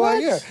what I mean? But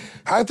like, yeah,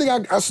 I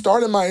think I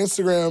started my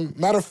Instagram.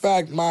 Matter of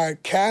fact, my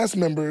cast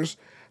members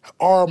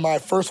are my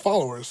first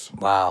followers.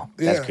 Wow.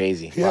 Yeah. That's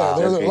crazy. Yeah, Wow.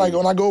 they're That's like crazy.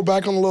 when I go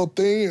back on the little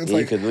thing, it's Yeah,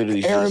 you like could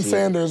literally Aaron see it.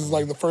 Sanders is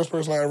like the first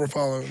person I ever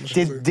followed.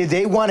 Did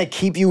they want to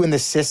keep you in the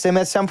system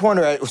at some point,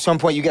 or at some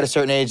point you get a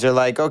certain age, they're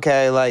like,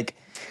 okay, like.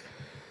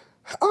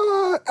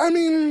 I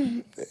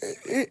mean,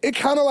 it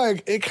kind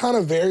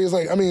of varies.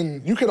 Like, I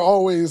mean, you could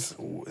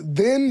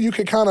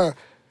kind of,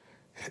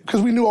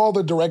 because we knew all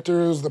the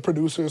directors, the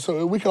producers,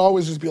 so we could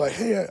always just be like,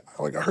 hey,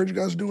 I heard you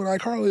guys doing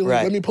iCarly,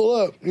 Right. let me pull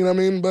up. You know what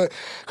I mean? But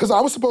because I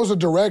was supposed to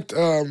direct,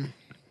 what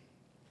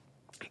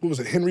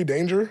was it, Henry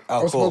Danger? Oh,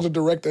 I was cool. supposed to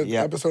direct an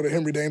Yep. episode of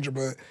Henry Danger,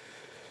 but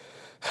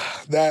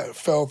that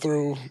fell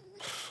through.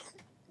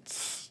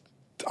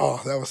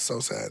 Oh, that was so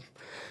sad.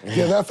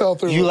 Yeah, that fell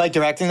through. You like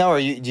directing though, or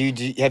have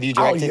you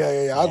directed?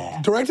 Oh,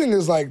 yeah. Directing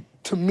is like,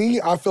 to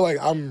me, I feel like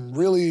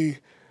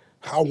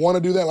I want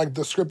to do that. Like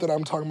the script that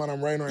I'm talking about,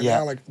 I'm writing right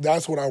now, like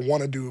that's what I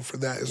want to do for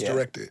that is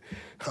direct it.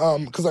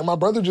 Because like my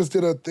brother just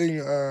did a thing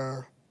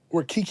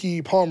where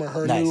Keke Palmer,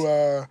 her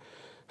new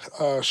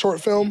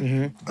short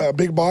film,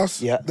 Big Boss,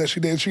 that she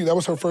did. That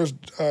was her first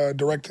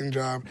directing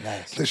job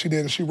that she did,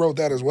 and she wrote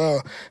that as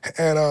well.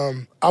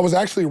 And I was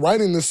actually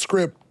writing this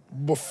script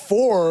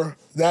before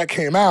that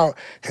came out,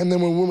 and then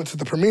when we went to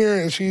the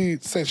premiere and she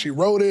said she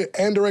wrote it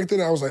and directed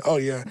it, I was like, oh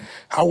yeah.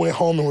 I went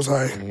home and was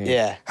like,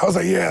 I was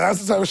like, yeah,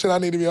 that's the type of shit I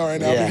need to be on right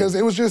now, because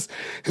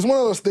it's one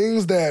of those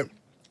things that,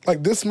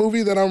 like this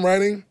movie that I'm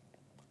writing,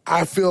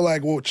 I feel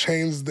like will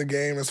change the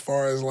game as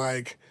far as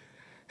like,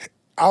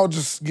 I'll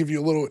just give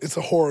you a little, it's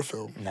a horror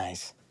film.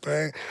 Nice.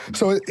 Right?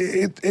 So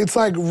it's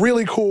like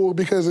really cool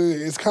because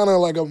it's kind of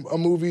like a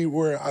movie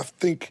where I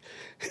think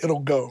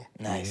it'll go.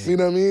 Nice. You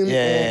know what I mean?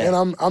 Yeah.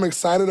 And I'm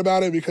excited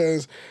about it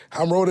because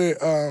I wrote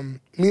it,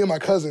 me and my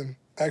cousin,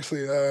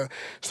 actually.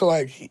 So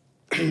like,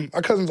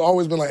 my cousin's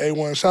always been like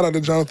A1. Shout out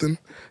to Jonathan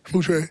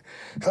Moutre.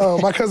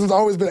 My cousin's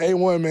always been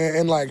A1, man.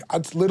 And like, I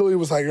literally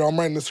was like, yo, I'm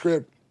writing the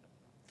script.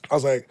 I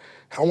was like,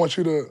 I want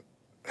you to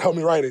help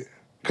me write it.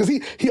 Because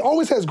he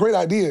always has great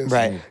ideas.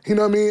 Right. You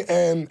know what I mean?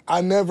 And I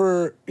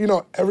never,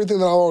 everything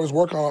that I always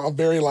work on, I'm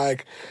very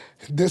like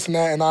this and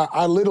that. And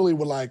I literally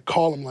would like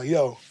call him like,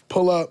 yo,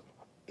 pull up.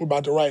 We're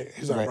about to write.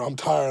 He's like, bro, I'm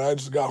tired. I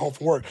just got home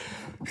from work.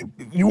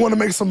 You want to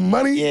make some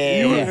money?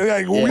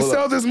 Like, when we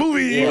sell this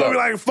movie, you're going to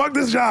be like, fuck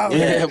this job.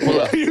 Yeah, pull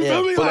up. You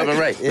feel me? Pull up and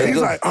write. Yeah, He's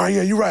like, oh,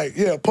 yeah, you're right.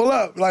 Yeah, pull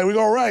up. Like, we're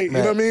going to write. You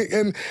know what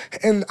I mean?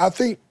 And I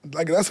think,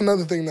 like, that's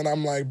another thing that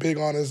I'm, like, big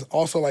on is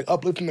also, like,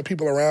 uplifting the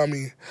people around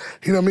me.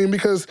 You know what I mean?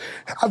 Because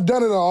I've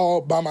done it all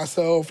by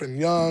myself and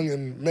young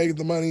and made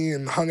the money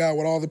and hung out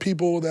with all the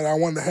people that I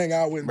wanted to hang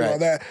out with and all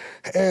that.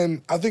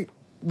 And I think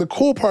the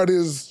cool part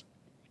is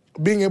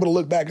being able to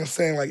look back and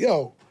saying, like,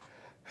 yo,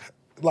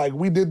 like,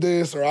 we did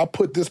this, or I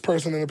put this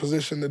person in a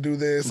position to do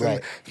this.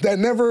 And that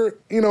never,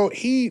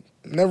 he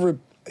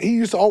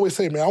used to always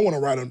say, man, I want to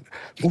write a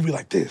movie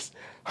like this.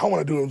 I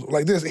want to do it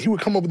like this. And he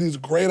would come up with these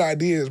great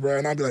ideas, bro.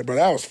 And I'd be like, bro,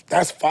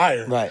 that's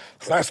fire. Right.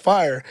 That's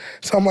fire.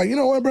 So I'm like, you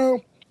know what,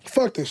 bro?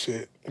 Fuck this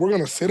shit. We're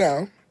going to sit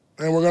down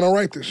and we're going to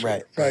write this shit.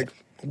 Right. Like,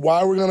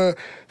 why we're going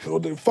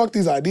to, fuck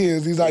these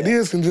ideas. These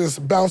ideas can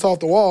just bounce off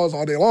the walls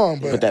all day long.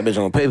 But Put that bitch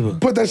on paper.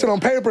 Put that shit on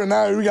paper and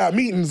now we got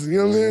meetings. You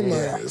know what I'm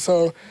saying? Like,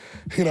 so,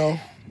 you know,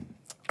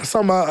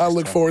 something I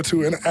look forward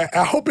to. And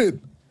I hope it,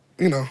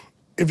 you know,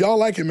 if y'all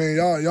like it, man,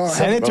 y'all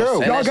send it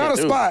through. Y'all got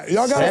a spot.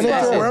 Y'all got a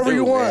spot wherever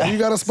you want. You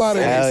got a spot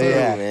in it. Hell So,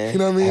 yeah, man. You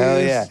know what I mean?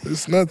 Hell yeah.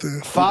 It's nothing.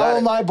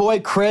 Follow my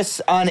boy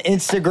Chris on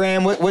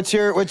Instagram. What's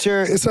your?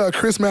 It's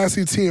Chris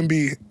Massey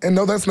TMB. And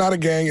no, that's not a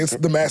gang. It's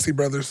the Massey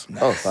brothers.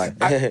 Oh, fine.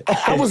 I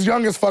was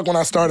young as fuck when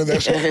I started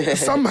that shit.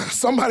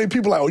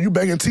 People like, oh, you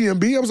banging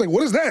TMB? I was like,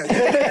 what is that?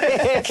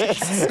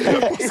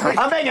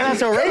 I'm thinking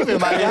that's a Raven,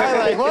 my guy.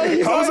 Like, what are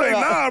you I was talking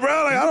like, about? nah,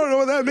 bro. Like, I don't know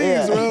what that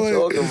means, bro. Like,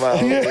 Talking about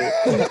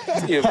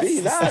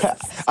TMB, nah.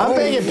 I'm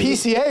thinking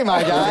PCA,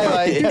 my guy.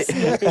 Like,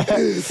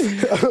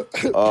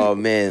 Oh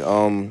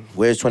man,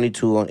 Where's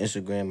 22 on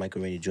Instagram,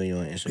 Michael Rainey Jr.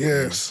 on Instagram.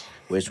 Yes.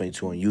 Where's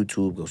 22 on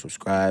YouTube. Go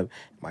subscribe.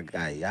 My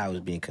guy, y'all was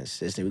being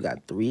consistent. We got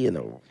 3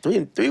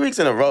 weeks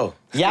in a row.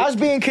 yeah, I was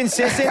being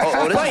consistent, this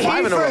but is 5 he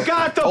in a row.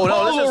 forgot the Oh,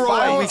 no, this is 5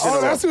 Polaroid. weeks in a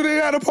row. that's who they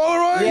had, the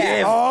Polaroid?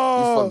 Yeah.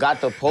 Oh. You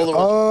forgot the Polaroid.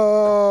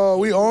 Oh,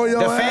 we on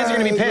your The fans are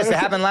gonna be ass. pissed. It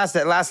happened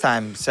last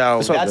time, so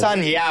all that's good.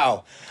 on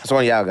Yao. That's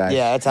on y'all guys.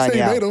 Yeah, that's on Say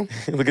Yao. made 'em.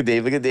 Look at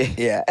Dave.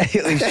 Yeah, at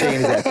least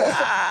Shane is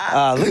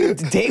there.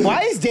 Look at Dave.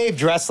 Why is Dave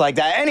dressed like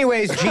that?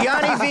 Anyways,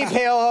 Gianni V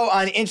Paolo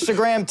on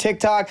Instagram,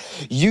 TikTok,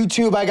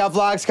 YouTube. I got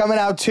vlogs coming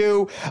out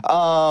too.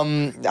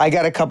 I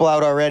got a couple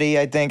out already,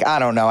 I think. I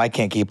don't know. I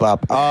can't keep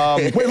up.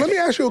 Wait, let me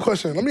ask you a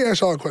question. Let me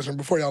ask y'all a question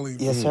before y'all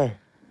leave. Yes, sir.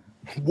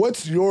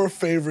 What's your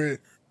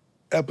favorite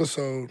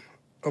episode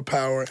of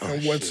Power,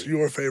 and what's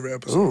your favorite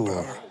episode of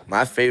Power?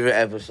 My favorite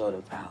episode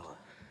of Power.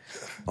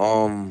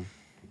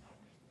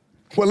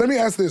 Well, let me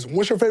ask this.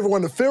 What's your favorite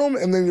one to film,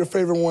 and then your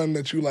favorite one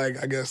that you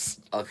like, I guess?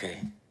 Okay,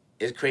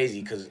 it's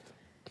crazy because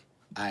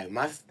I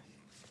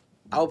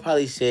would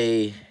probably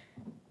say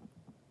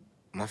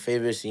my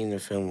favorite scene in the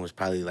film was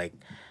probably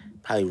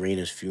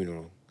Raina's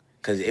funeral.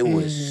 Cause it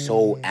was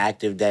so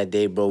active that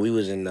day, bro. We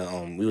was in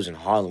Harlem. We was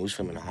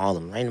filming in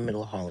Harlem, right in the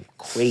middle of Harlem.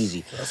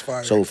 Crazy. That's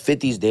fire. So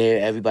 50's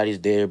there, everybody's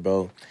there,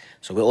 bro.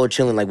 So we're all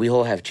chilling. Like we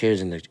all have chairs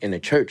in the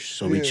church,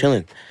 so we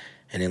chilling.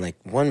 And then like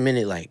 1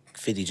 minute, like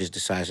 50 just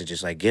decides to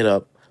just like get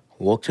up,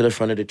 walk to the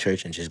front of the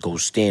church, and just go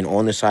stand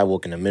on the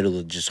sidewalk in the middle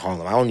of just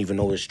Harlem. I don't even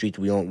know what street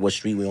we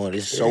on.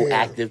 It's so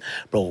active,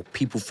 bro.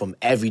 People from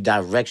every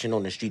direction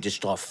on the street just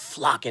start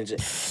flocking.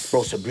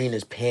 Bro,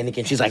 Sabrina's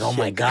panicking. She's like, "Oh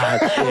my God!"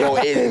 Bro,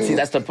 see,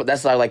 that's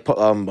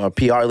our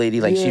PR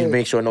lady. Like she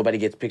makes sure nobody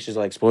gets pictures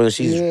of like spoilers.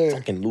 She's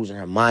fucking losing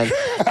her mind.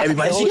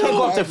 Everybody, She can't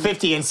go up to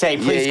 50 and say,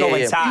 please go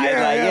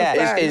inside.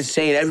 It's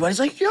insane. Everybody's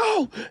like,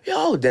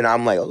 yo. Then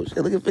I'm like, oh shit,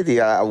 look at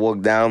 50. I walk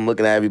down,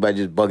 looking at everybody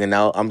just bugging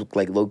out. I'm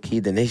like low key.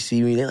 Then they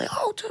see me. They're like,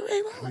 oh,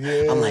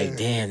 I'm like,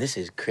 damn, this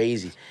is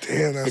crazy.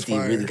 Damn, that's 50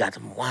 fire. really got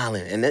them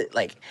wilding. And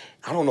like,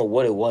 I don't know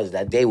what it was.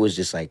 That day was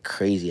just like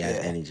crazy ass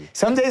energy.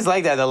 Some days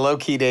like that, the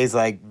low-key days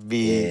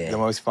be the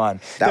most fun.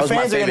 That was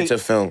my favorite to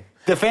film.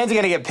 The fans are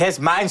going to get pissed.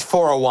 Mine's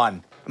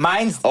 401.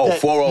 Mine's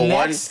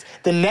 401?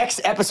 The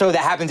next episode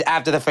that happens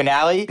after the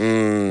finale.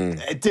 Dude,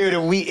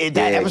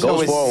 that episode Ghost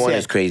was 401 sick.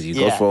 is crazy.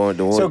 Yeah. Ghost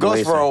 401. So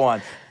Ghost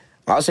 401.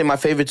 I'll say my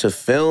favorite to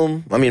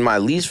film. I mean, my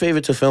least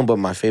favorite to film, but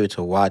my favorite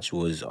to watch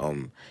was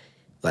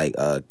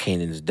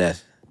Kanan's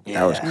death.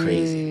 That was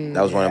crazy.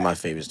 That was one of my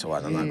favorites to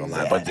watch. I'm not gonna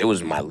lie, but it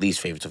was my least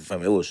favorite to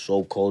film. It was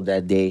so cold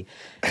that day,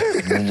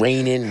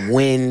 raining,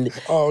 wind.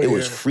 It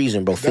was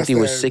freezing, bro. 50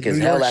 was sick as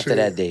hell after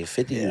that day.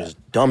 50 was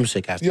dumb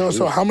sick after. Yo, that.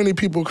 so how many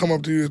people come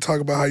up to you to talk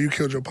about how you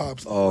killed your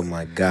pops? Oh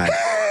my God.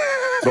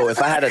 Bro,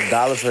 if I had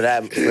 $1 for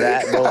that,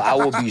 bro, I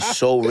would be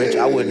so rich.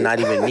 I would not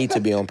even need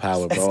to be on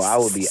Power, bro. I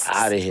would be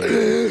out of here.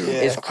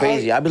 It's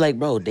crazy. I'd be like,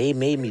 bro, they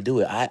made me do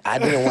it. I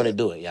didn't want to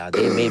do it, y'all.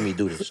 They made me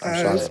do this. I'm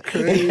sorry. That's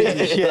crazy.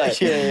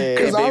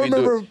 Because I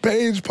remember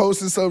Paige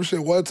posted some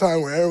shit one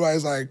time where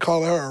everybody's like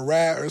calling her a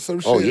rat or some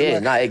shit. Oh, yeah.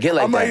 Like, Nah, it get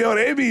like I'm that. like, yo,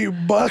 they be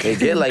bucking. It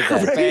get like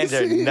that. Fans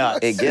are nuts.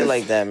 It get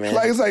like that, man.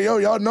 Like, it's like, yo,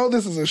 y'all know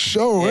this is a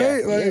show,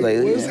 right?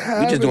 Like, what's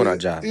happening? We just doing our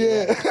job.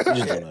 Yeah. We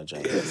just doing our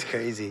job. It's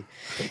crazy.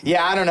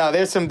 Yeah, I don't know.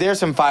 There's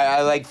some fire.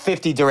 I like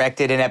 50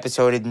 directed an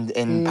episode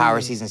in Power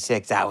Season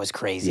 6. That was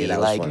crazy. Yeah, that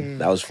was fun.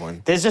 That was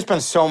fun. There's just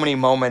been so many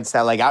moments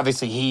that, like,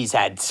 obviously he's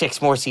had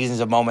 6 more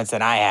seasons of moments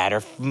than I had, or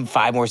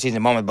 5 more seasons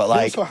of moments, but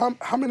like... So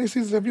how many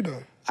seasons have you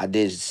done? I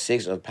did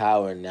 6 of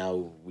Power, and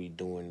now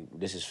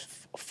this is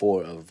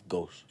 4 of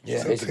Ghost. Yeah.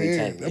 So basically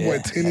 10. That boy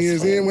 10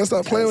 years in. Let's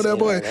stop playing with that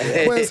boy.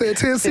 Boy said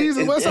 10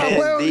 seasons. Let's stop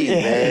playing with you.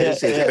 Man, this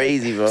shit's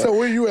crazy, bro. So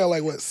where you at,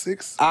 like, what,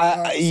 6?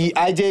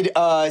 I did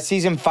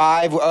season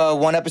 5,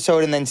 1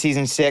 episode, and then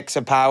season 6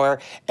 of Power,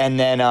 and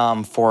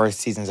then 4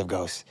 seasons of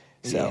Ghost.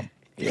 So...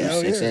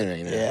 Yeah, 6 in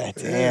right now. Yeah,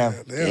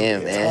 damn.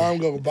 Damn, man. Time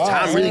go by.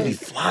 Time really be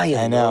flying.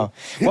 I know.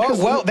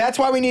 Well, that's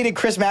why we needed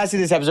Chris Massey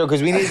this episode,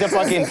 because we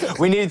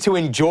needed to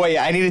enjoy it.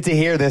 I needed to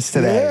hear this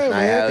today. Yeah,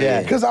 man.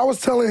 Yeah. Because I was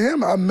telling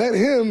him, I met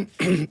him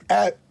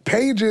at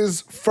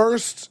Paige's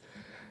first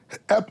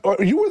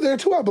You were there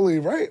too, I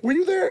believe, right? Were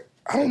you there?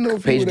 I don't know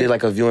if Paige you were did there.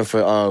 like a viewing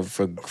for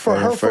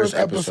her first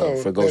episode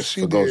for that Ghost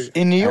she for Ghost did.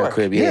 In New At her York.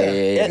 crib.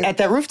 Yeah. At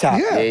that rooftop.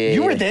 Yeah.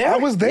 You were there? I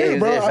was there, Yeah,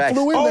 bro. yeah, I facts.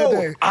 flew in that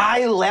day.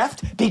 I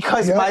left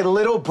because my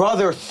little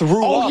brother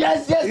threw up.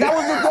 Yes, that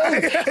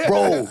was the thing.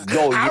 Bro,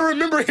 yo, I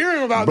remember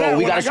hearing about that. bro, we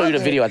when gotta I show you the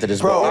got video after this,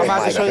 Bro, bro. I'm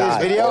about to show you this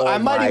video. I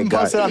might even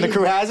post it on the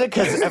Crew Has It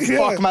because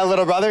fuck my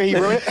little brother, he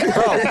ruined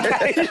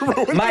it.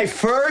 Bro, my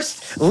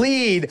first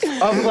lead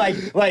of like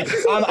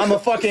I'm a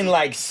fucking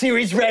like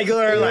series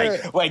regular,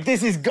 like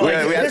this is good.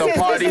 Yeah, we at the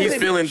party. He's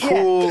feeling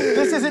cool.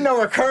 This isn't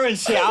no recurrent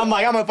shit. I'm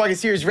a fucking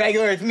series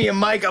regular. It's me and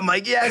Mike. I'm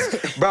like,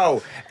 yes,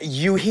 bro.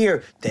 You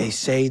hear they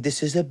say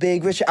this is a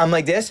big rich. I'm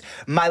like this.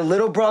 My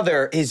little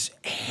brother is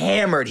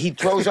hammered. He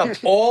throws up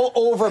all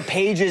over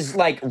Paige's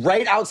like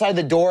right outside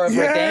the door of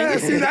her thing.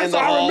 See, that's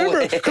what I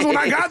remember. Because when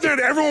I got there,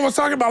 everyone was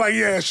talking about like,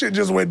 yeah, shit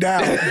just went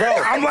down. Bro,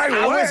 I'm like,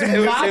 what?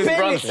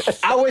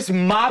 I was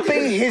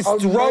mopping his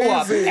throw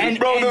up, and the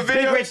Big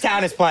video- Rich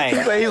Town is playing.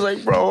 He's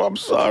like, bro, I'm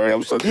sorry.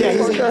 I'm so Yeah,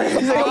 he's like,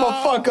 I'm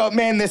a fuck up,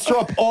 man. There's throw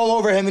up all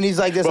over him, and he's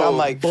like this. Bro, I'm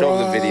like, show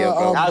him the video,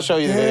 bro. I'll show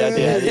you the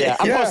video. Yeah.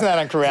 I'm posting that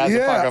on Crew Has It.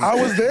 Yeah, Fuck him. I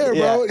was there,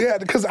 bro. Yeah,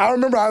 because I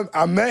remember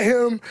I met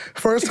him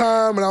first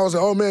time, and I was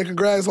like, oh, man,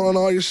 congrats on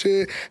all your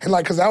shit. And,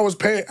 like, because I was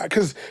paying,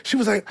 because she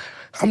was like,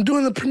 I'm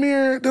doing the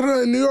premiere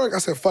in New York. I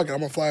said, fuck it, I'm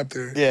going to fly up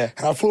there. Yeah.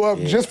 And I flew up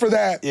just for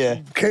that. Yeah.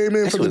 Came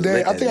in That for shit the was day.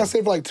 lit I that think I day.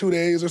 stayed for like 2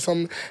 days or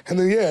something. And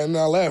then, and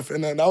I left.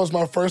 And then that was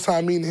my first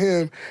time meeting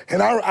him.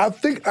 And I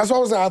think, that's why I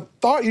was like, I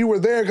thought you were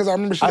there because I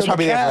remember she I was had the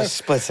probably there for a cast.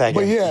 split second.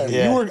 But yeah,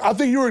 Yeah. I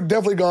think you were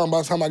definitely gone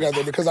by the time I got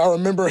there because I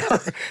remember her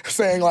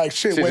saying like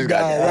shit went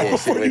down right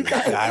before you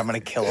got there. I'm gonna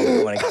kill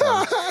him.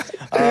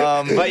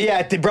 But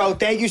yeah, bro,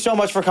 thank you so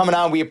much for coming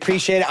on. We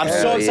appreciate it. I'm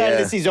so excited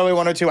to see Zoey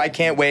 102. I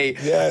can't wait.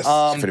 Yes.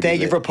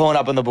 Thank you for pulling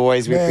up on the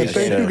boys. We Man,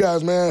 appreciate thank it. you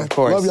guys, man. Of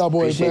course. Love y'all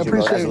boys, man.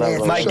 Appreciate you, bro. Appreciate it, man.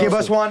 That's For Mike, sure. give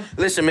us one.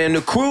 Listen, man,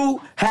 the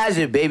Crew Has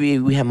It, baby.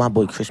 We have my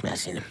boy Chris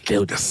Massey in the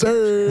building.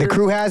 Sir. The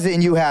Crew Has It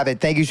and you have it.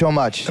 Thank you so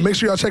much. And make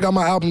sure y'all check out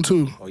my album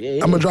too. yeah.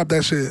 I'm gonna drop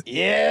that shit.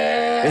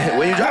 Yeah.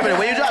 When you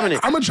dropping it?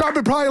 I'm gonna drop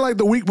it probably like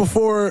the week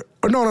before.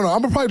 Or no. I'm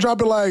gonna probably drop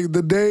it like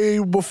the day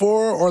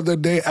before or the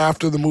day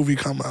after the movie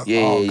come out.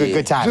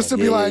 Good time. Just to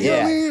be like, you know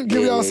what I mean?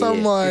 Give y'all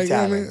something like, you know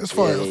what I mean? It's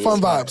fun.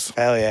 Fun vibes.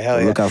 Hell yeah.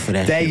 Look out for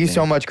that. Thank you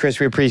so much, Chris.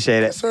 We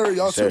appreciate it. Sir,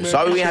 y'all too, man.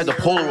 Sorry we had the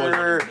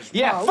Polaroid.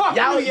 Yeah, fuck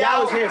Yao.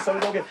 Yao's here, so we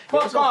don't get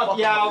fuck off,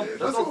 Yao.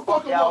 Let's go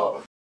fuck 'em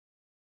up.